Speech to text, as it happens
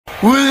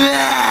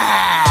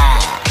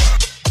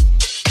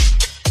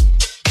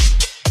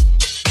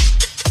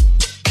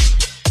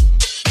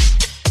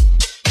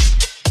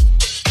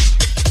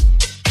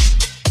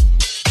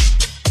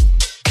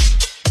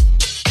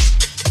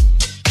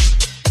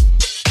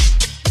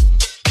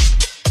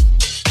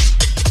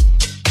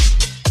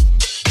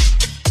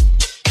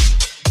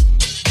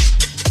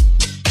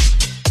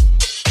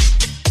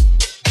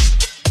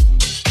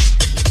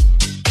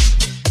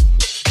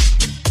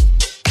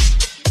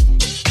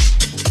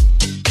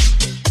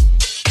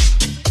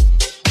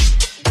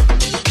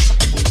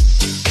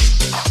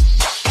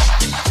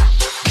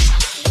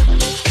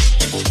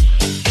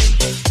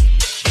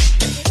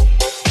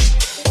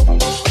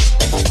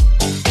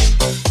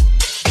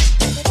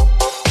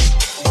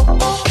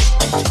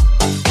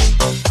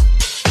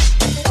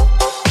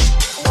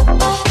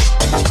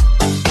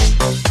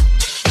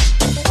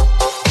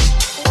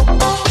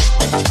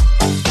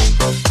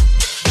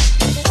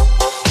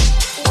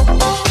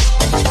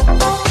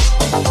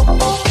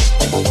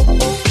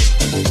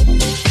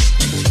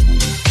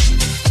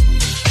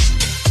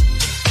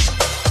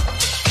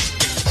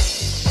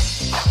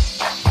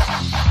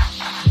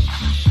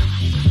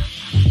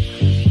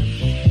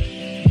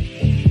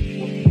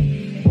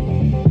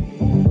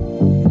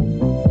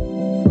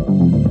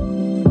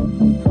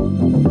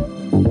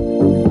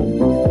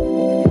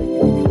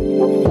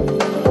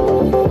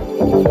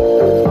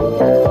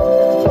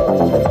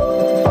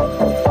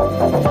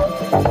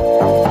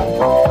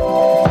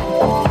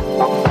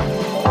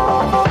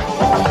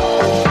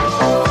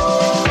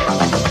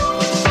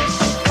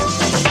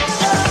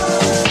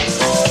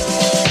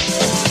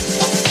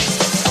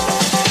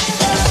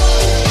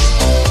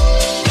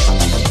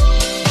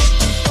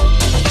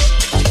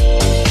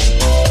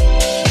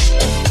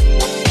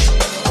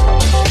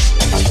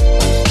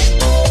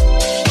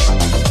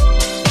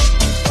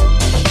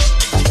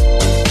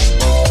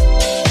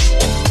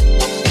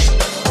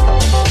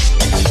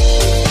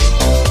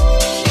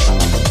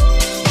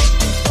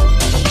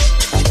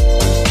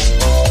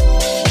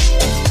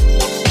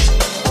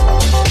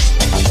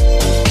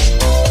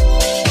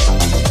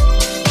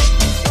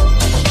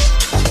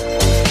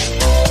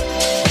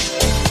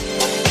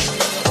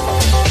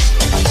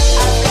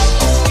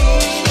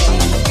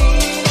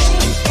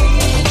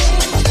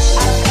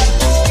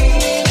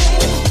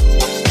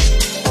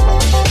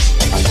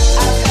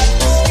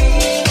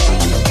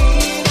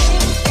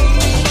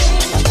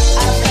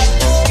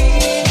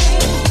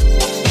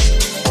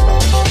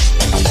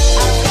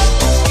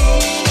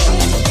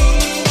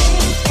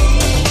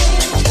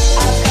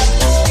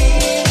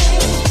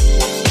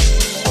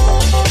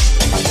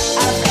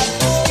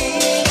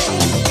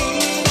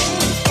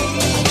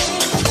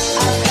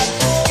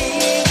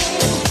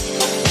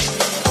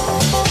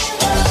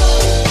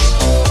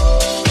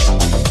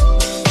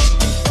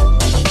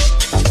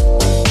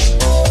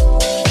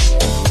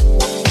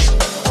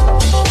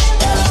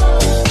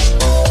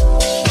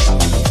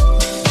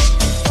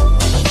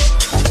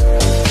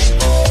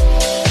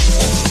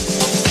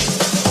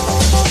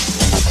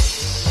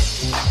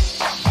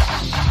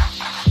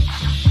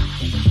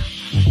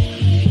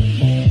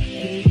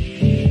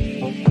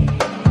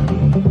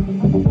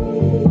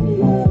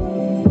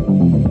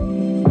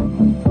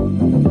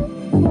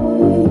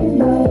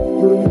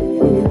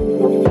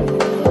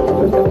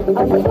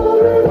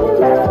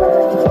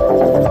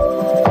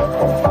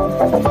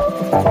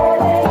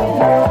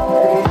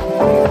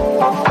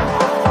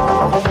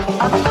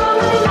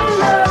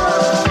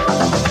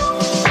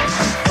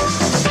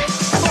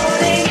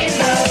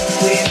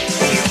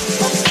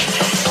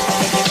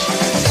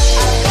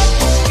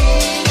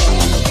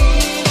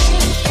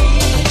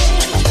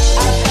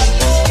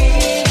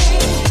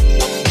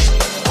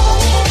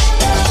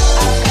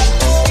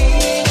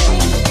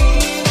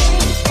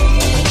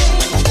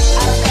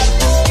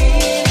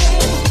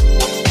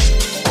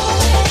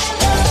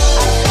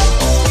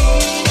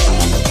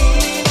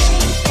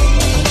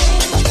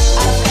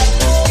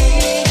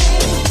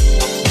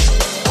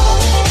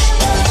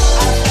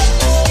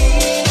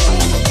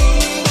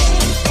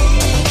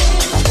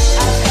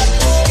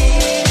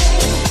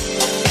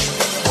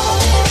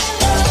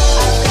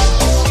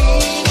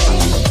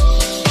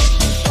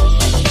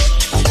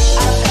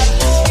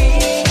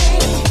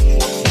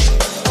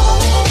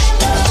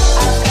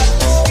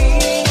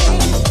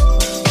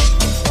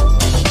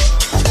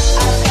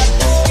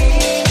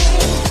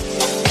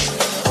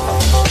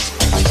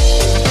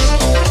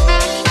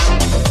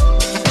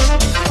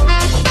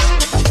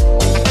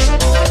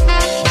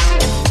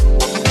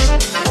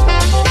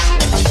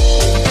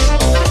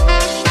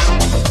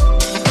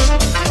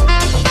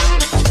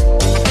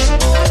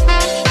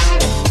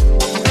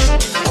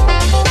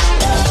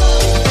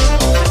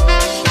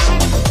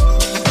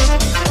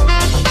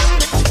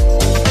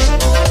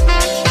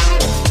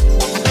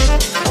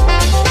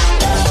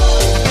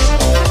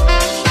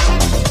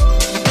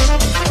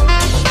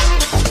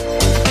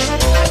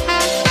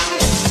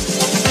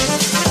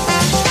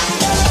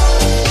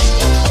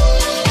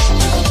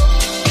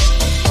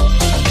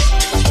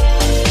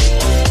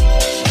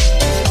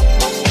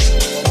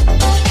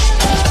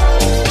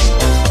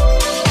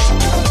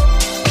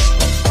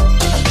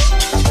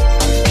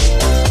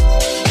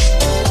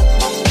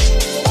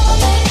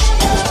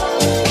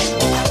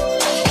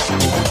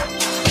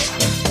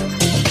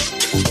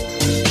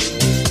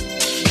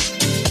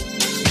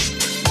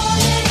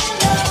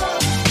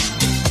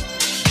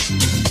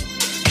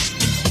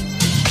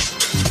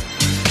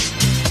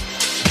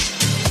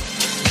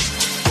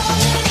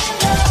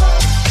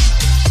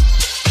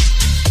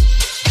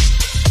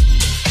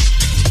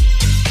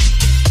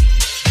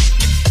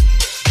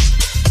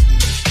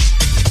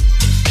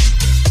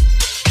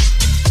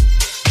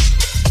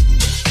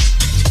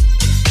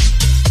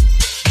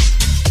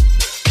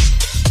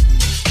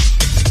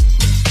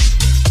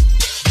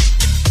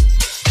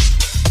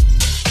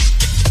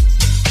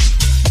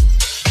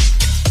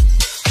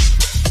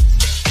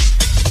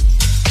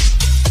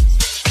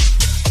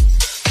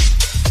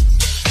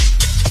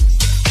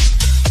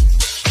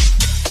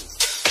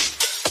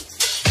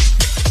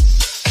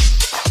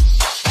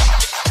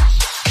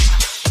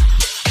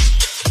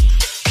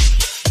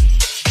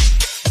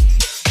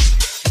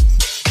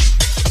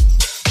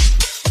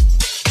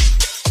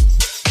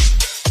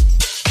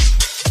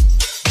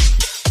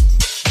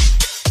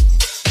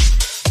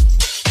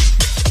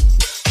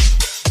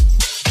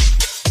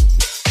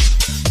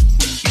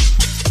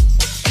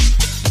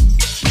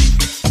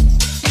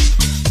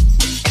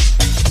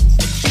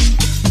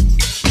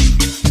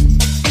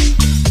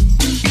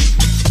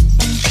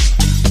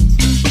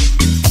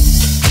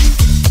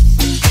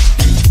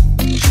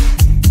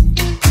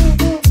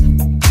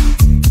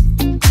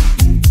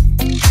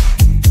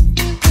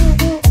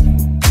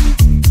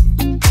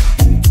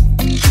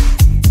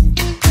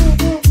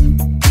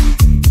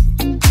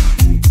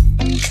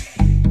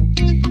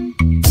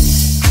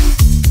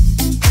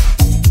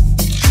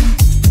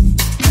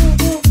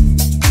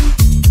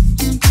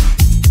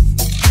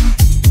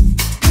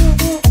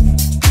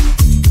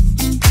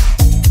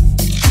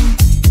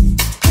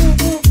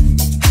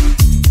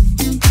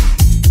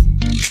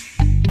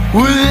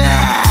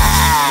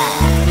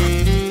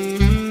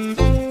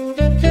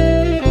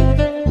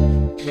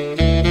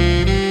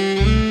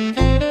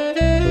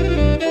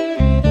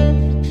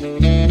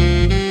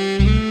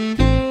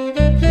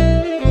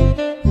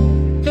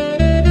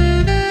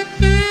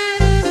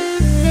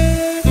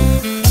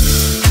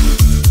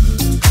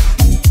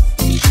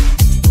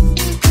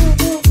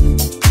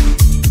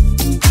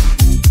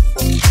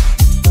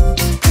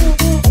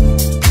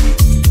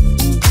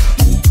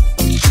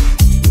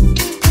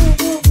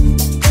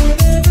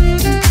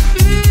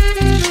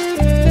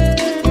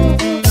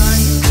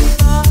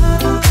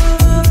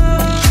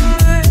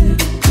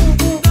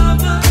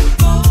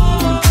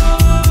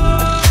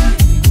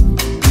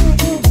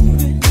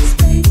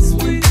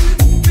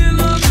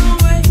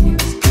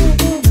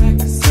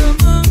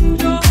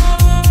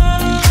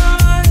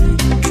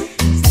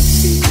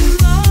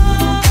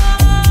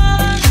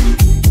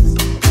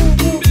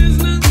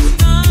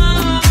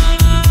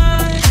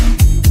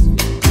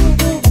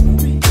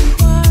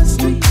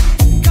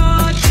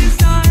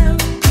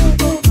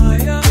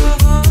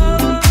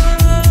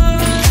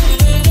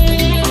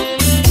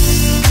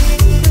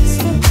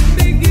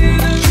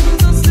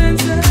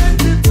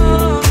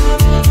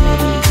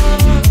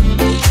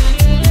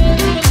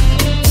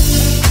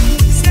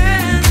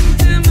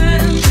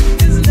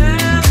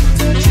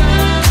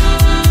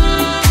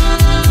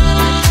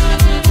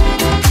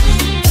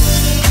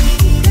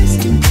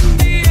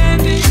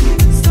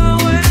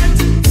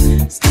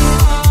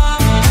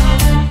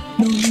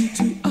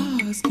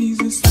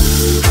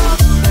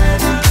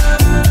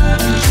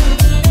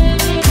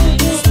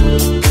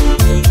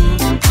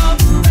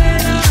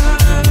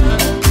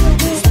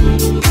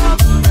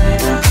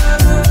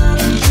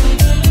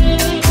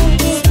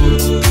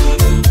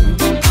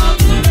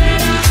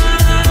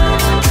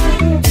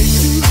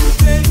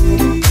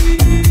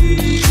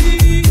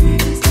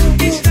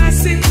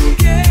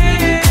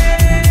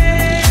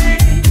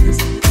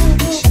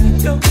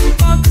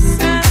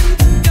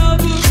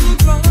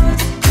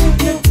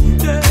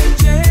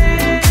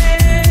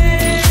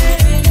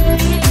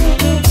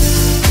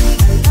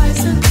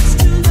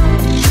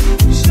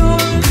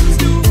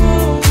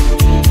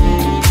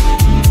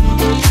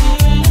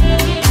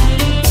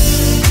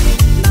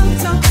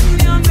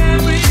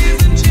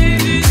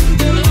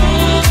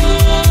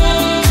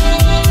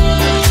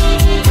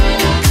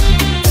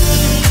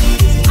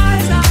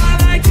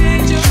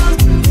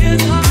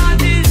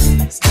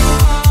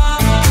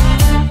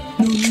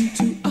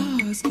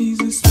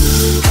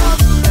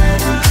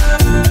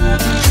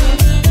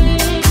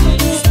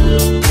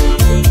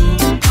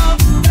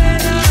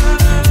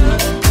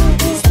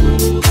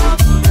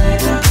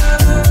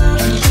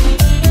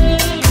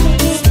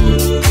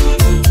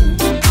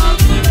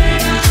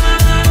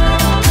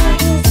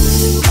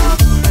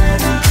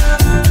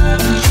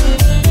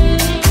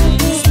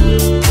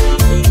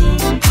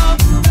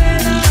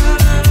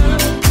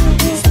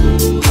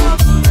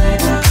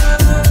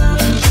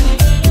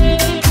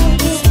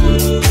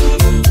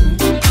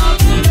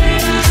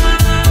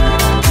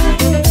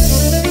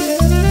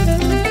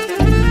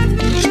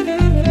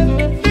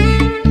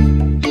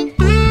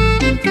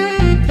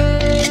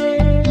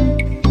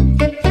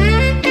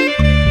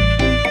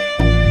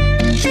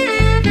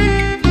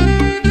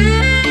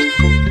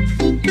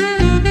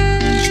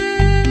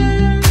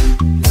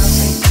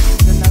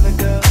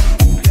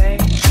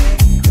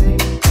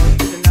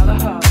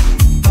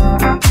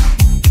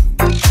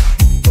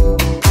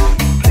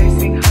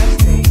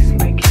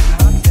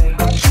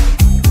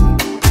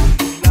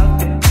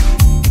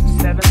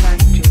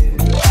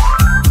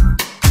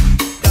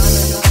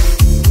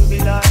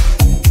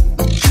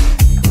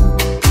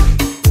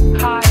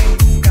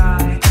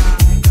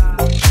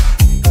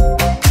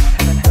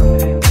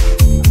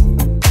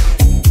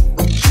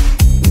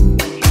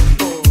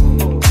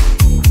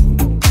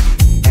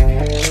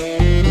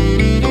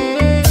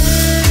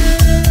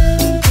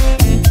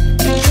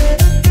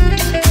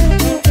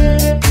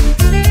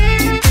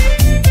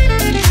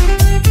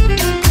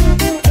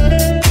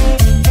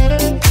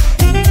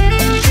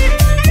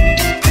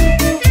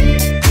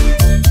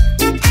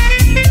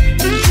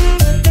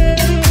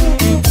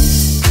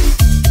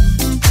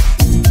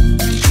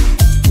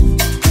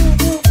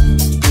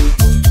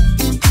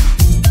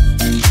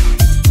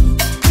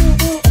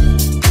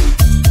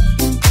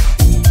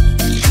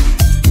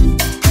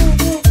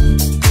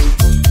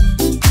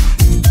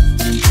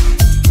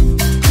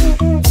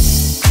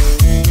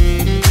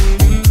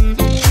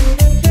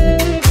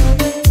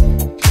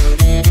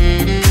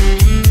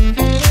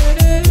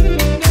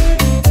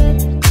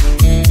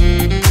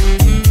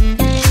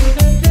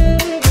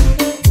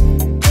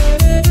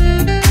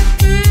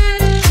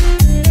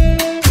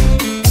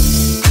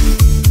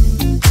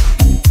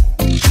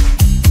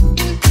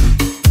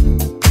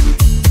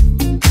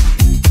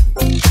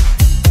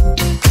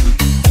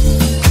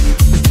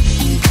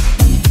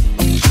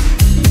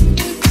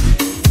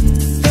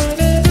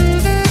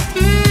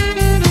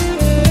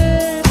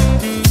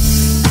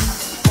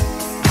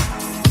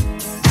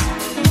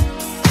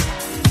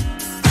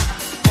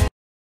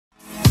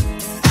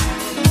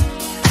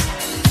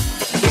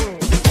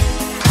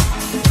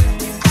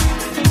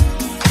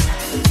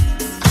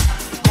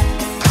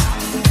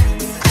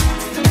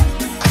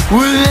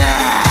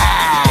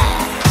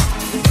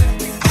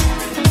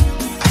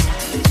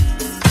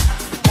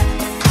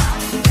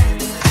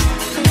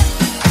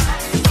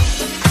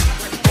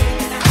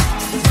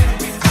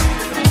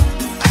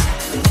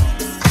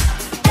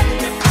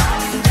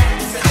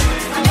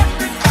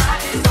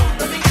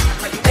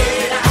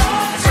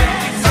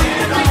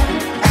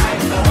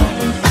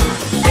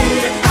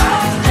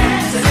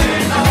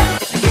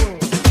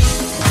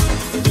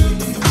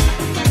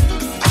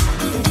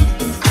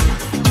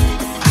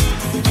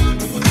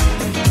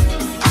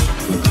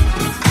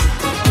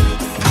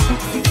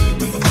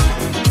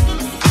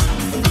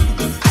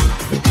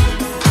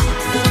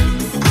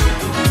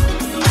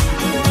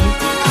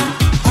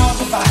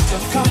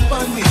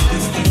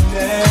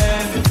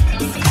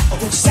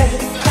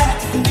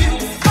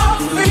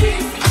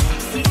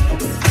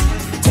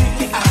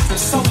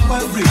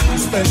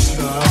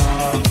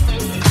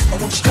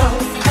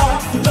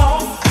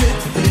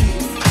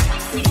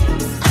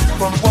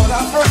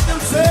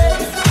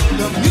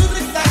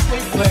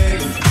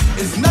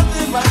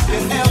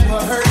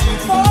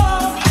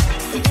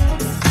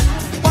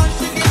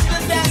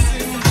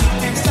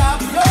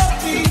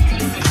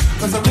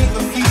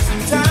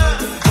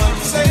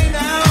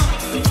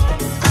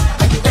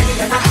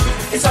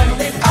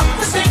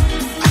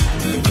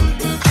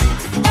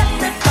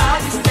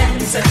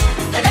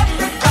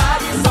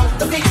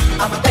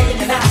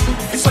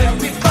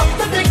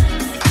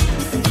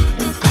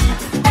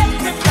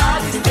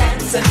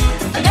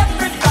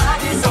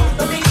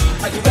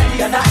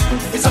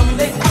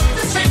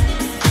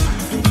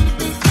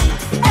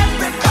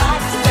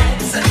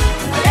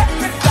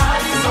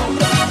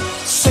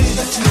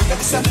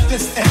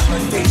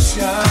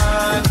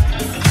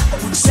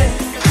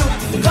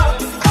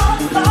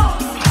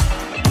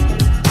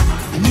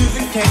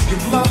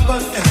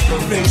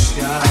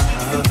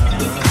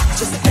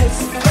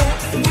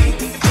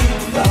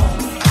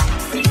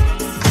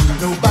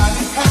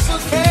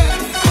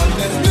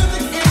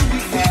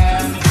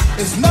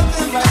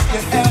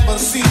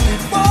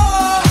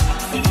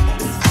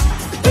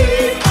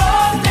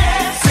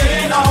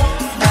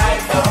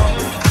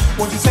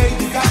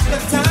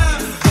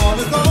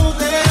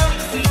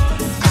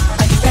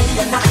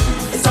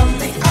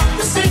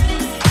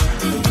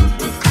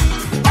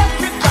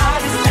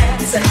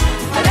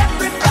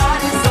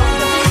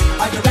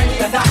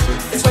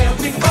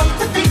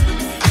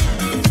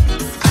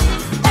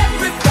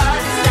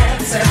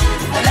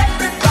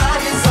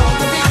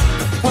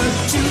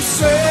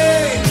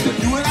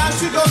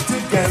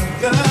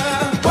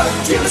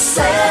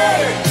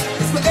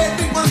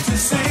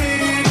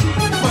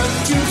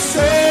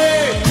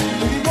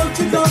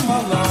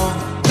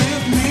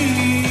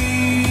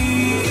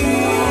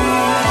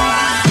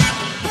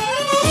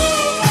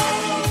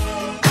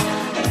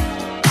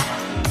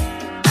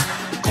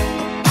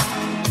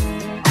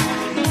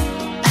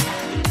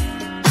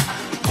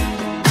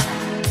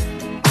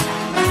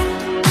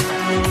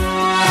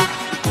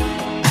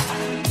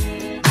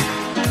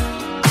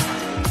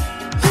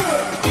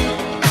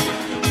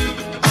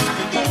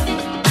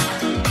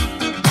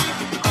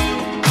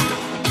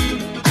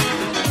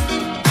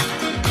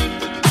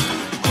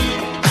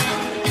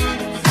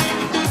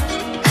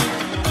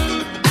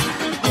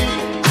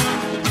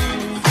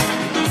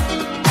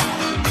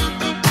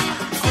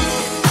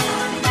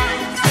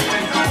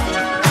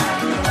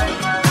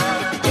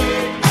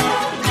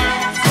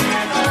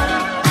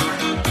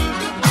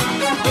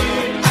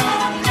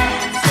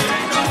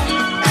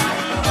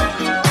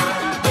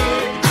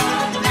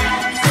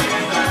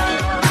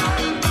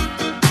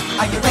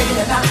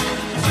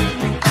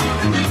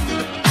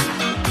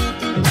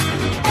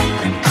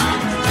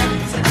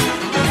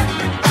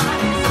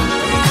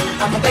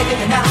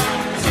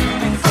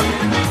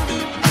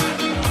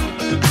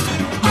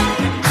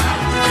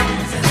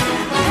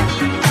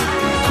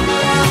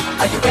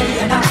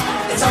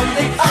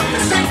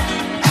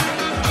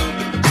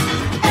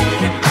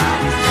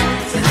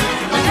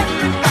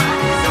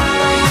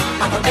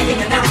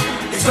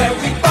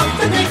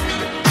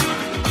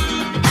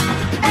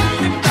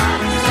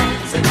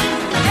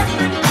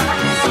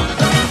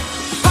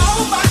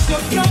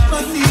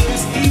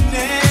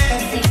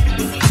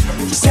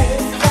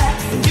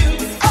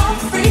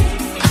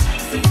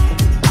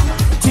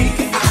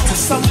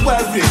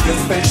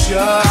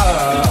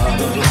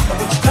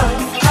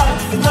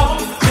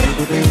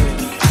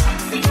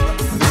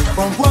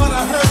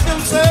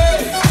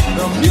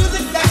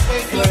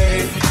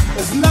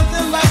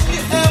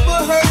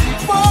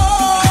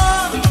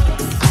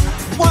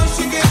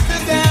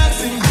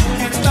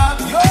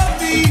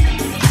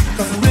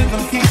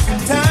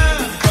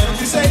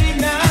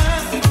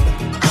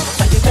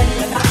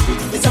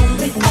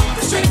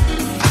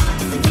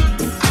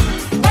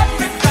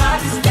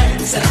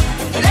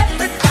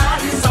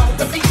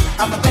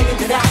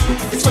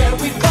It's where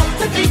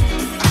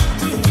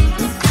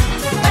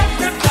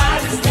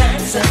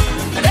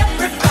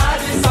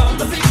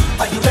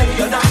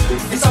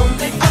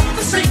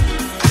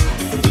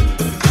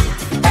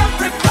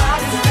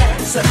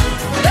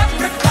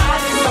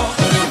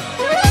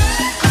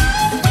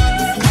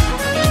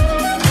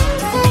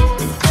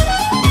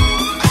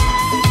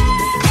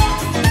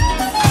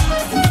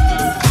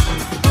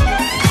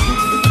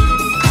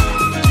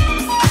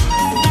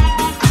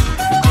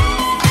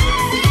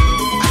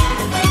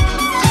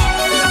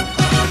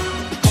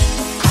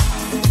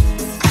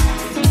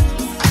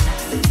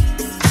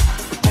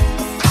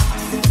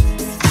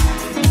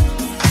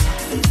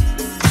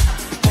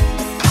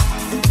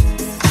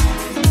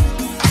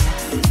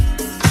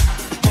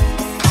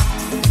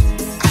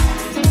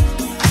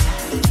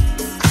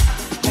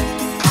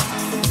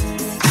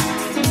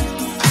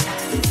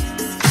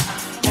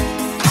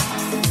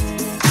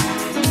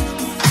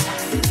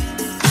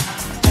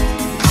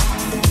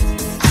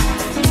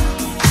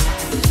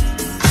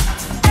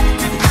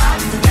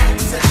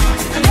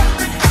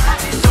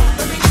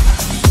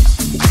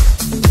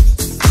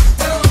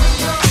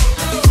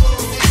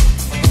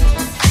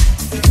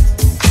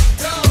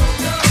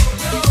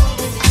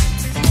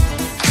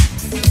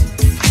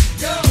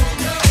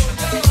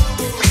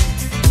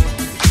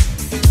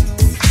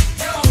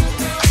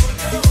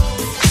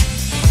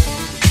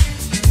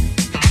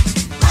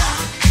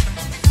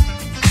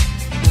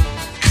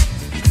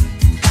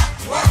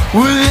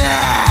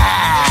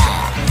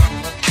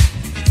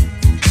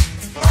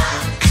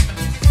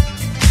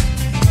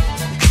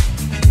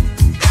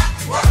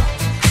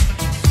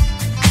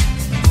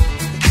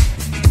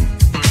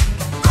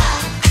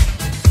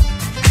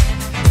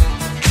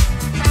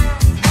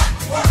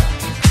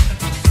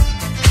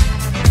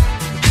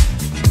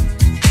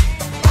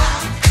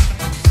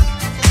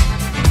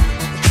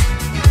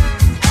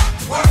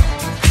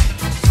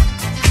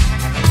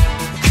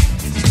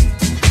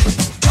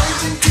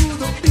Dancing to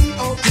the beat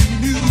of the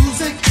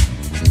music.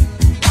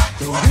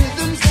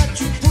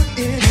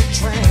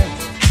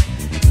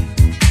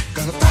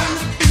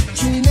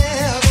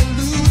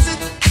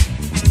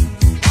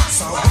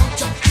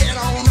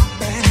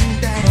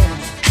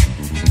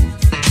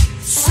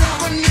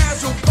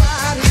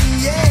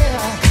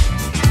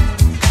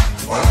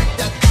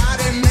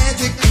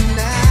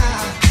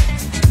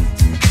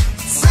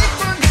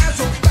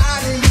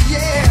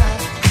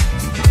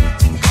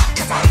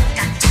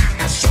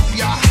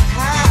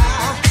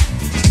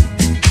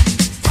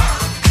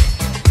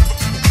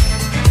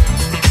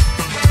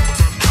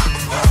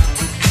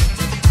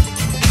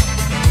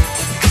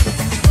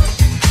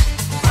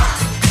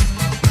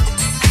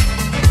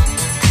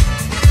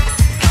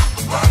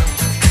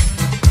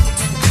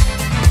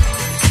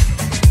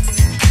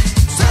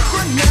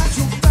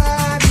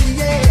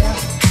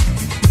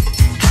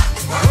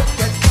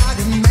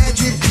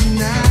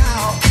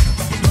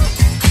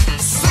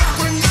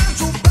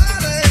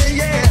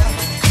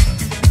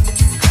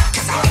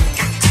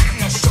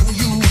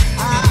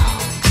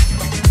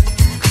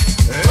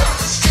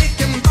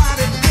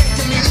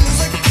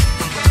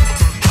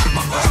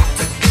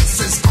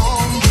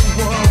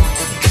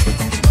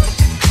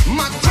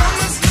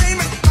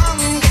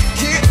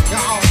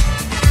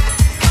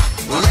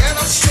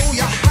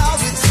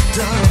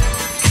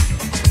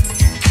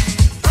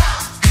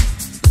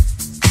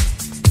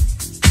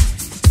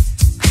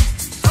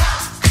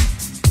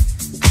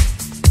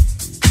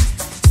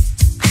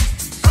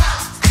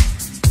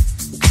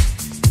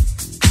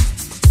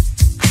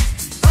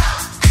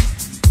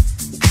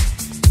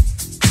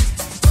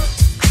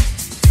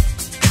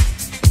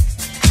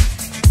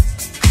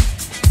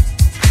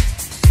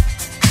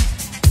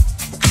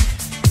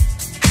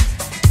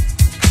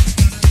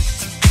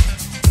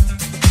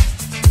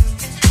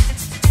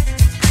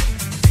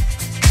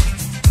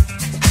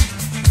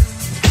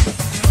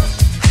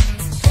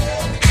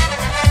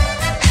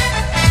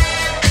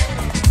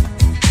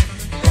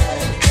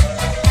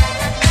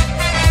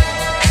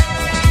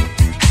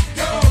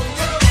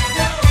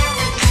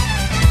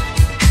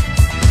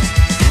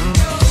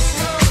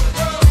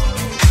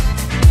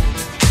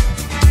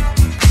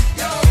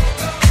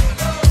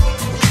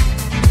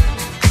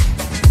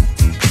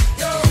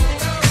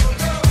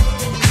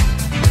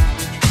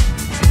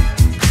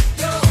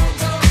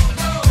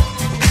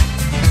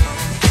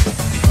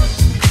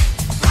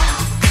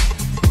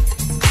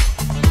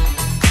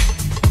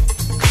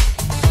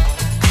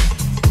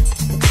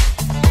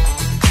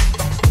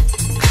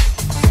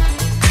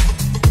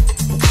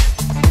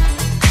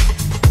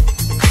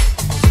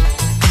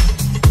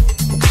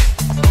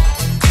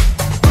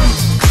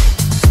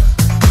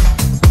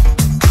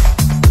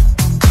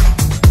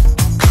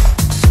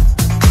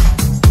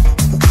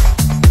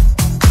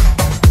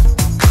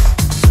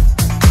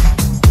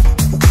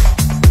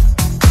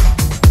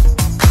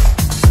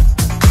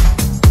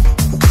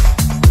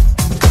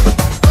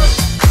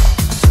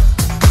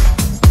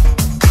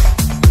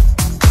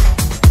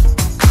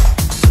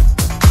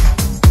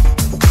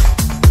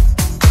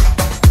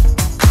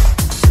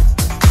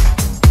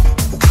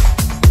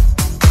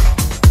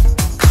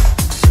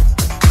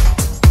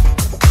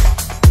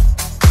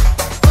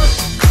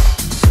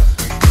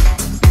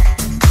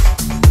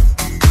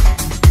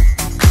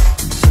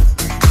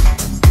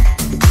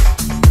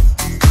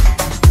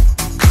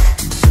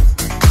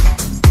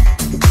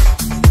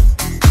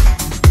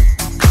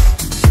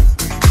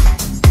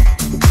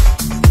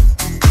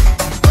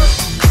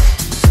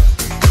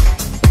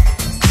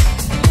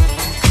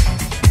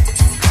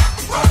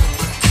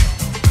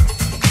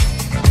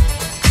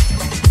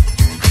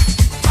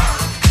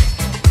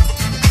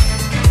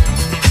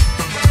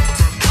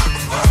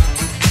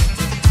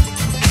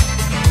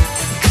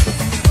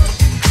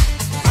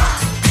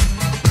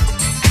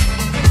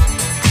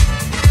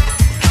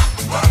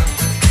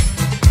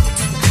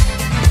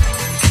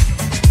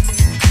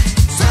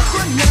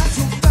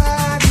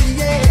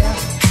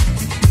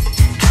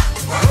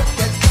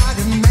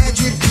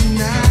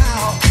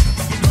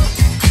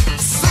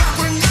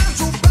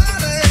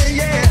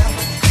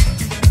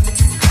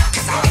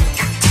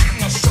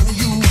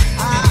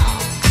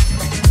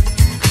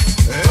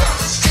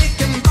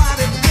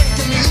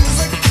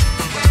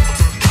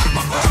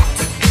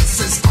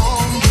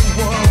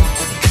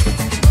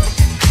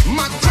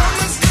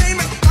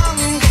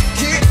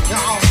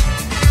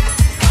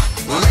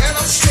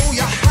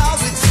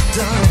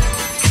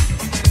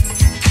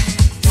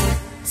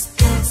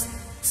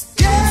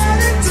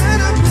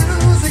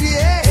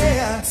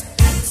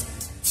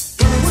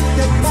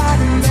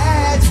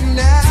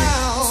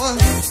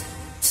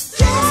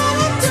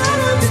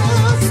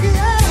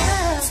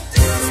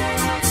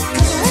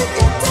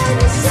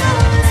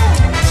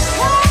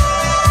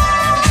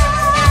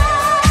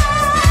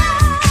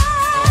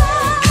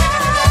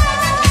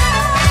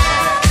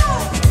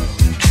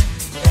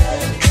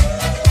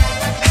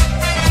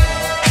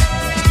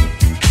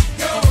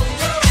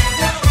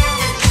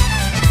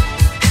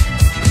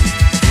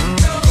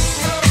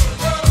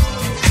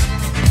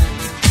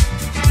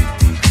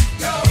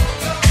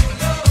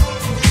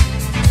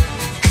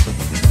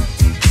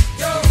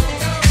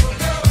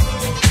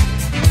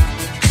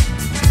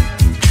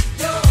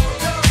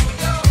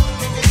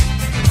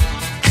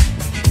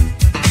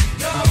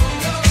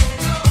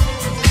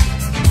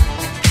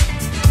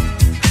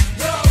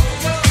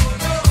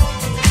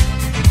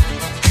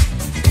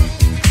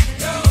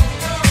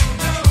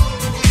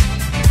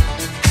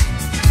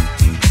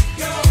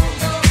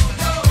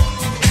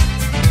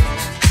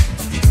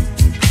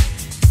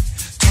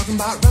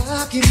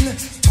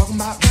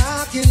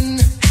 rocking,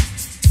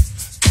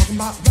 talking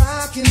about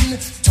rocking,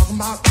 talking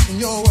about rocking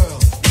your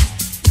world.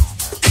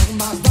 Talking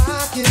about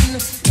rocking,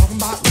 talking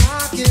about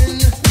rocking,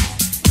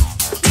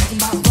 talking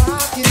about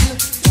rocking,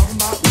 talking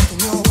about rocking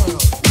your world.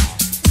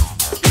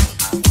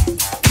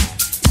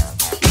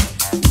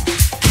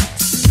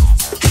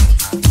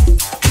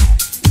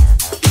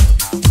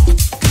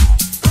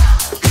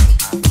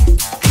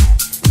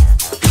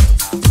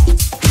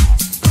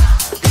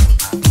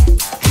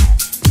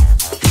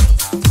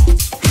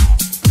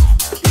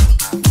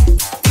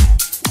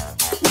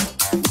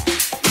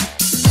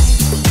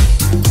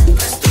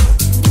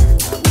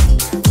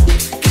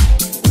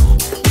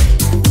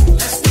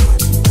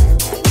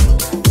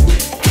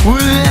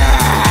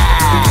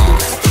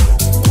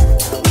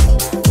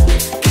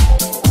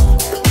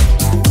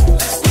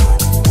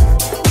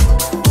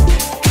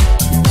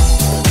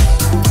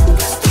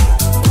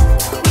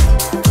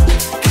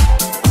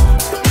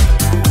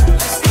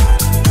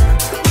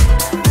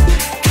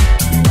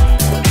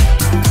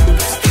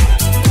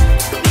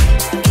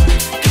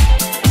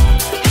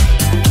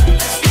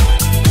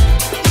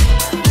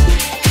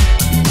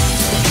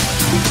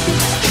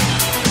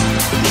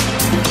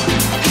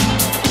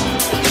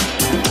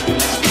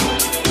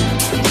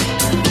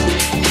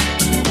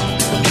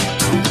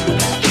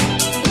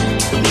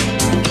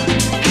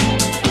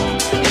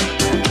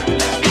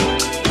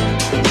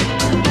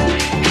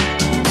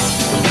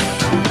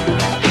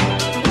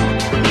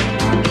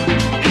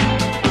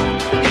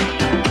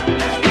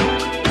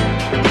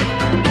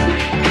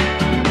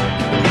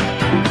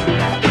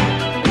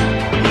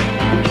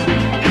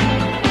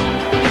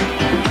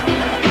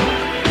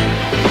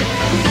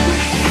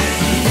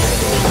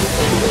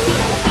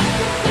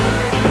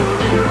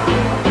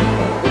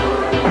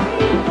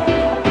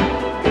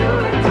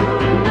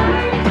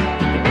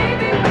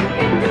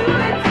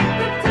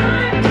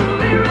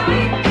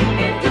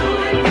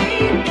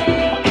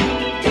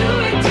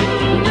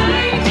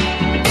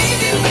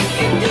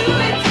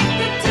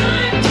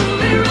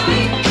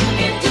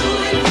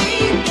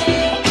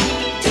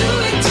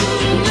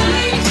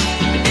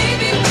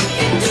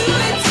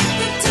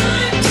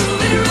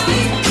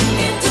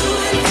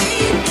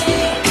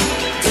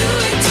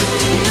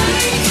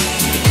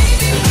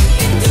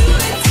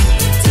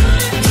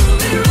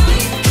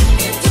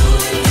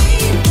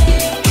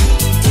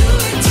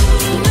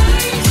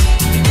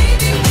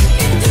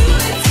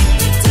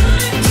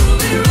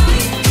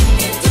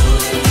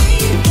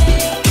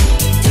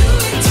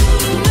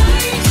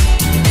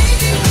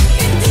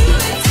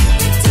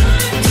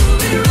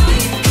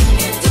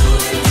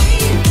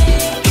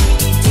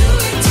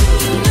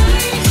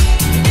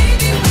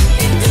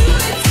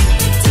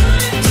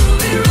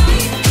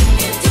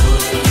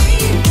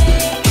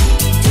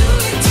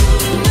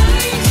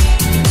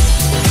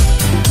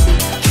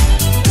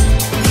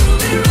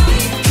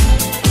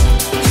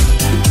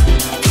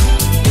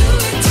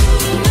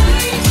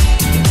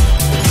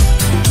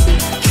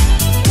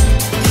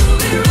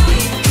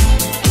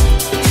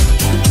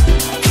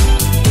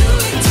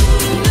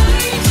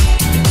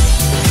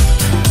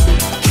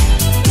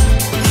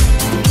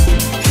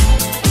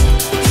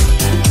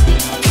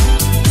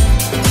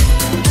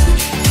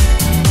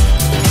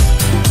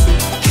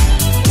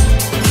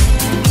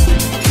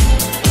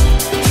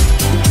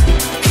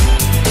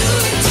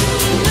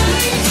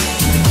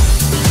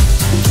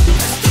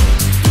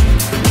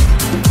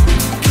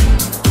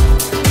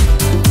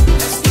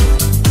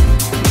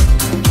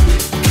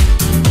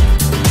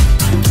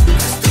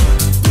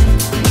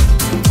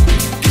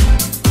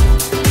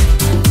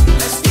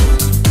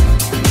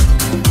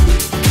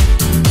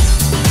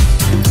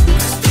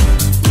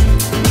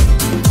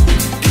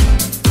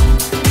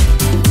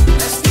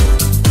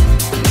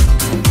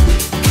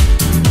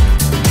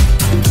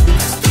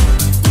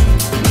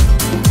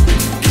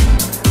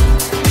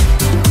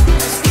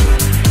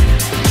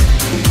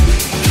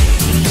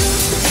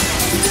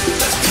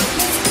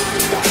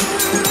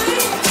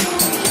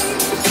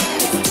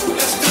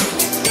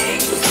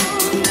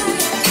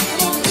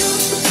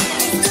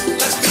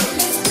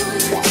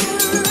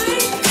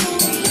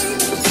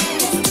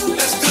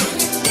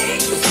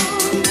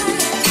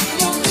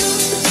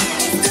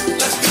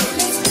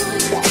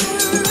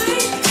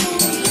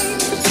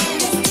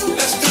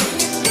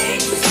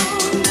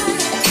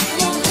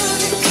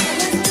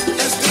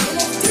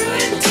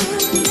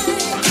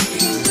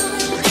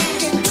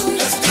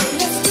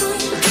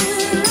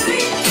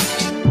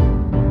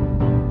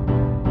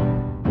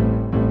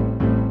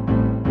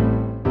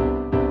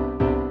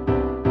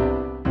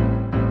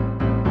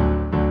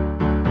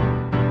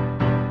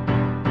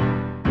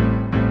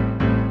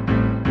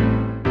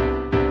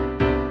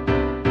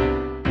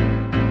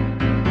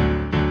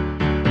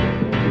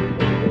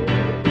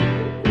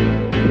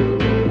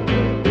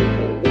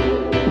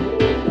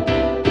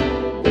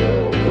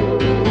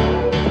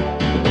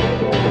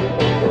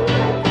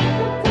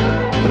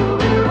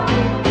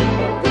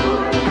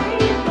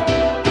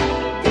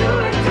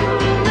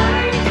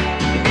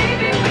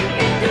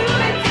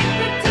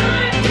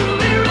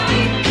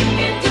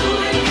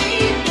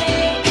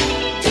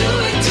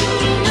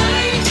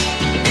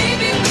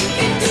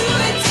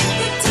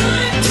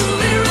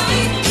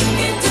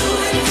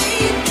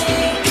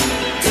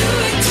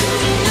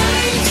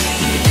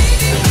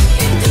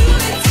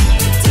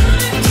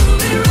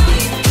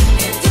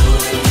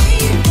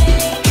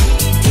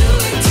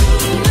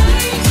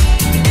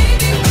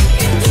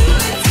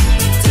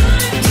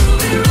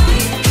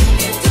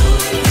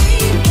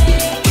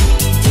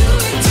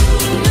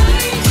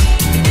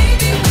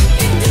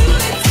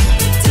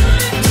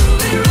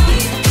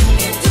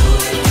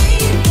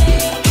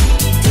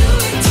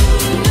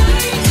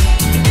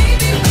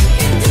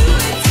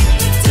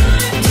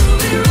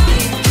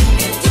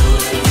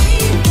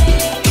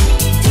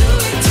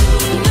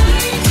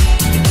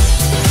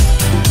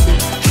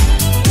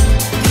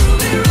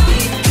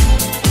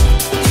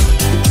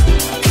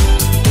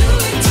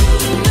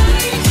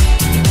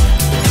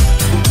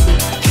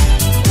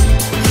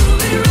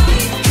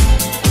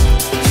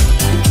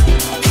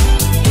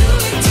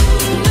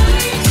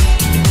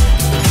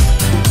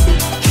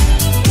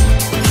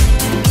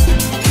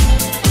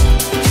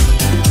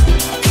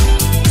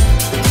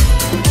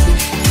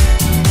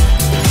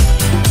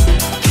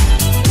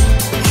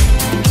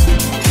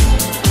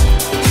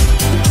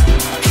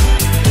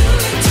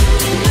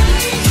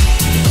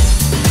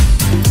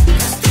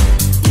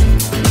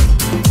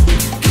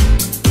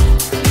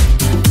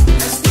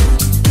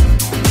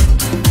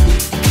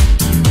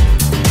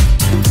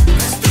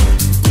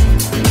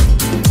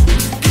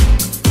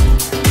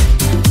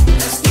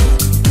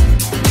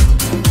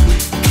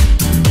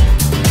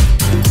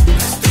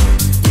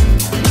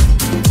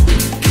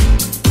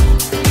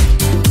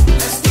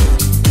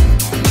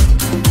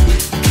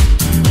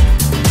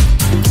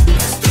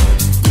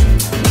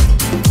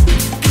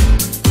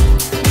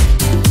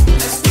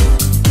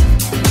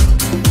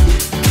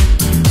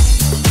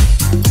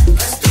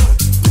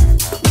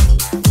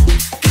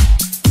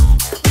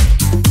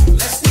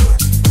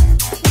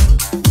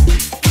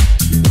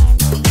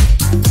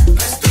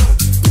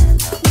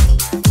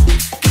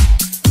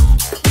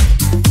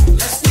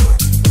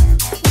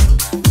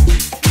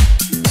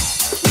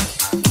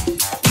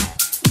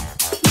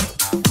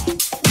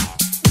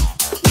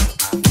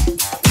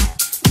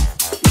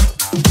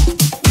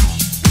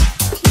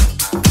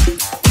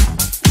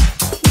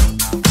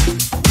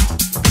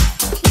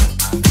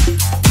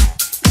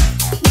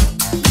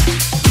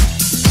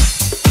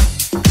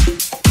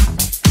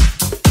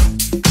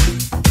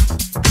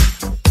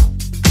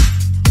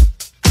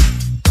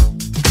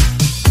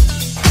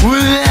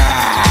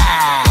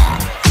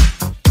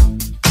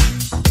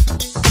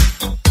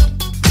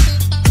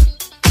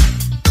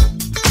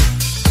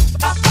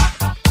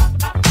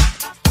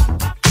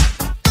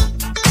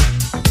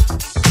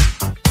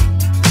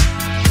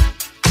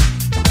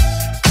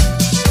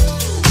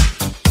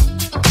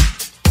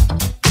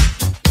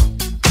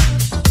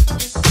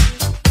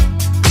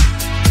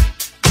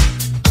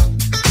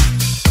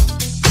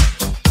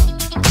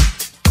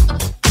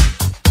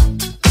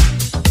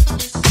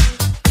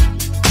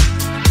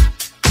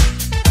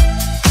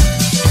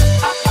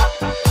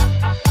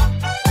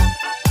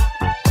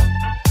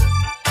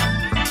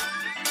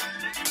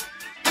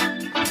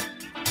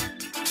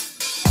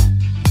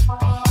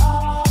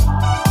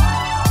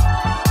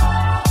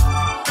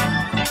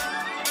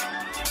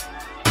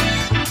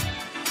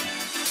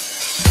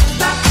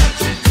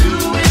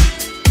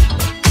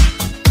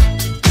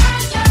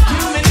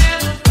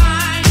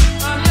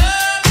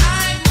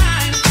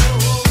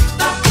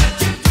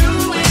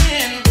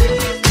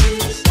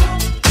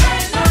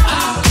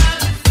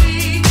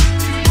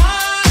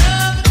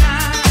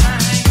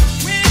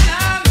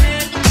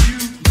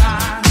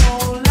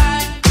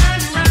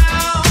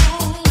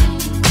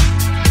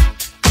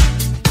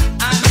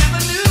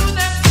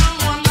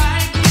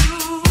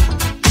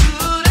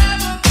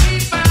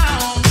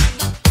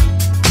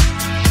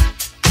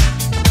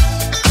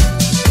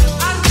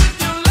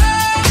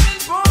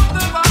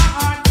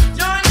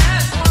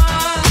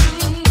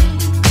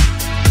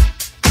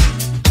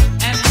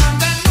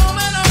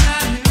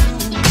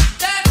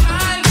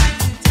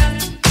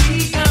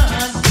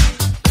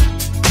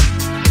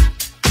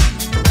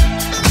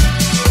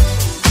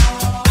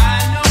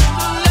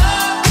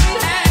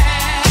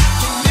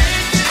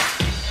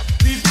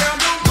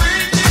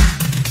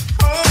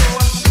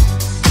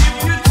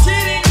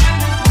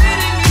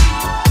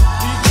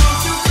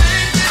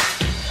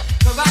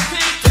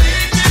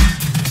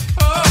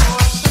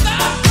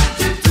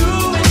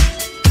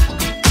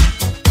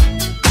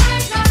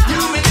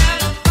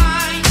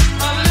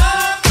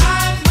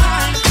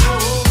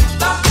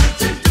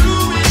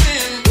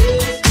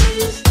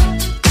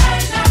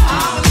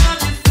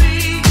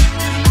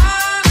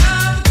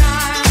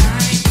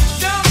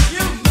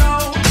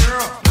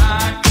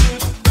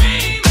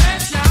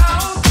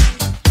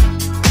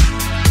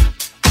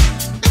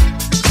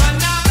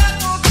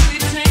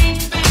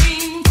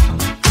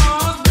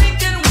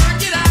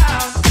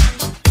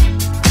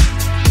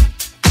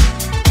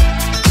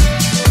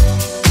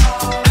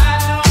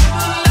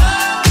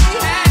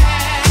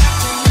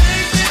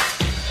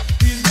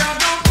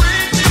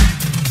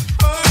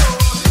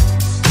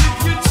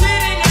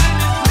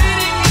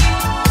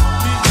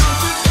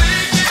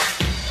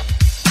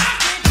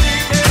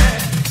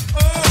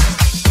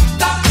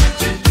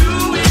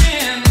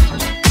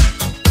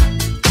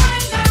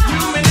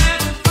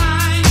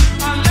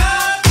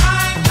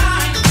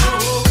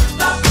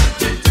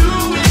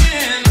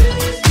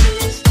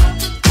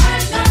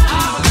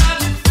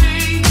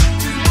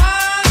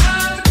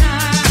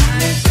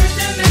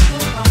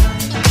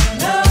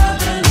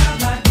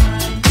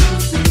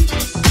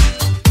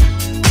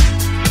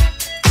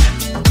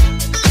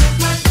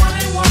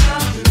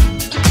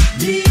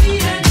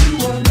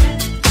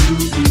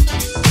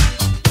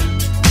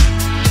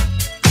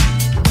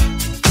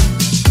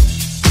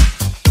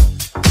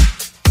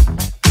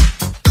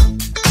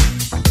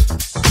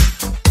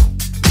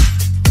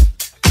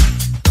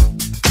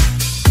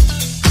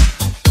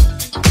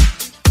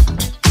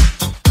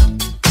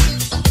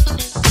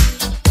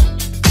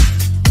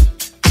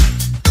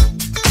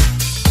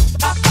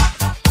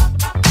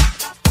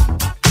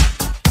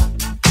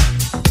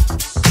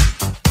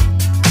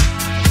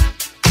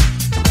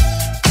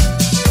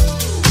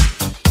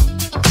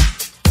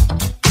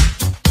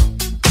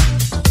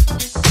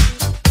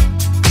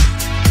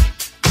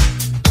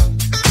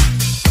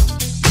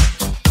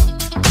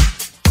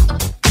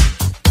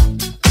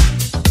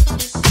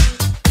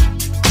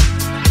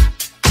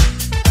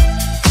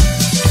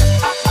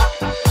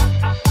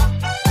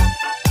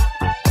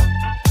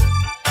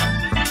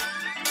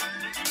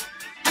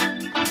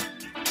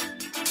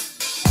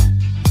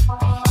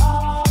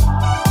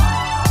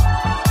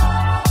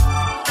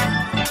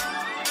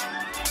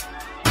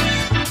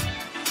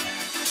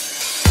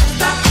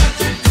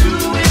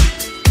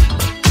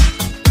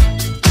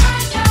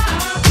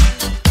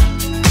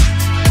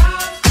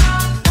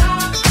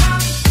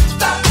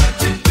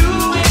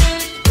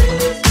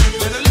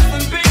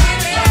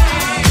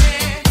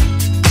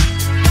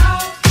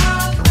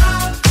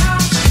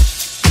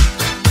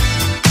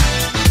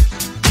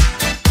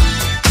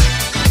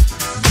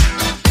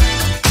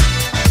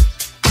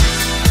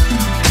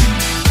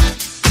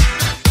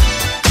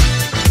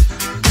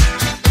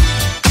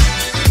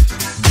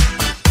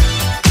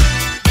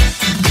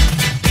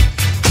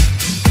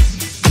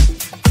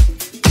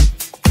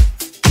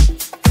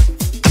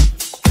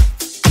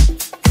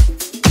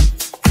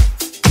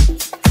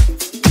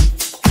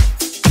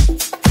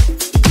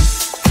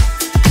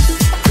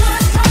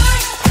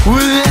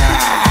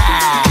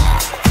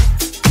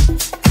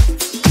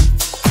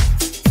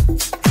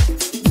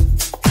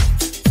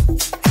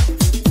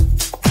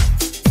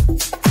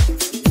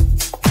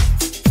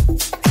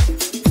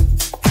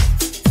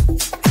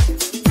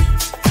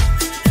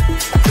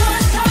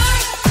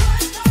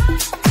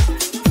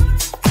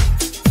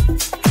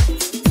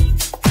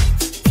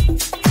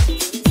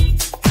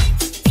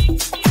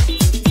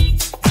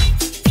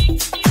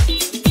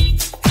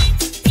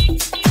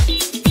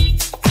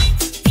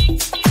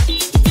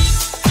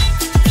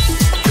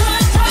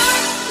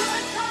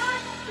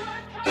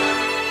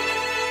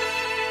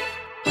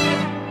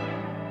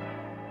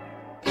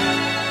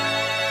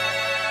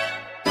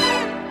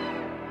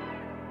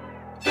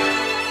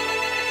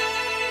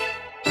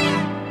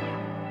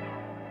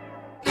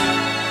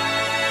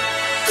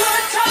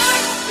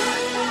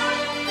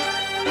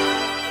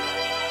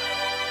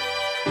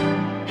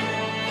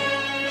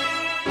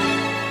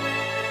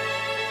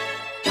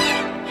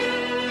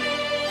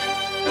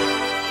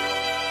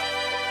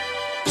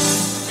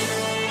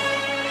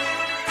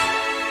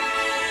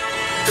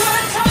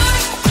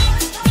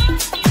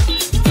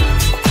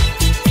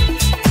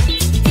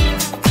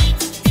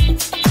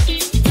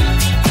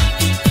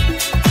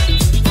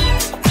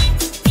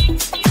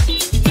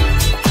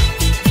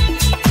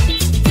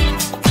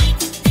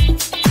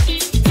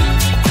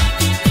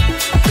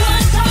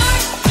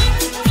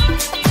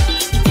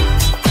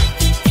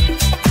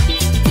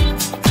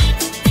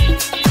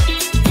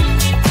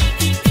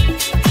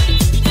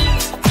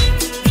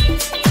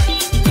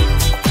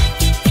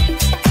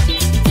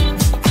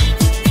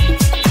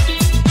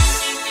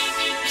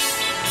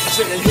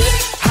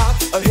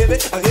 a hip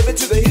it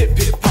to the hip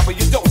hip hopper.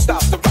 You don't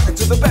stop the rockin'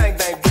 to the bang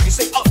bang boogie.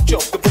 Say up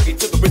jump the boogie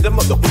to the rhythm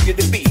of the boogie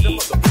to beat.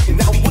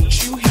 Now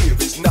what you hear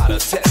is not a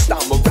test.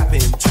 I'm a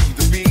rapping to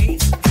the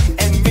beat,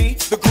 and me,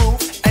 the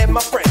groove, and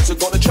my friends are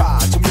gonna try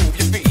to move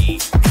your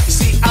feet.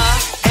 See, I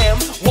am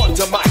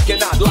Wonder Mike,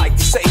 and I'd like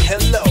to say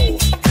hello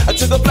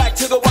to the black,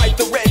 to the white,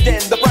 the red,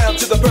 and the brown,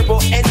 to the purple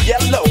and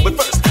yellow.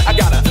 But first, I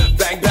gotta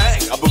bang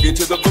bang a boogie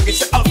to the boogie.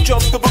 Say up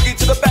jump the boogie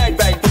to the bang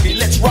bang boogie.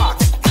 Let's rock.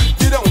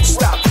 You don't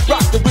stop.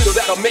 Rock the riddle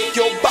that'll make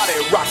your body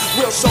rock.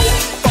 Real so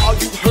far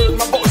you've heard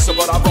my voice,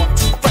 but I brought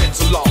two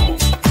friends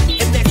along.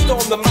 And next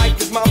on the mic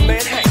is my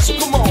man Hank. So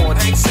come on,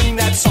 Hank, sing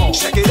that song.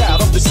 Check it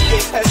out. I'm the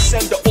CAS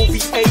and the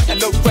OVA, and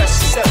the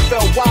rest is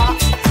FLY.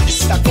 You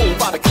see, I go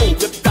by the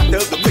code, the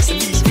doctor, the mix, and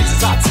these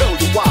reasons I tell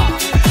you why.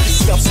 You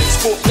see, I'm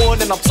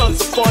 6'1", and I'm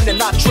tons of fun,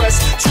 and I dress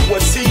to a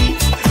T.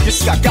 You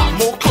see, I got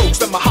more clothes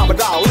than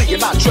Muhammad Ali,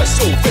 and I dress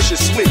so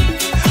viciously.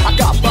 I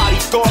got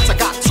bodyguards, I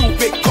got two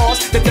big cars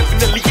that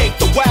definitely ain't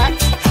the whack.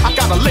 I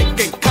got a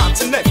Lincoln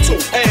Continental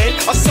and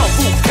a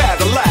sunroof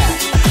Cadillac.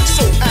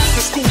 So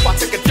after school, I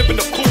take a dip in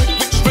the pool,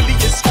 which really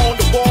is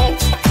on the wall.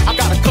 I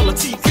got a color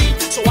TV,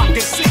 so I can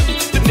see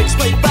the Knicks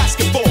play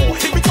basketball.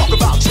 Here we talk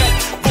about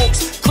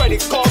checkbooks, credit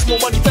cards, more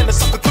money than a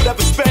sucker could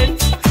ever spend.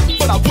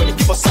 But I wouldn't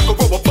give a sucker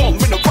or a bum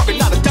in a rubber,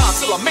 not a dime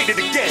till I made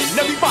it again.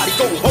 Everybody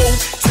go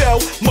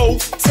hotel,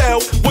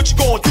 motel, what you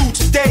gonna do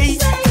today?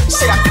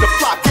 Say I get a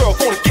fly girl,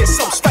 gonna get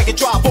some spag and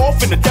drive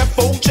off in the Def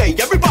OJ.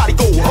 Everybody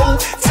go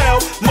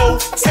hotel,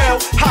 motel,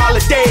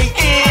 Holiday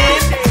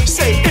Inn.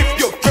 Say if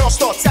your girl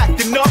starts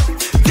acting up,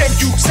 then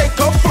you take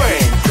her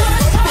friend.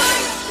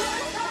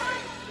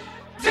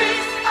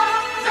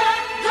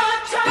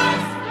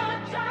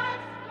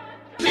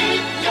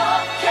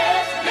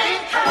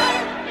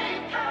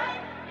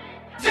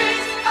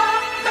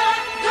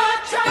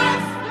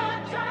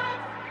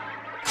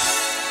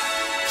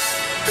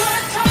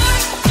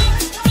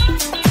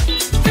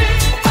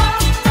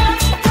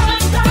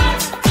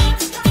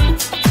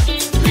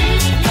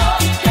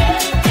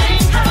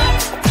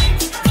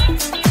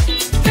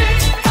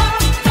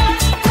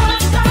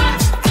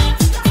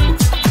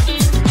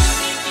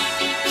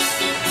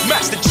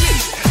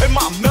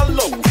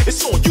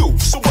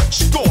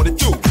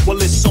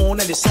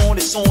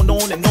 It's on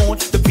and on.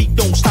 The beat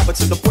don't stop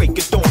until the break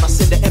of dawn. I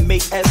said the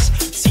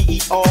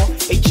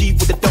M-A-S-T-E-R-A-G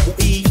with a double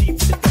E.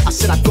 I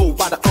said I go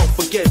by the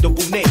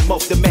unforgettable name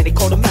of the man they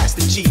call the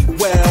Master G.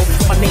 Well,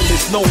 my name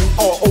is known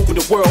all over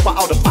the world by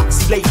all the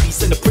foxy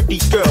ladies and the pretty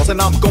girls, and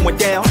I'm going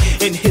down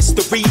in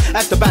history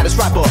as the baddest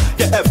rapper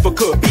you ever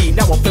could be.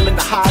 Now I'm feeling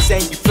the highs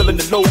and you feeling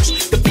the lows.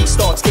 The beat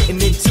starts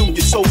getting into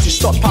your toes. You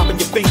start popping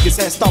your fingers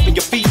and stomping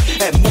your feet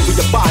and moving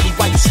your body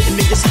while you're sitting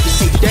in your seat. You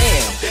say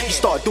damn. You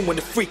start doing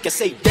the freak and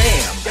say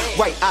damn.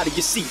 Right out of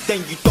your seat,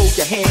 then you throw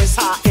your hands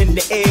high in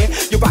the air.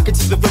 You're rocking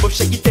to the rhythm,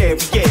 shake it there,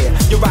 yeah.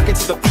 You're rocking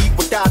to the beat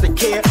without a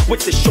care.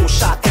 With the show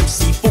shot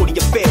MC 40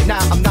 affair. Now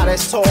I'm not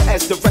as tall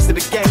as the rest of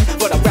the gang,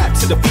 but I rap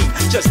to the beat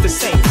just the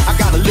same. I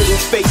got a little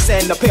face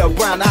and a pair of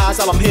brown eyes.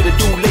 All I'm here to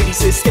do,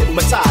 ladies, is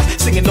hypnotize.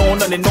 Singing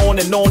on and on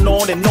and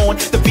on and on.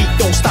 The beat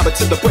don't stop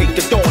until the break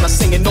of dawn. I'm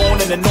singing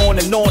on and on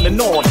and on and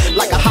on.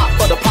 Like a hot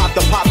butter pop,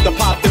 the pop, the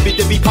pop, the beat,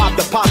 pop,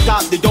 the pop,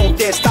 top. They don't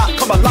dare stop.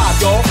 Come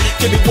alive, y'all.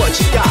 Give me what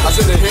you got. I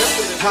said the hip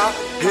hop,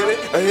 hit it,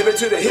 a hip it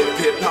to the hip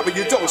hip hop.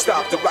 You don't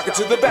stop the rocket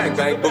to the bang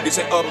bang boogie.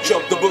 Say up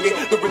jump the boogie,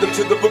 the rhythm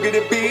to the boogie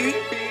to beat.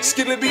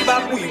 Skilly bee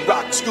bop, we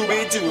rock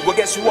Scooby Doo. Well,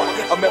 guess what?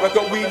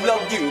 America, we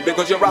love you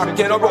because you're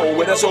rockin' a roll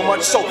with us so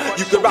much so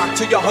you can rock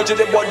till you're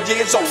 101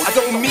 years old. I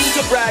don't mean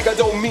to brag, I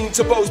don't mean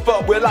to boast,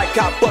 but we're like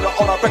hot butter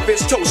on our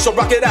breakfast toast. So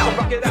rock it out,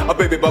 a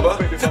baby bubba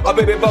to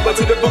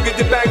the boogie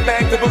to bang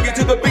bang, the boogie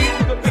to the beat.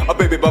 A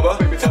baby bubba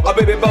to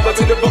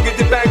the boogie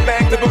to bang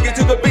bang, the boogie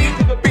to the beat.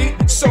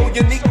 Beat so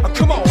unique.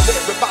 Come on,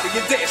 everybody,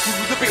 and dance to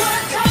the beat.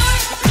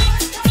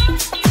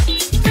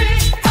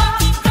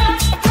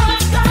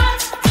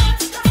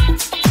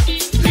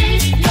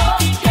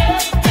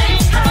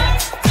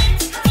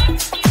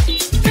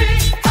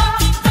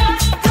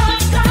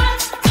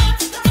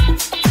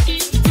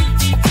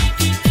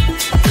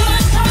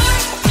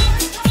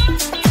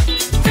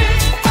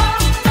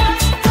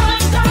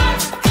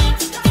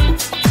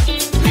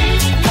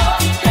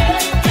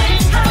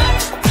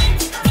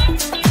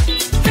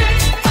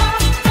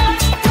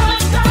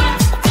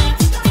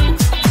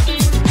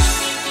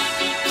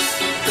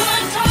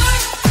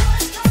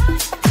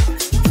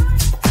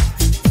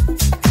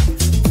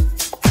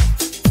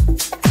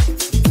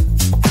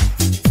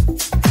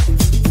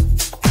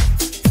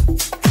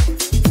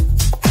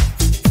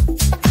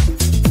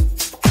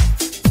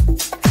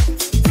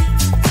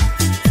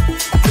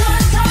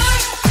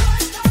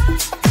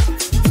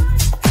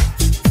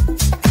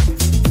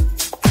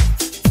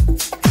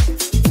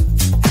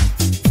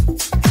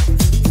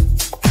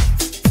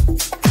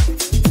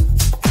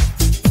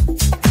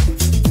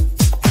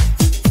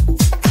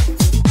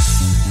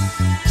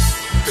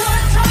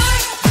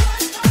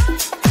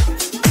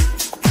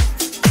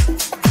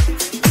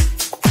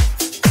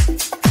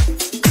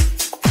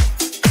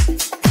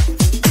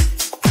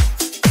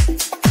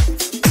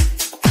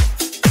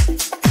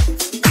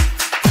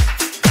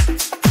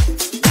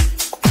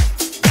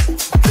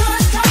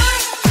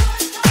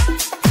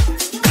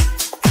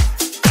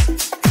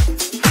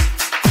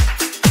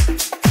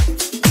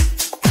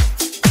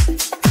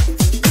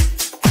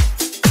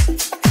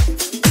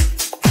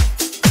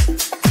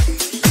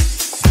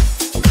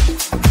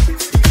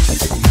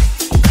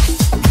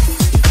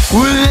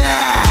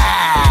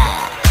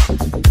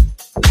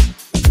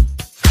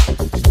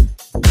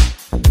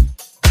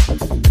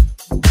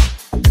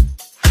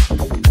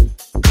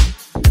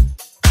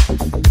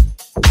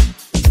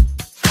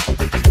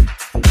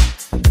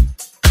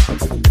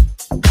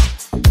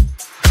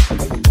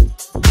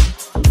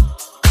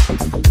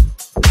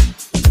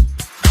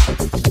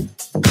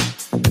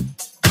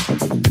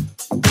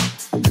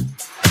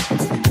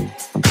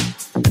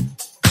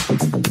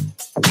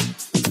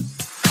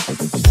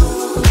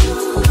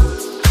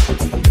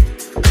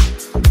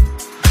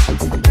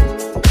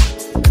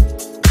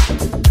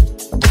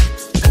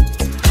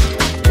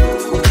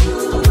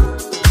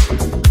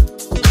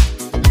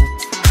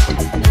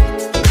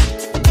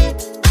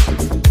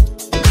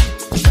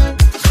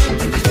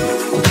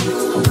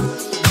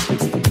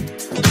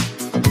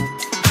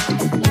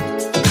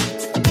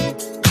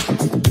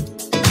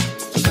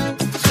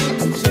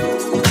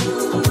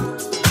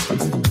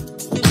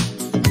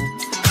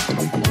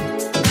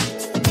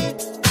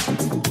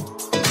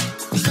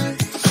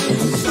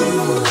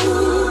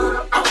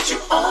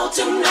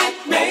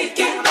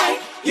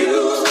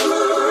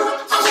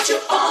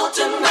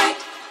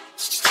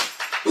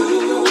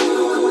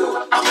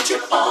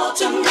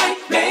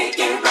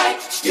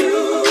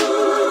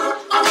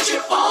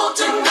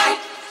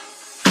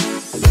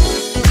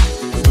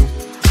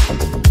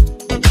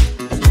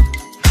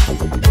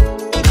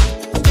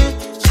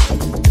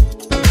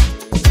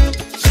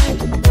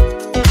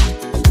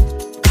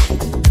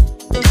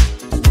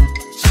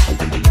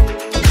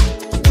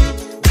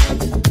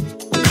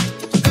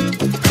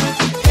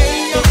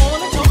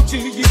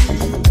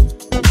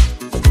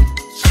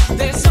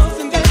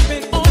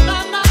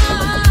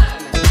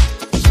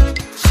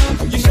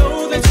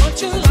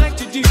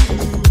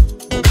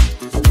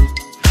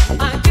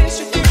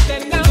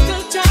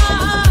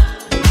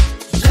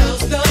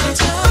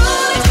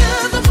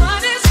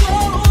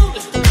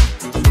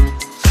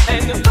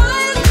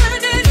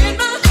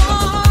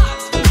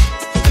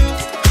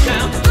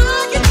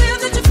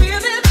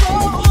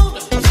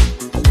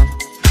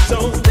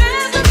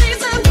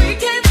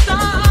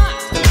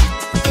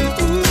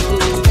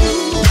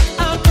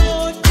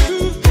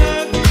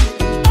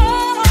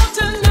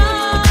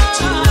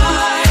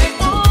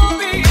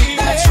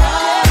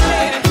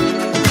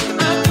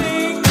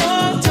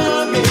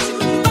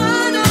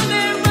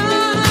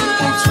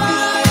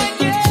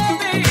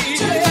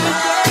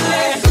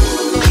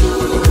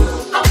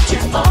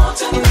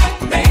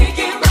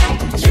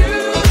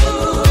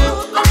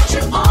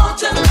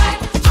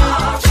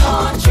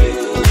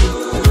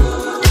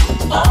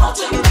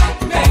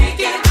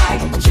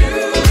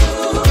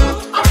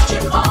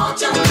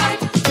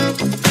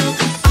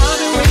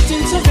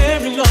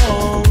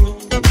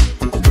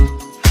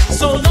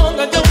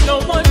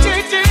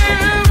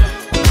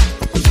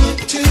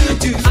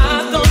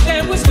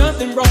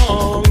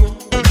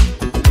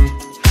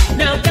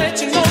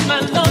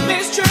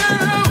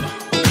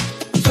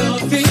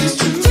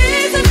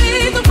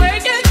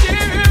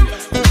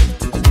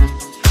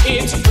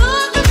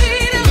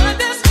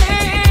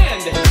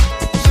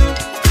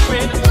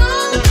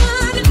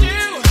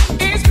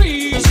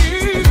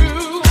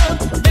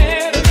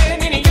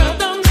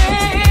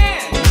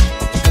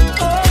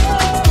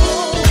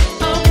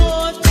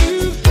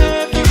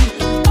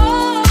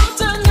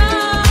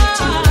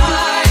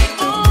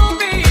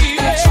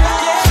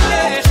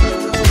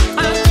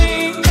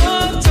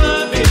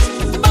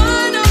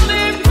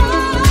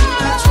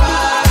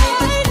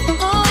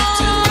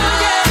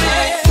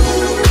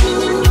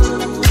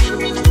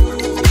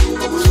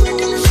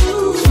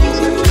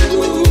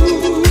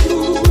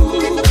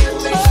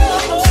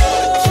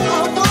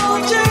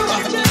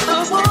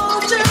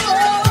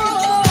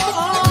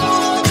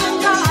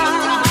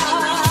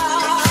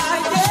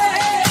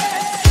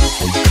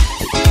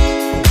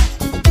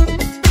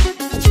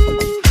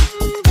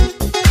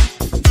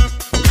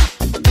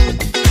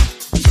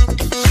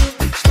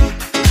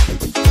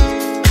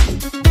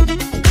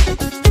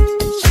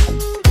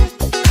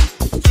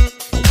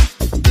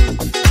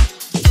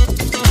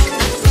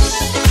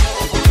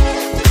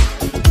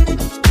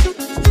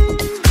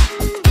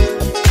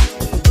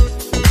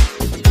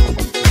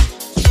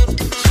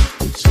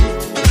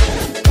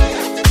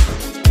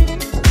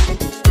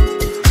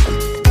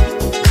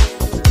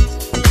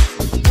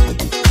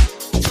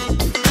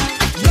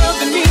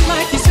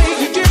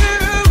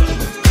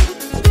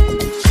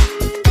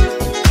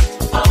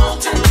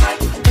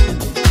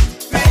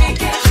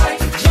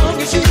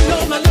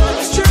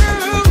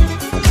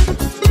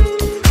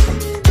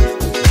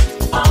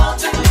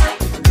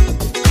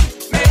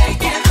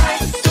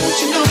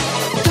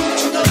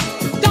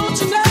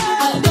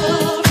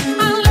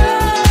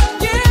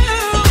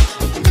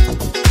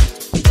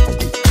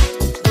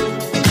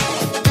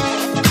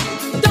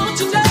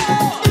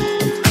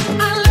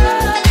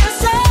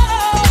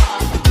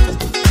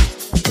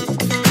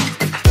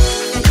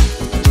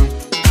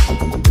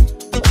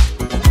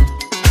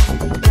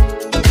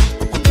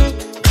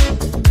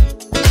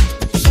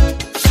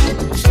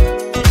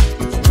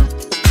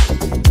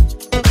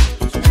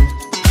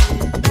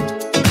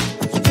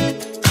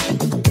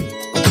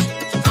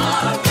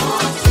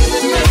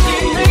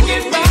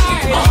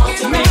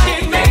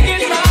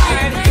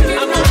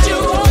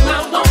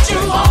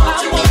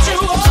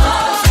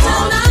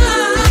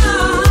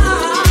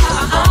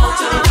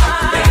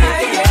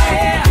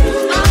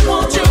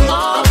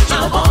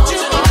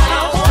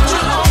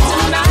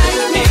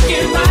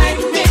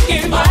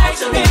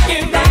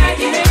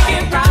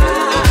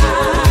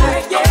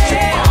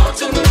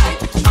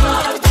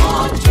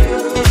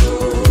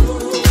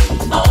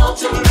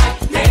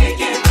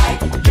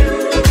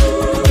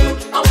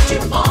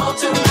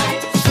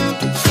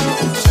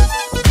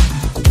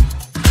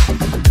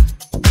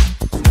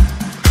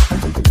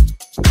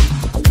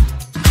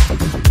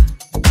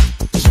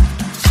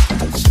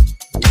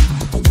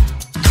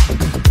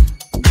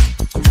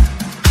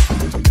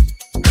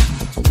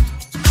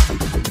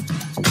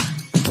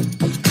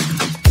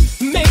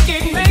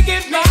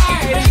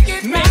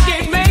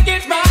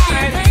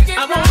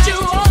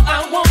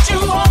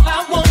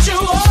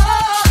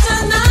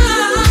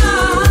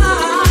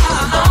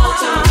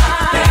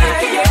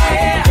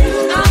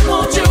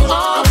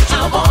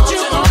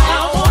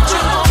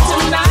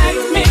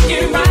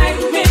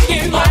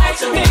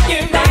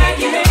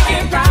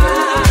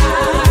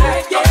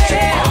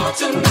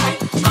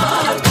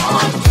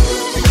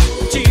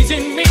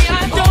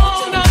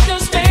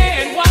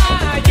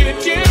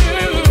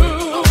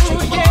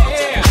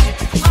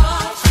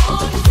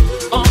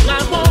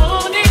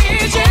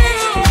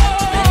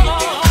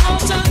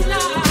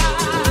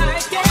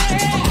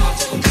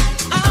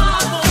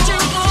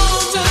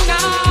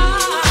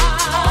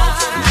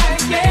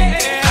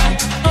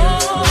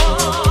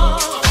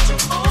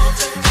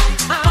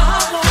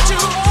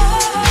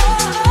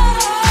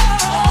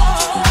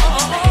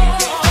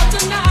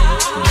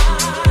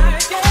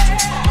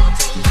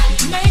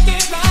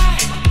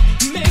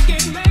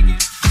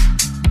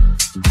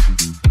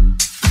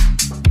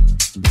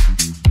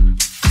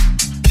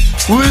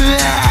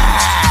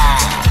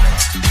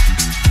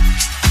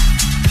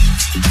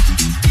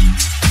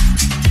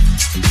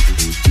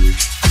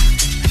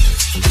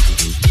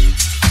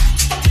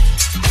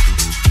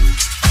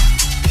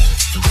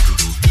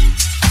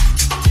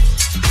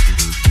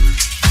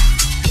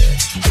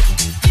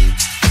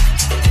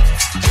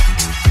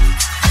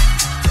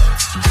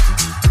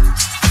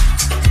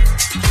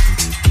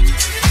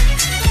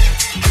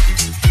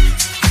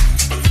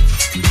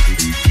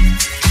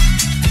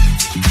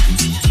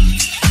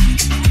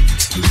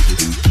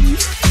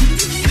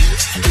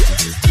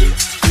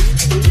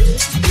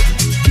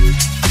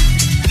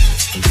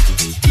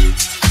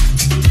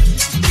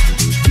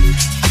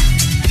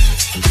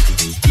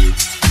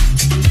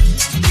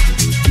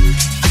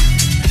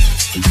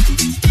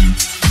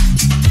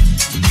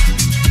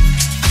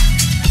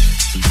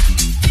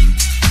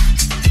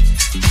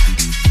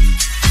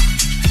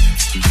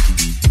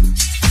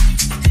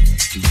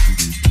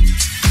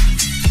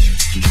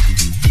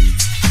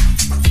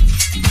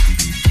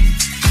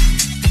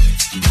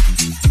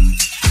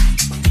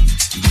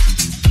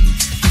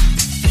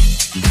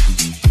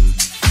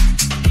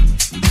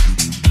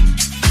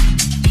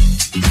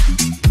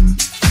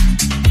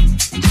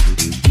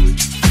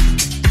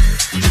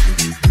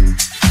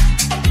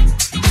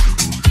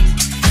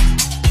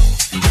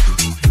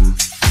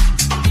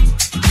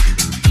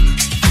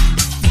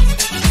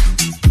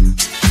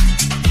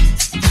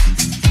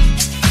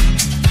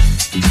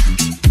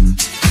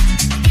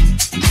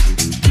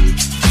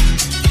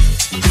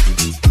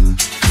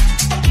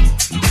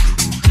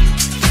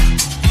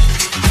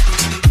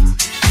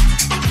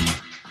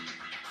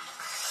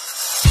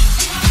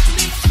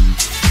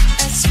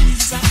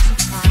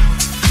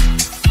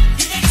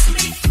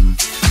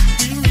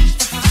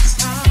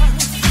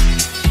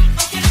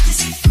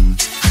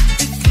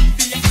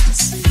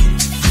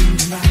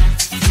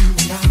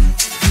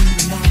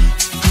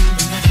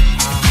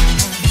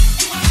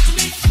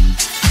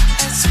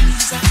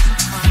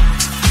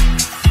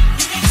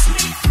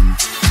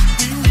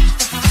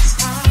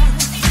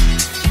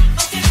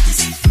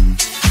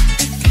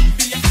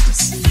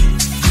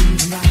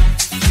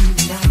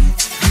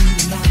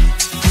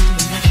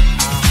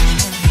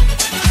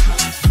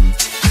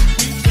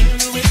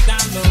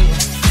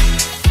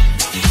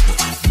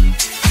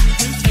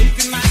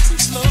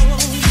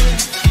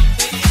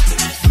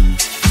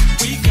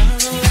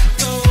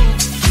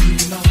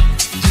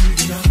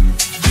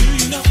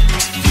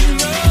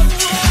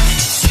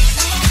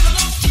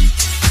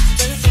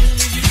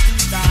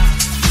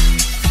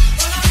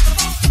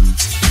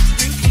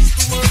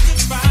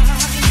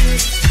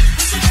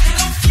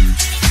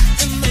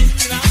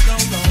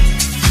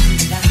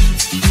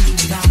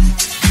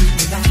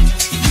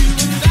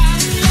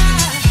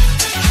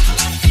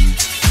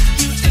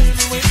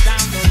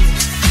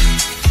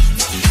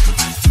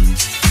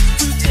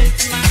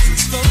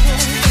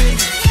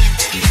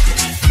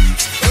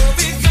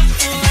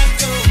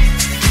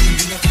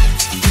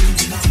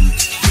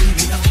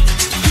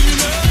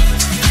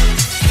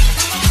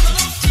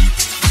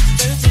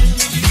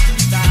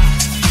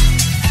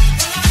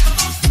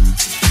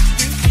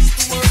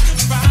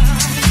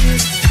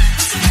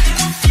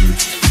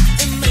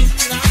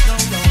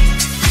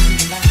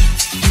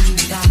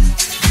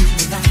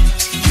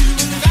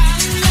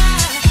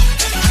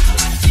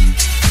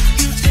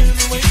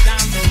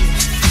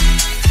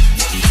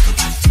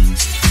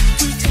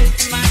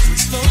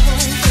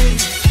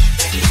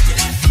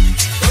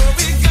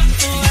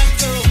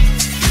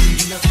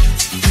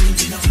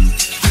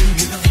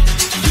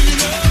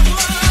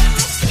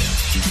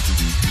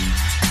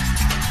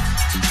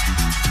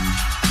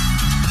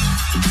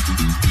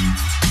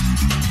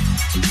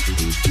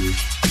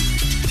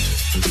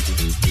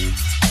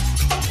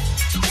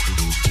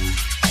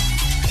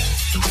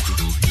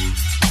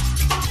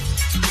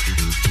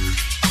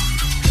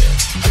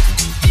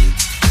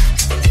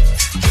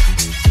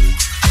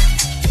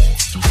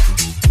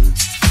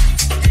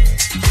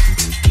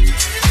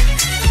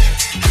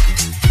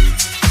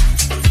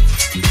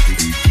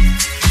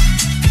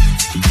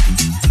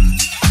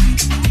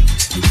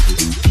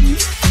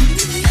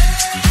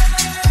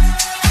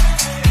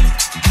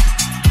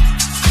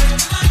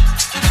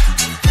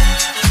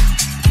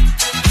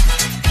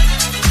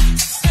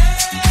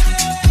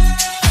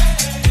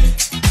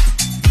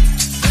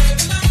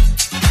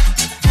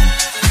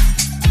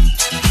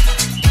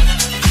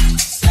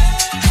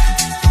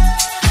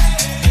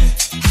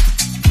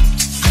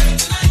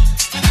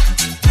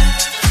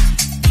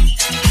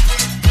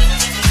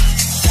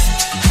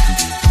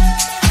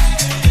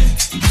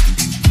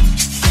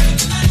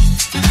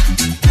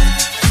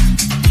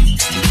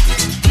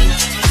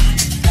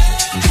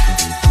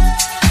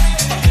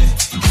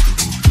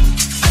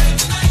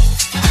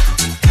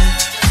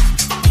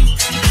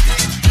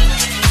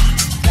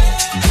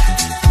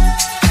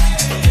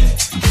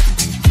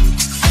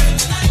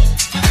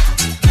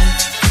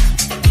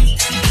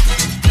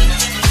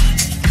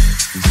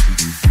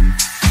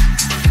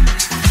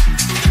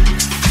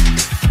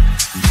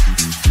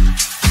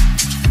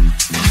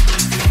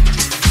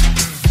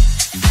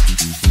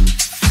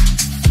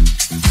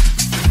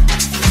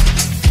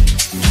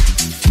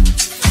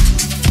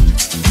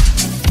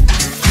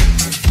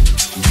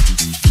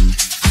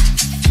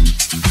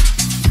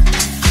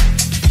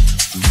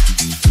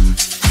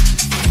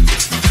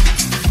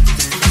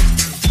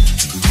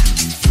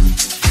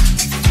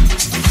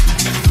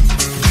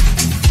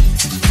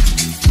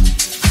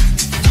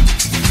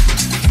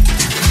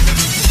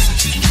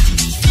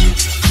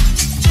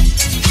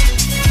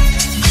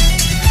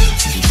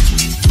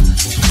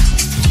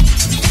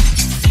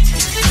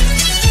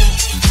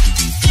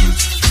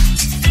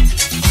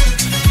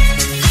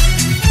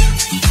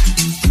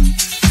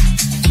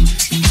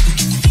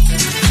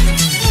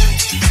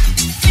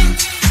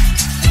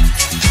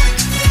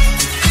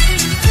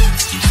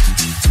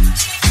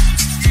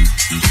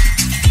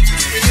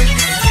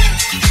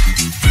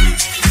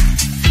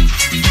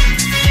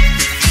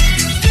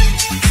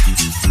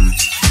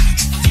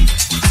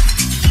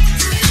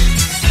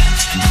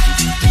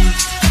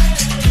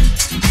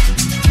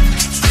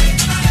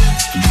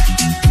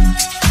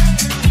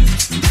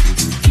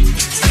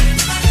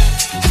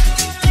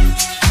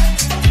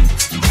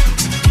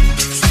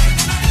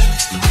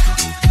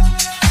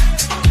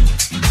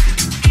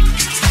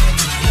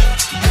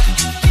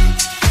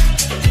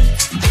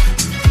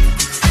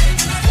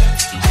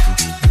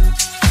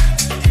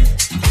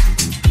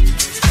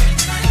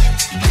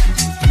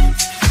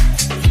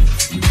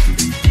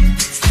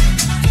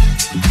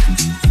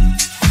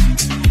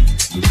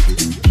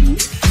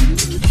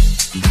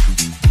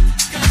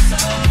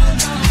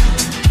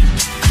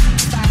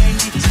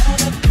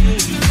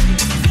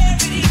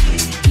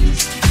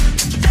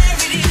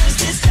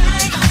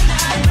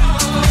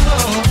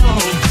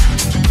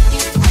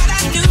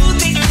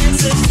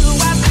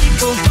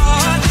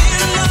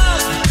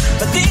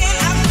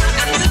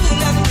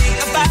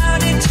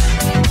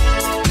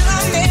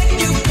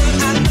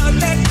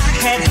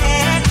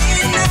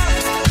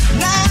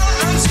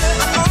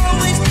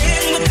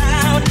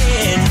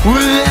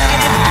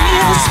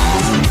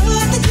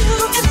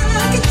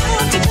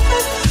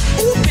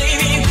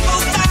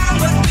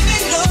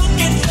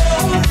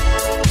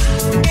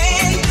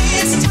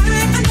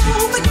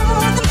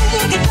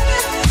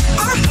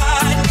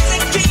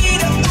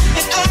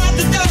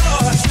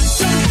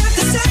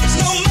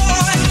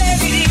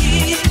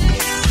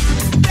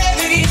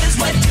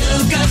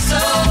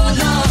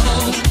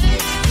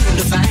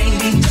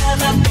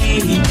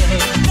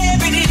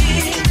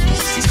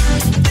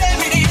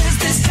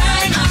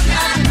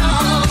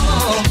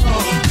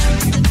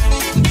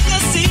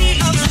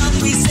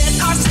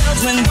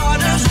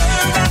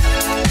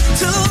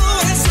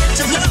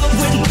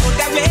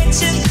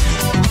 direction.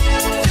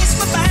 This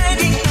for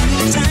finding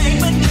time,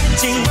 but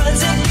catching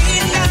wasn't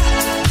enough.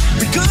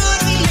 We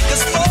couldn't make a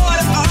sport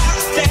of our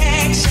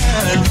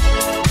affection.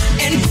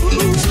 And who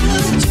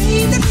would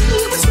dream that we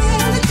was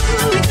really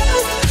doing it?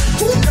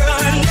 Girl,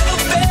 I never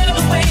felt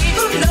away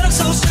from love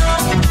so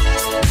strong.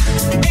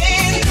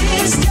 And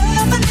this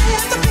love I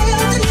never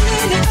felt in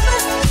any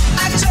other.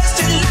 I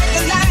trusted like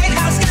a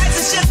lighthouse guides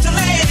a ship to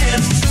land.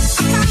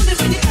 I found it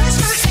when you touched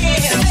my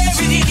hand.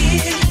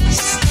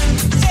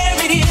 There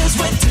it is,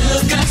 what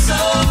took us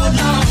so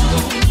long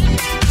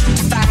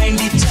to find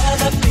each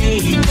other,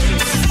 baby.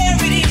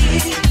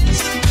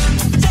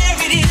 There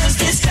it is,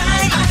 this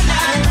time I'm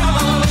not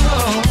wrong.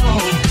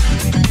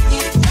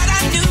 But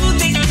I knew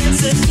the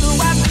answer to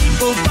why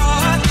people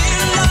fall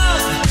in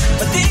love.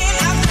 But then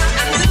I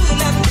knew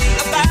nothing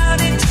about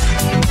it.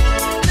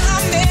 Till I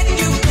met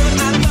you, girl,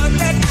 I thought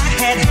that I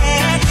had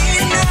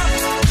enough.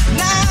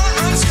 Now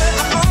I'm sure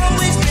I've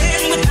always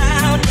been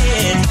without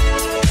it.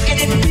 And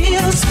it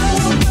feels so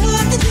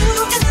good that you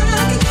and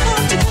I can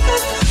come together.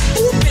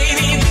 Ooh,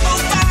 baby, we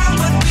gon' find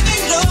what we've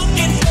been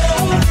looking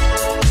for.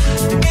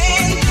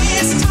 And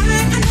this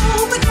time I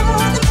know we're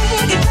gonna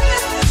make it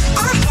right.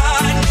 Our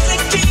heart is a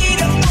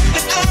key to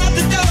open up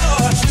the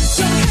door.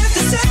 Don't have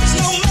to search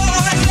no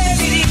more.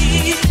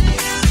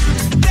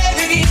 There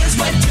it is,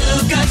 what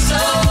took us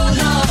so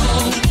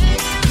long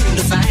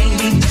to find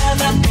each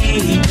other,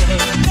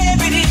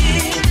 baby.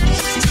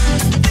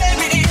 There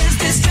it is,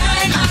 this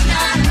time I'm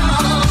not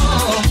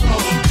wrong.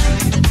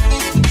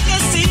 In the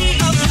sea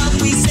of love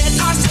we set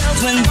ourselves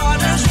when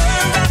waters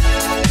were rough.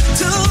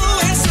 Two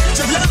in search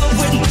of love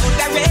with no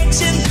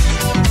direction.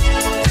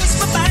 Just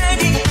for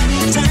finding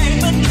time,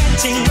 but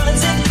catching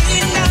wasn't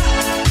enough.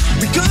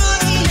 We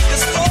couldn't make a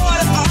sport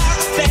of our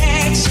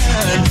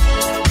affection.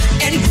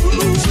 And who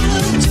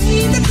would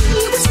dream that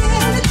we was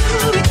really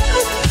doing it?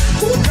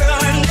 Ooh, girl,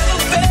 I never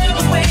felt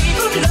away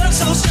from love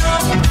so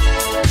strong.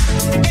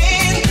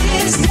 And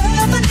this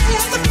love I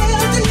never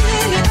felt in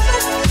any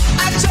other.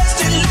 I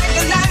trusted like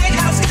a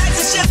lighthouse guides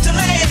a ship to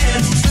land.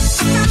 I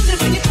found it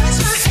when you touched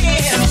my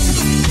hand.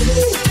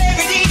 Ooh, there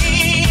it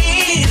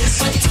is,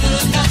 what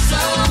took us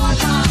so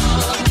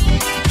long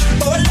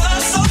for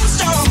love so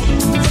strong.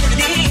 There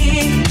it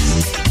is,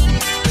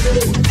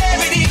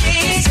 there it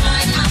is.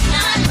 I'm not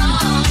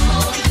wrong.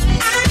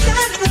 I'm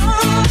not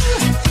wrong.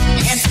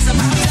 And it's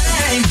about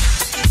time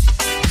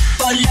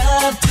for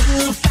love to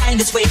find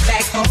its way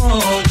back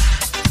home.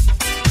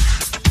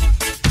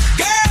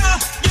 Girl,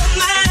 you're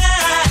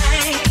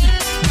mine.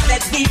 Now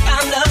that we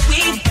found love,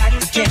 we've got to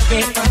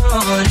carry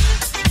on.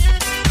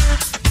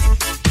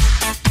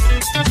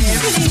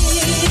 There it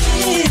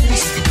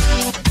is,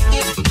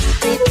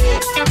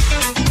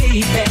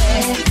 baby. There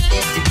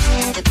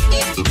it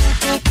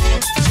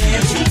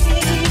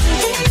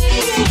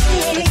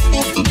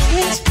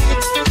is.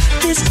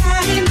 This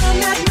time I'm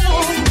not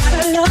wrong. Got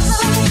a love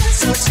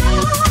so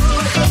strong.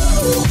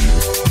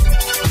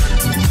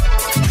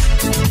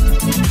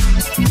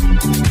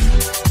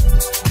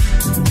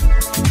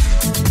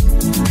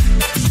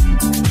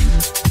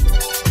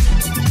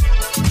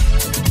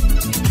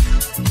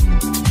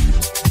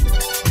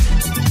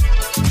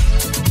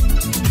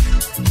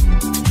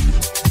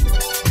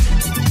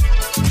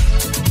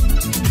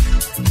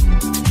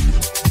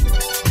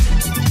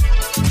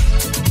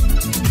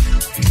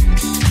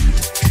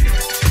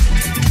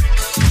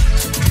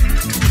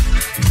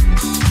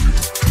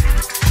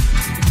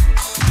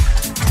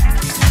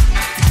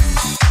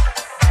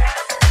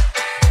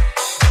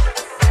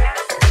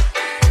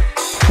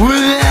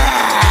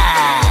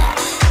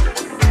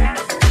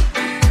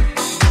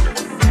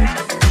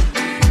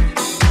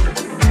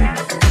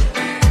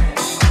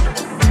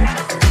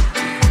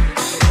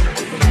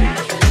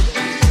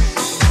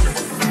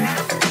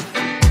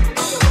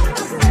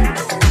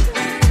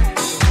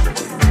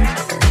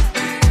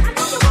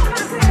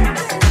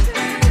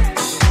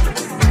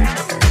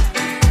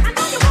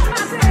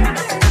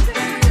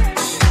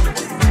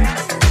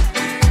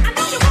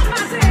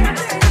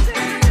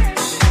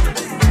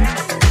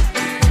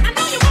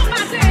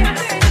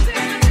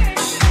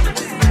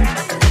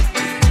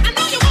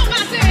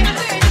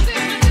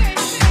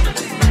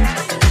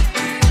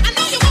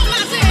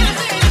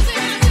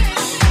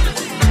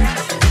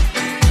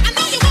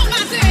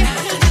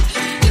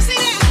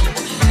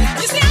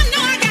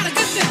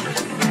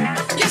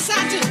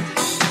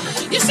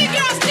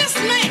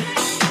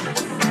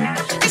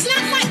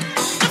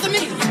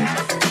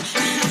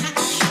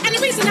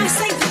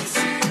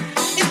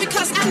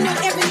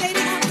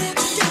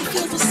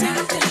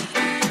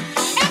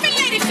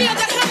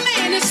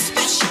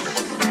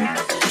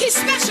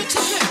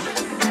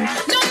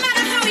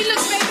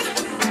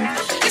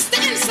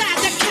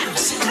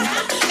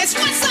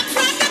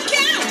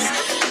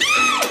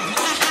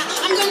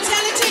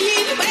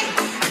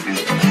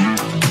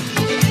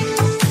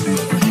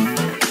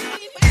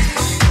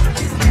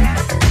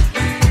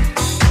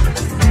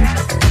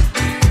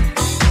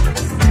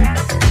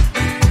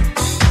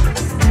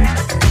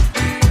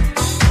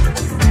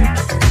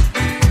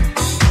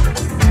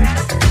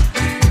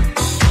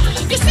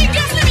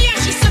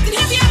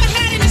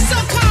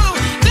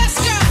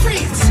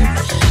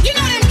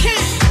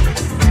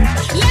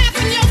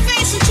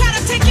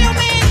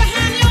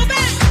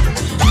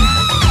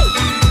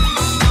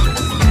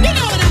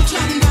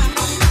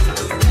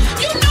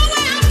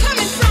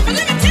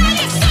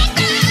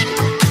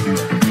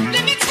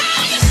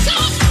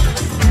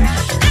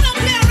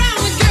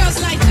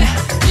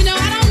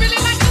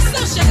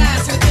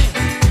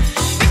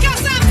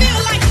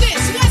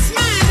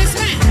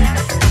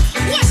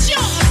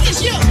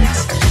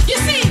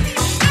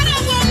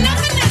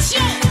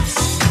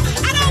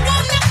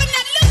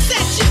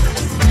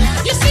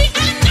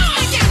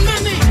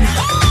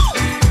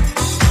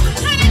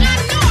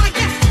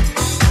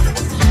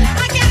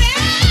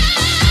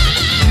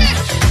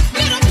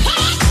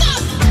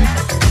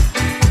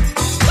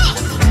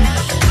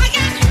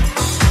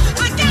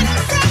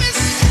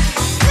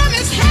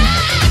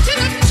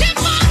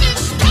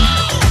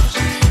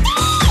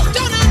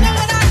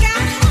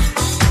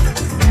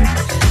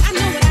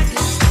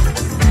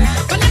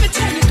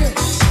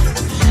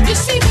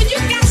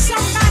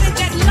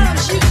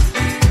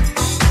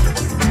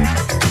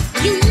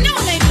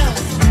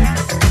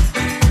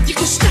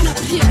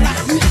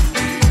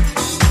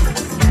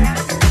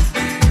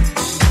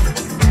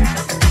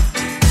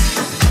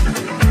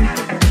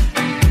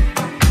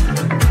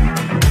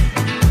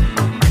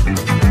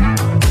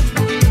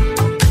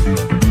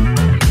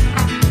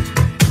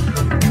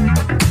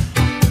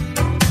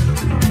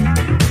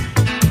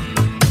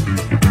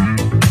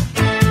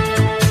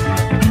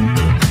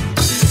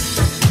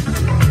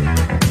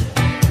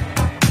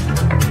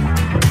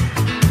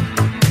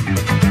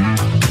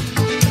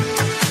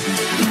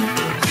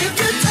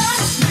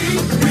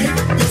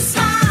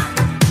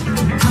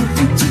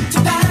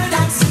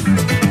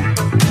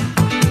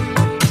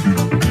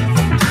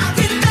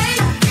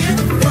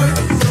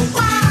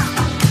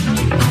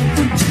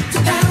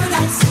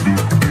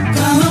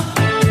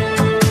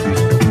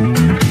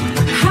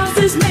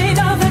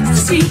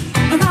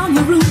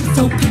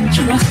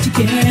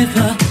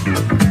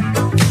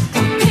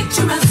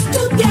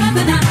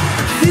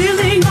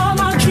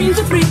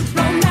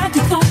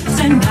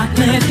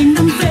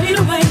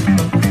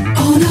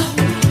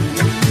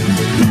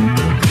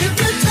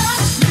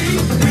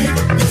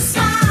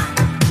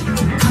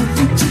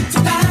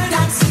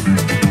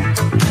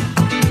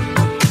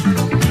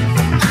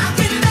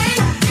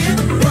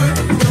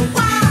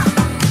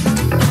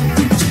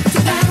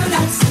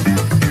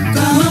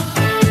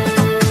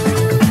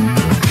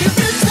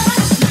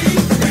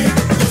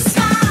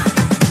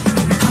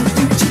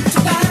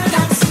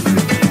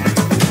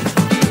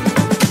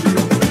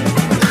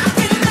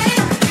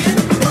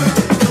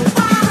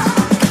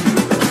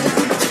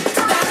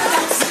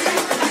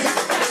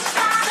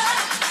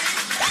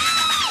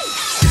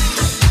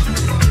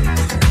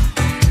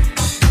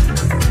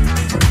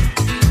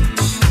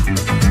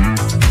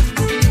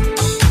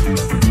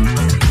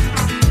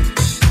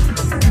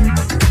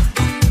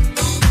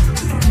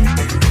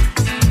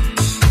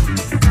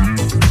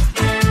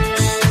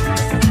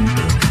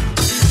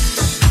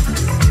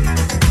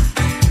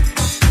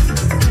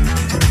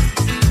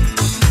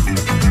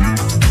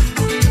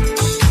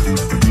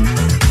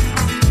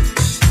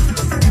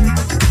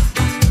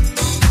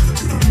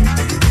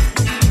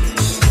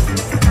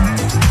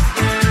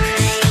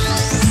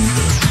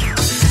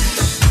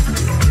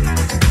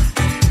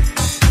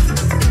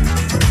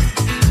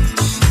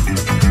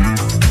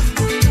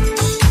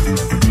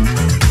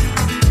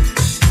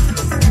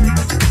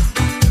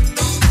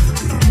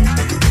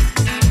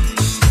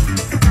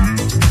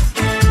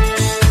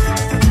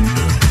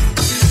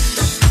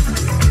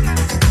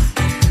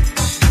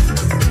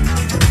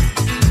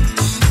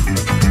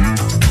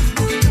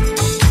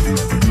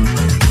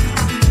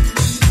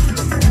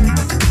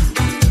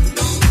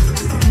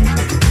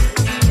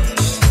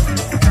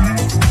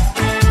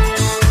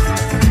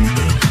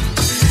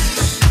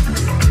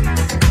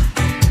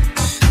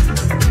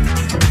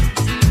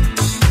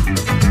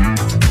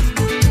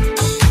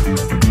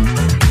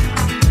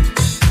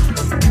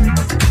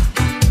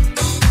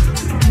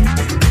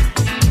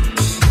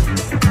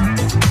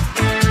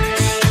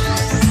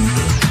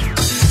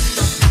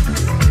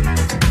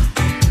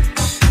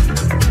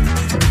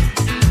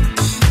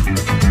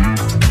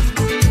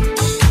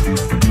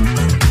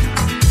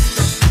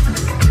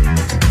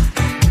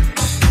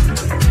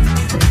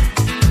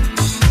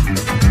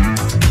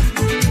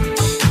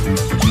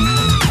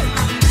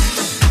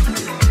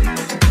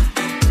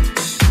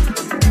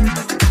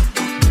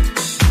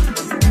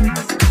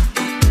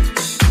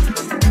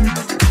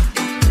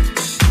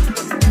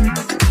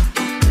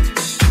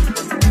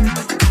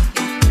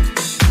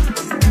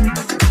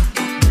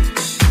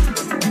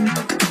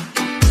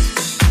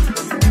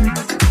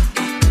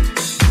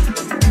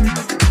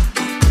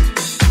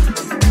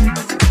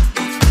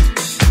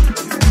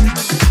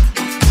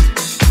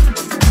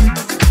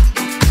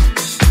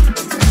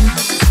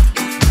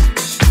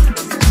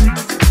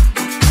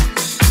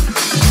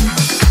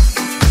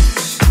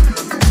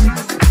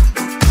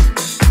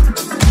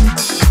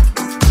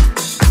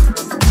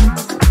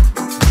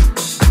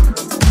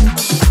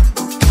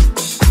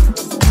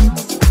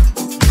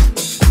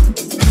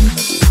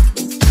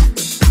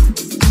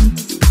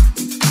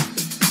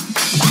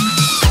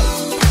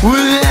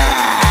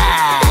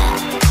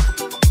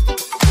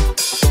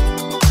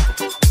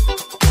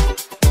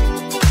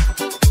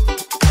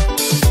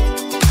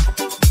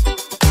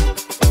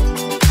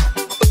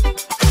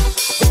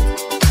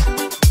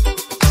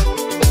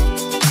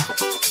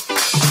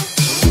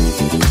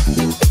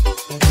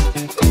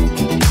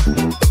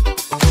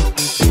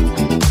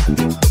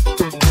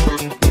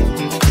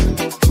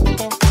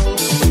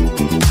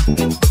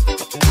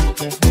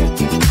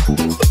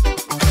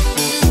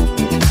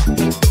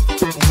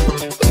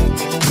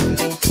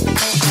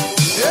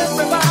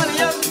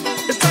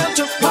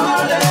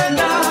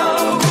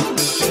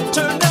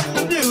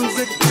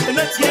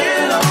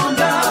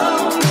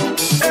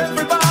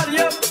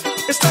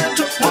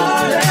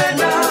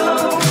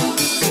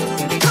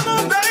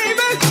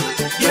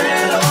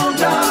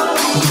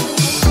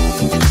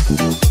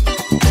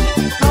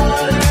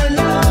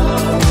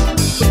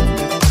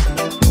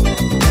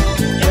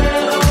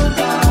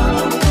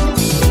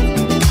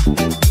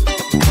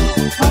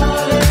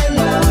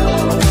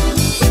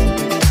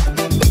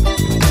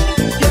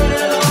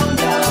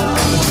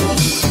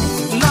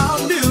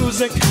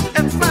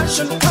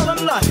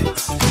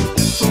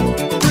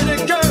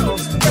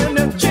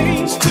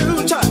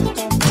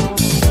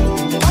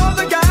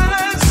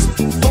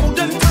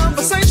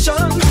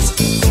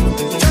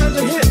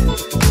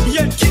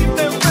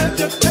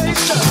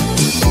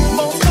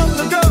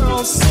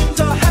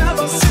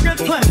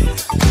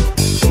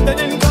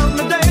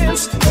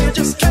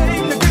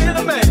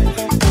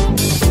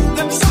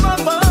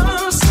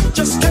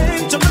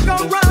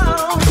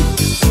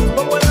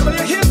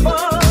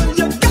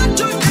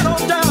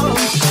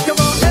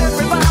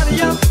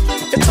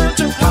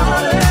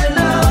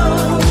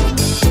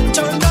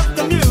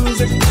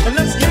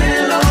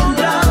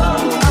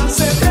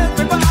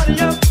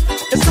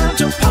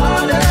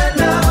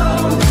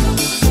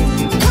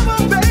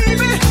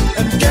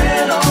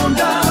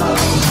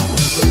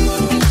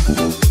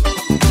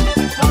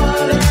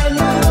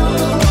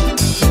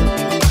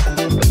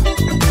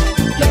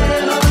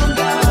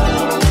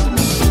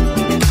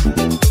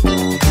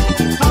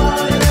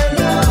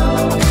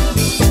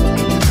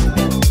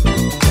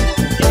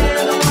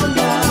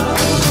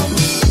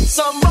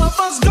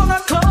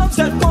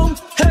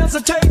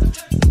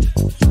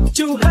 hesitate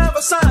to have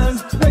a sign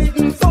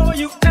waiting for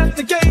you at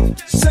the gate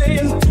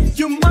saying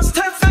you must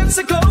have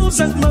fancy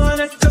clothes and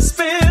money to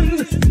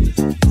spend.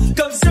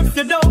 'Cause if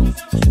you don't,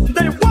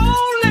 they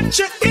won't let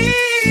you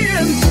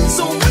in.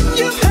 So when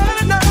you've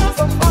had enough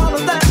of all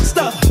of that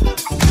stuff,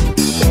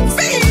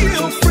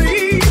 feel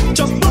free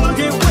to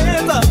boogie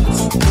with us.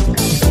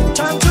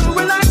 Time to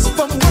relax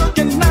from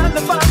working 9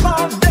 to 5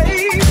 all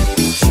day.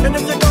 And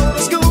if you go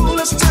to school,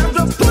 it's time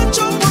to put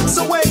your books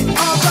away.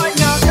 All right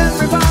now,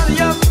 everybody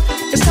up,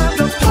 it's time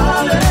to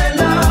party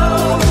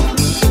now.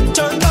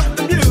 Turn up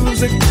the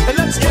music and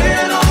let's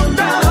get on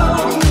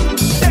down.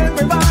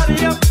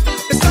 Everybody up,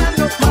 it's time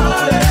to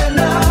party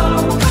now.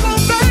 Come on,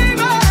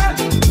 baby,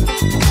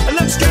 and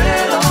let's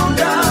get on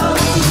down.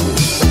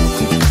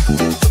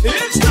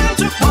 It's time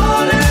to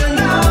party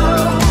now.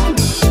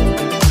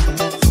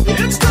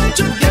 It's time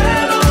to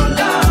get on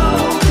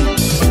down.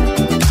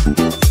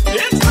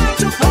 It's time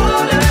to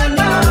party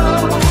now.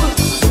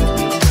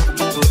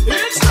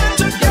 It's time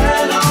to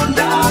get on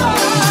down.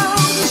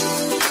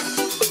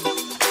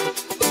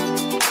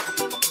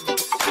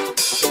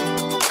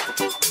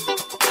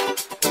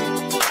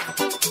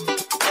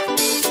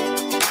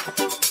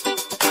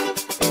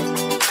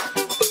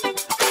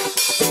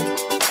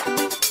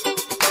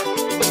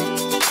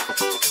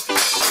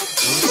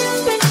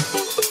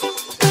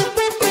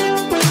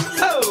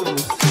 Oh,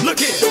 look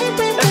here,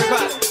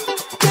 everybody.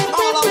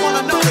 All I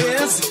wanna know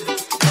is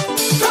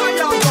how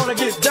y'all gonna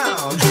get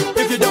down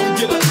if you don't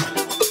get up?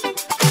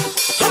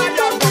 How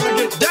y'all gonna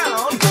get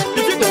down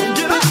if you don't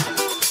get up?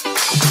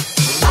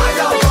 How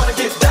y'all gonna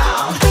get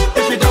down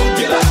if you don't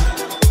get up?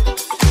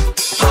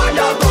 How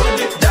y'all gonna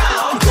get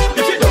down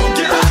if you don't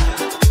get up?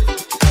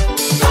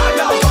 How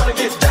y'all gonna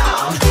get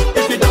down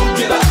if you don't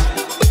get up?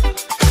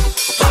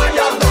 How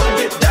y'all gonna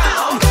get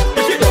down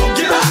if you don't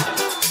get up?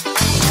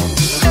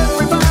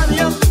 Everybody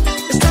up,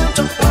 it's time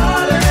to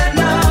party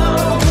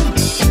now.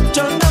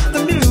 Turn up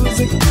the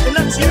music and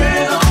let's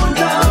get on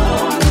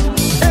down.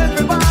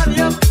 Everybody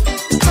up,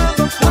 it's time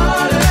to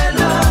party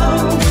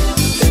now.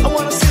 I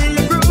wanna see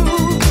you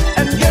groove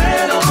and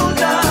get on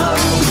down.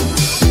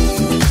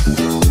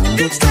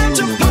 It's time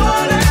to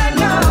party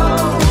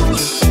now.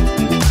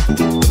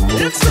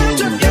 It's time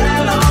to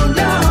get on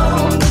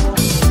down.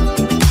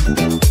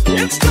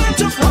 It's time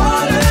to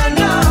party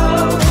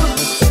now.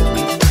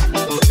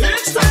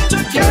 It's time to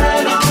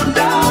get on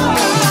down.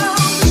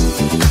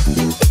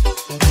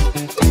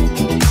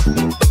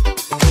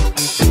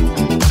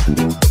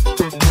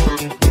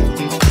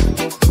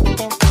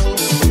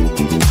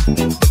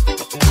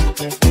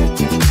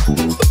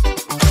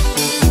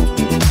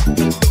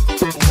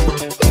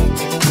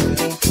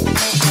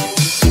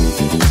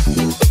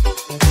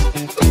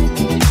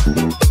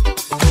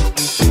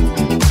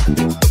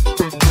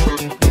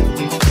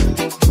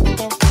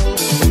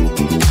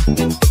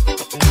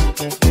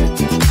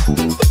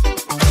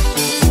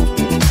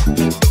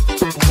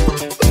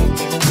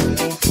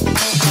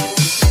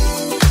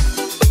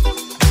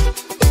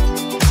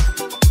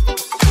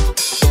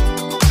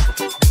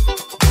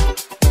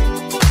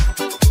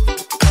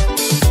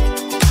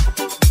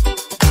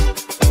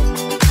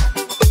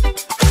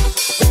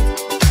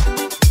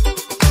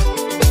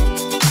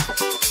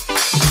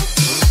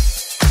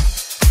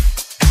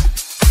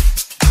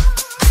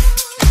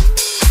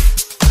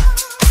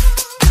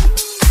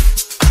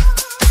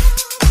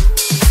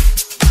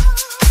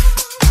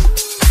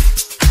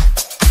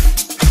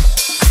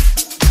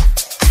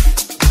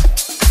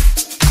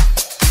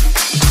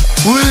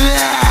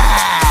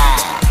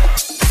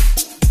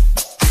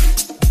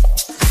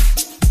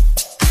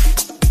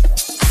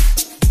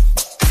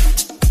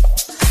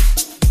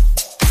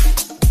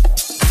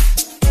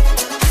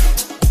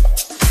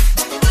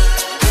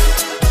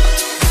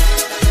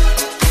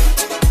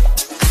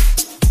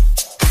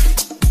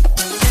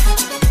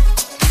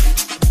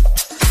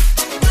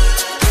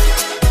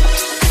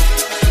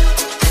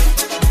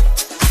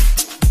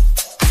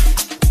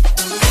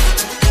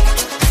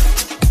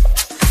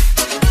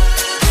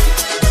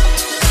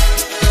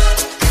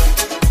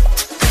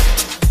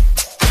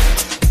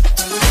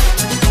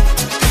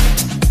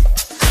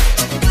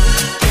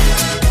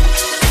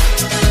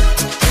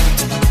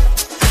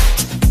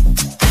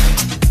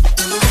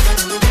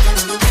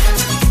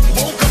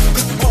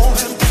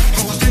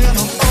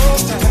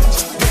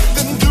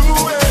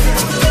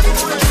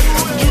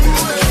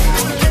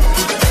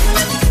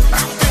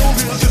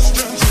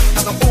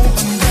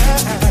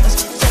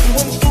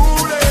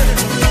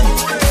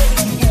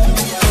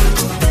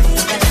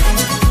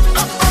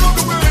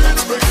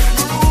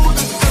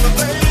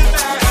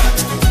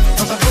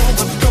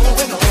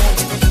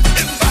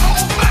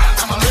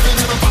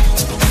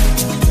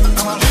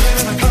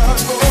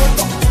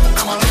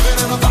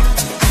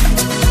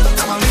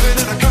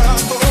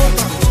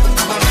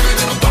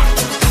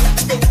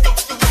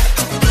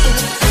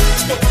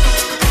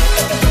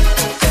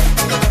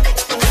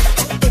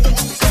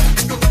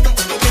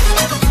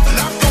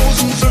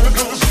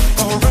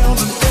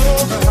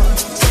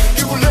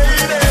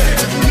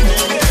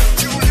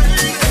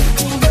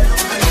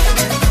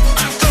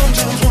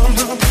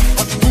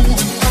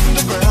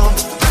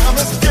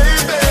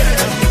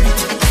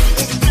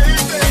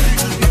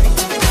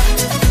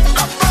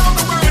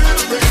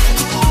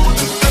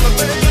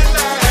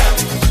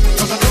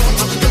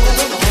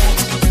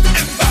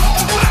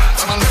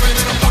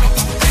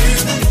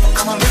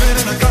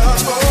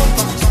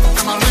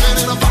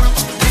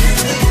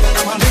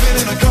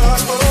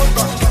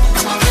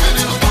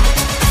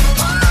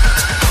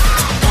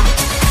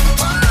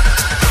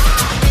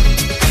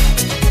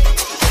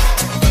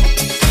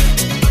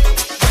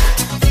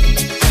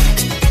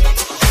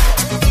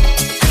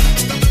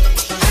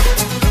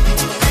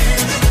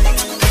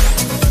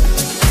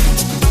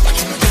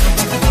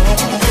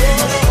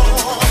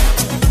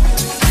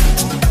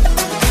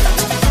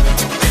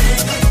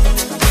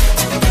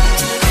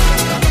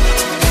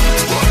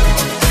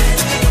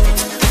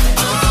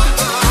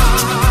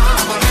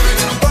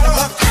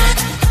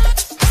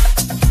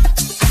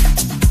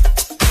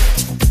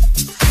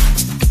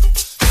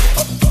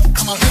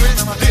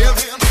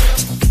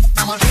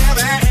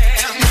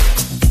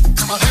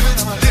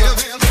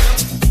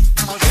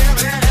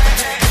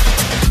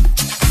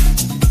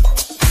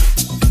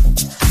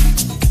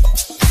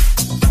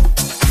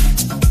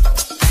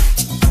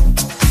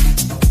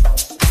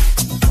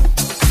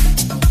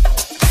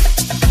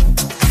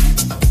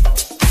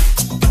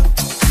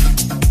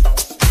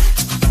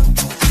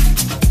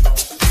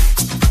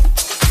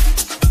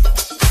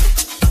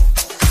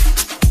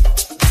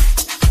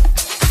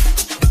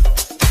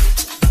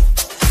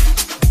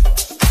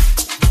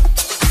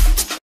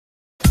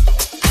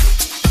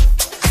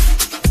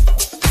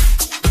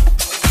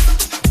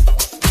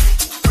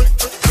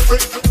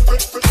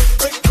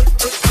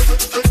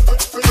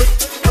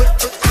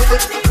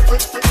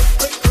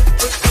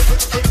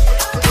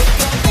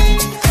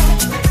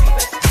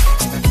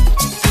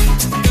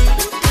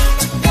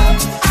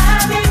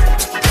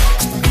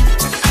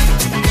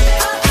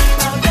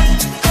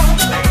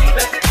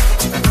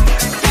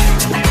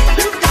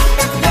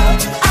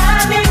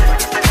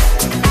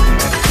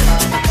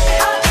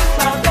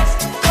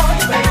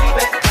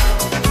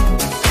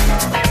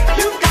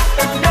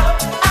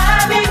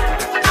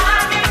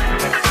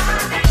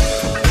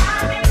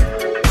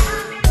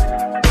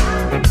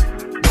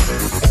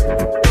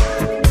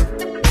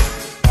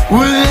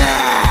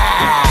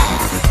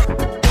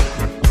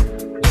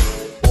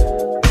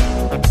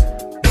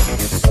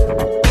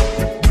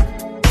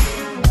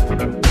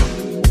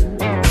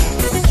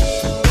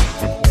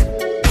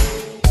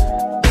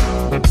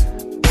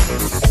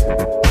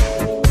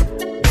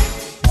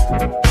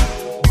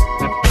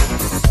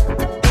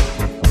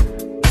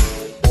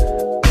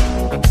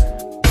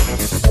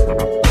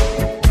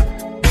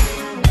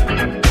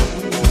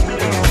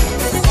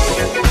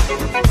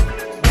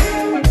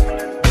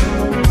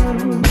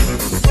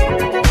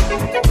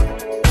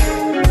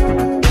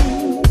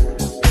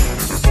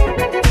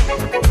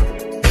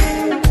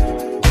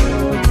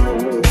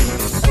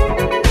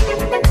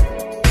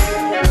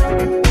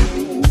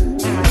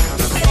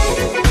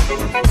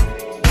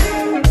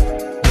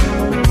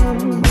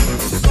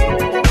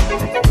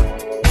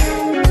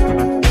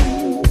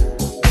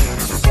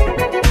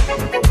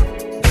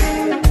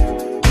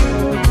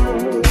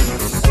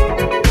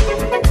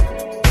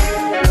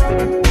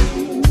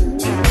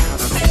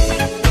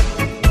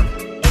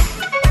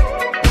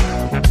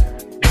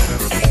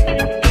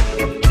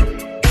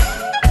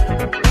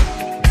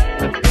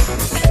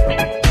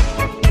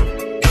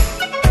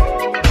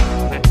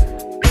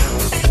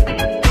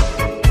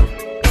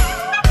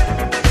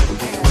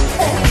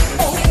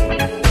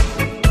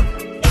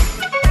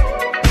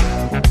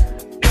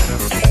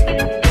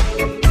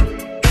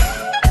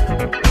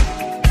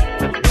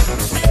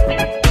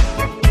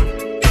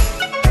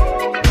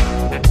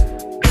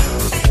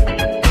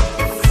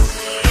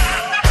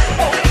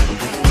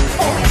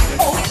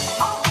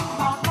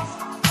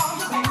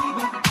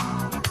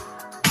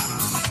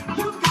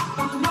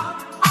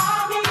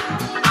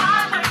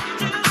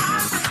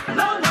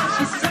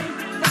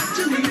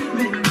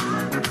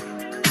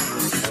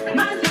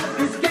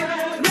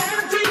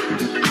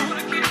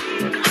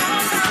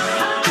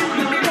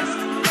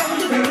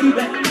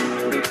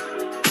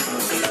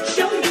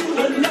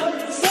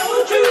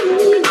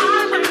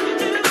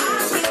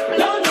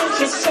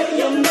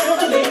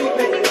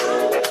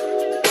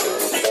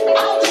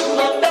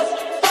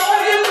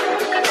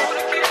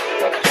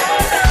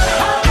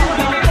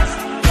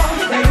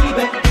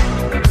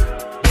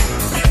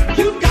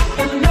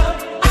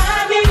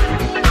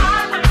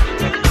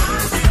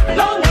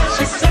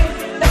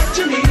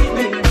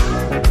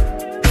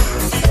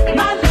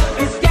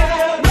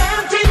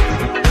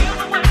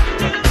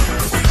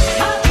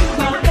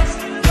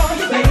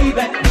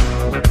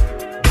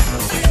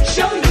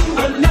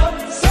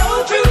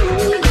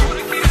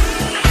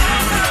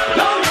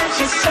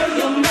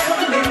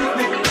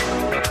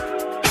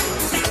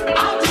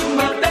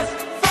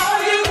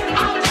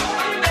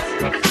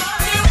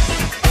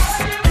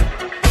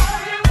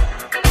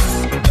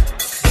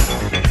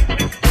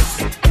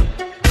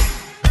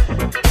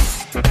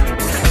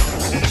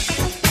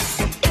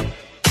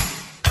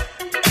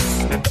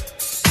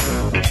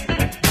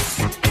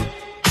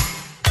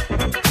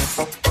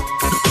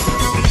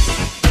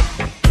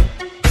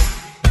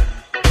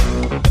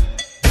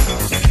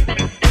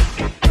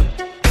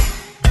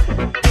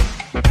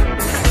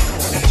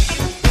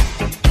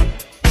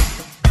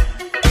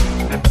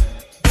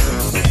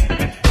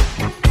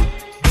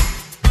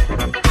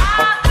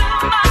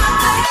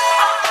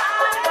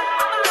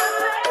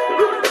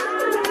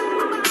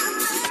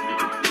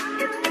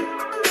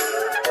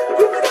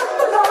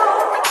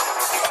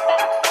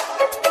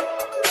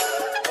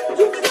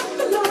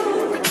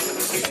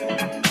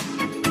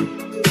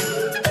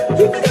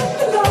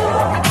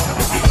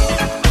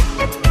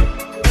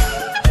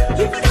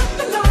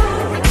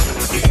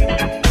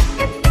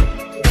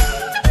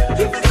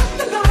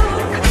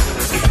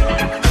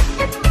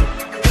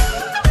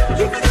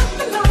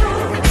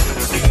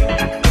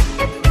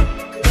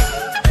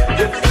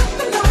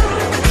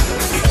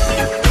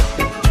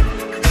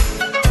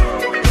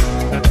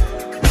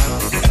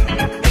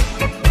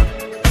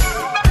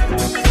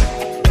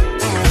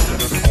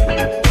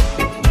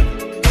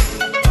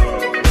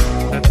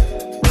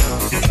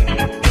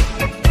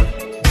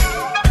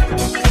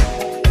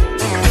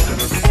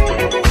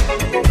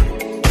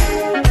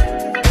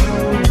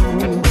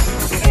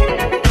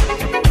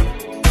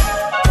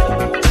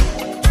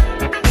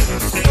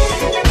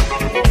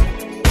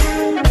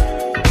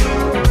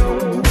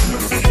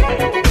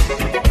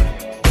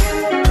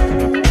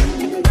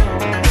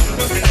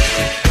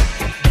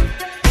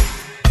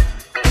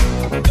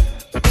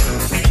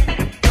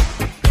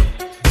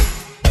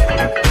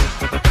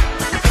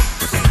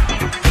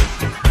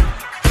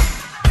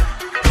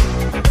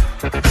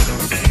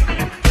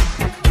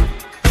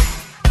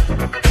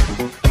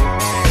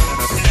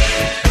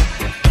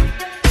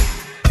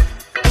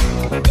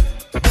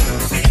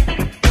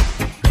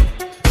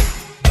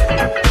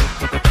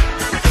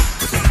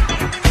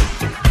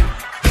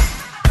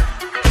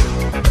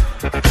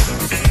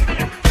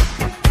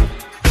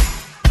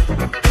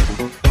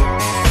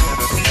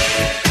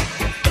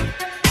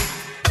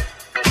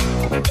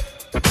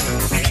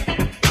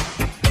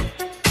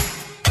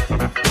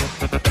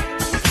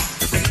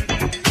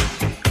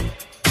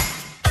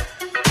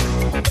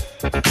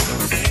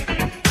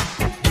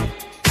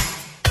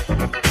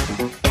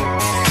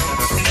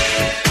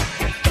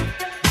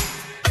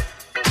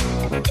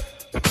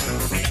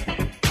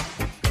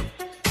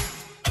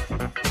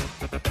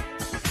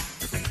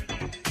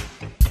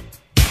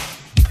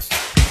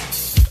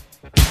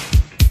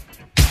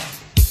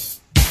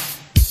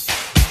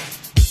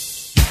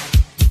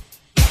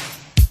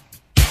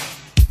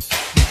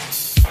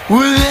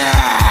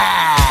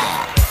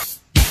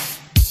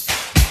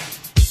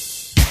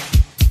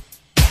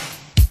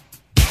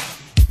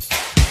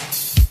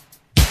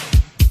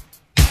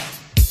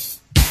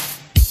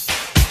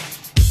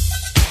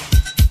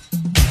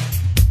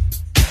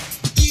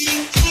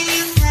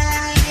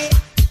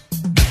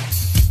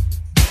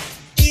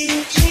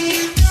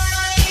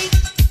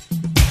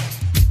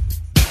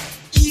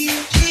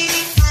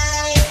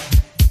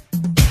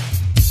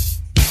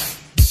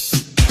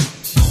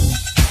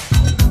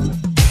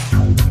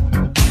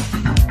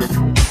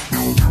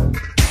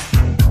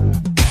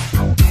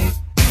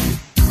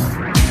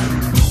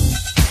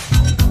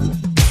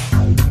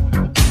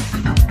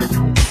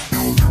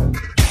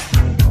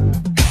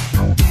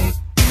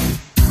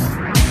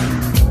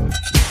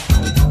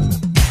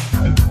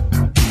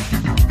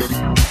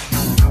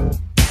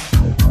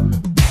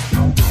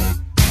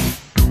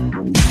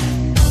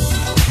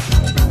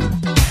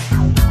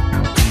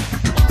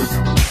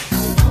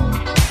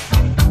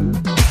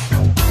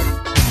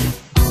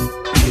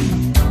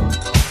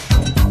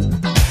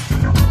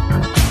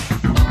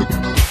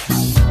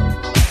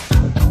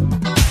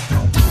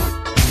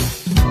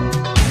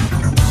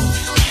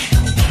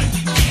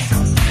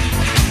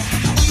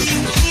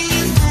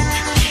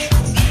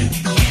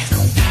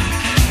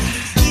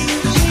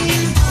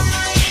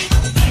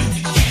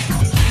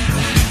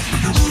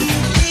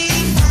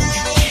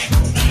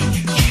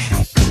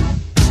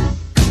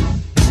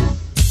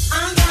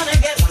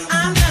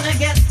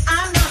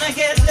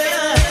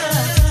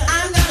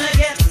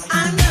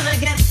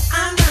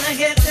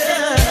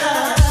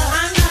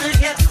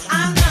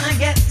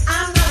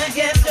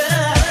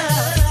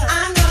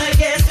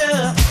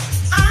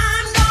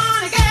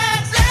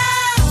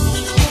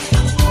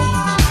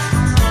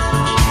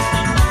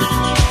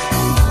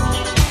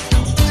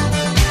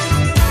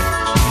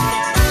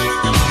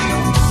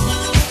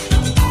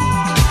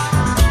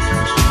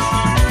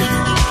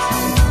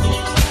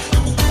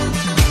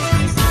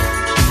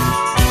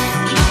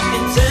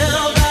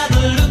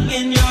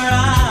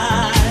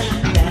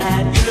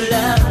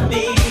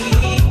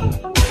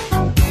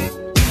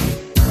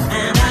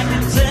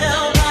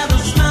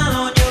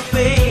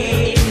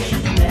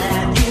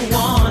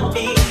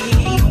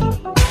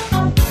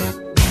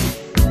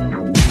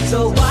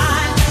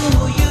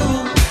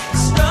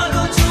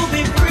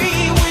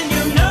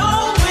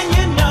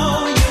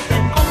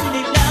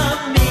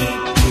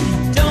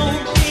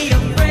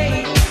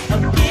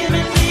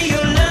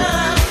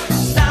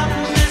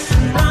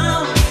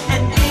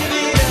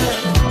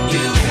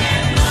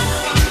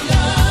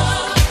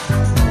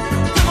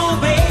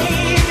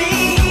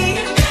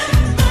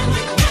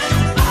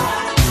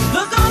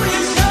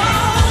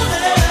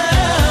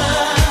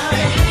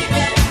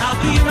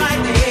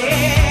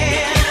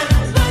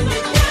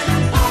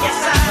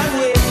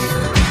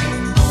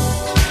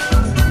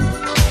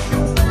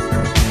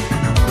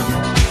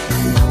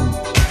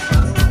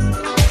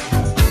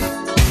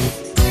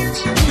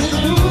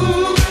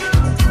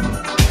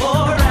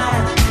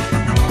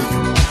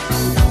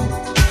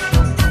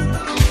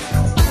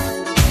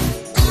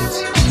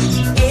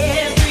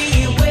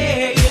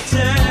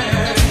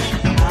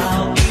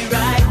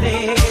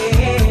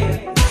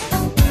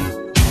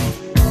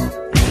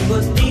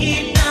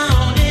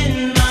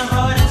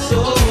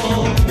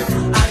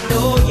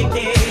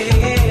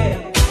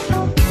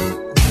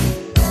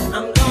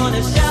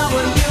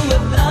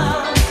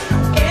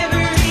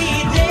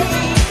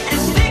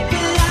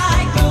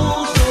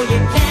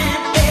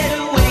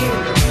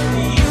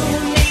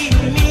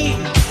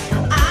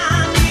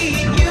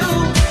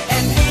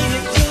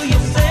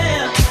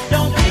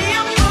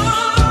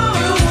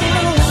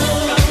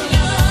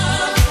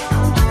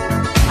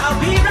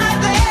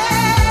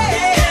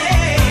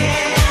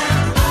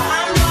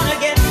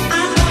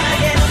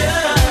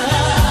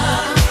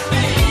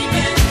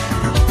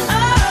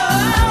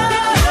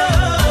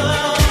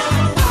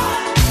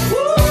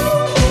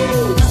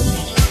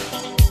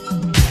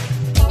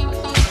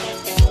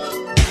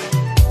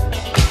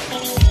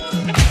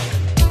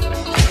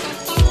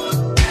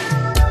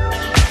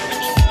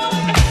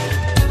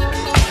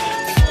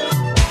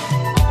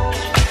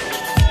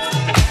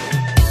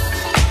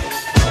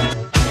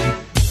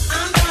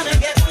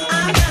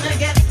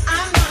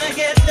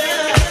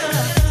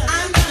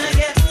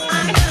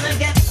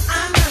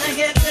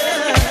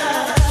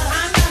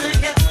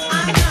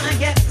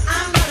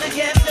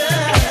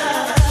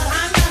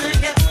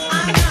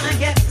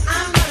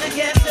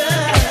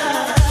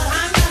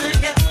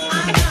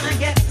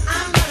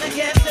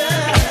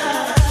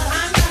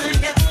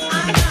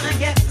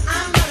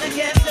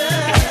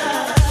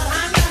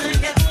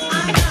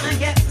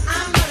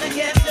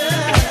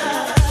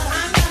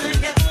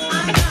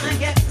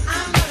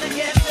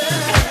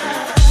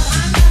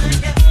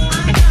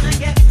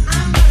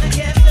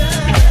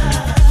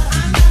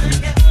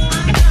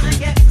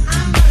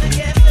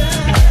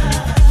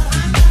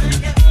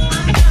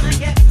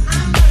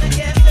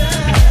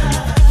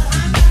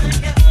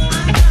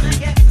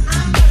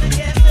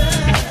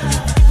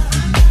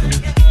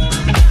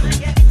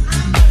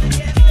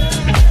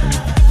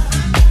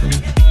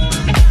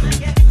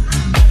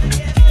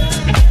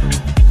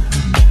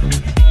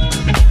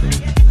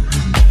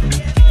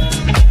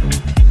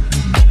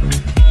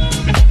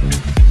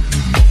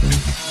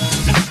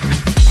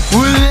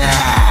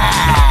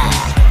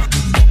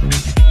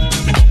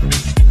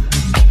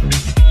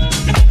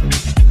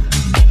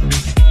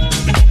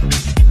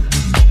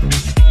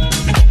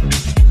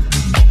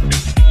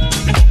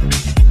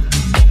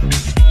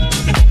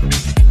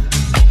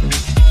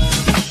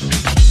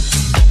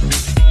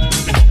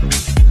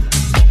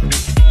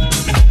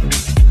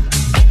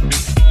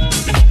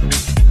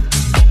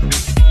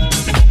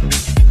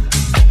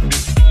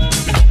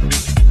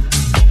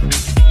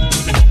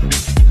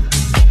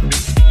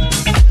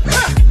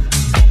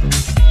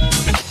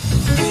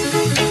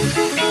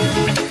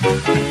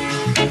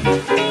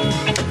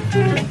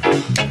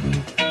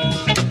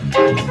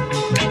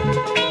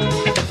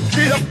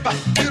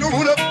 get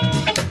on up,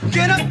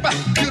 get up,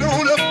 get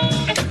on up,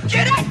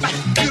 get up,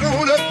 get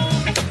on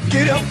up,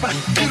 get up,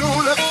 get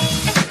on up.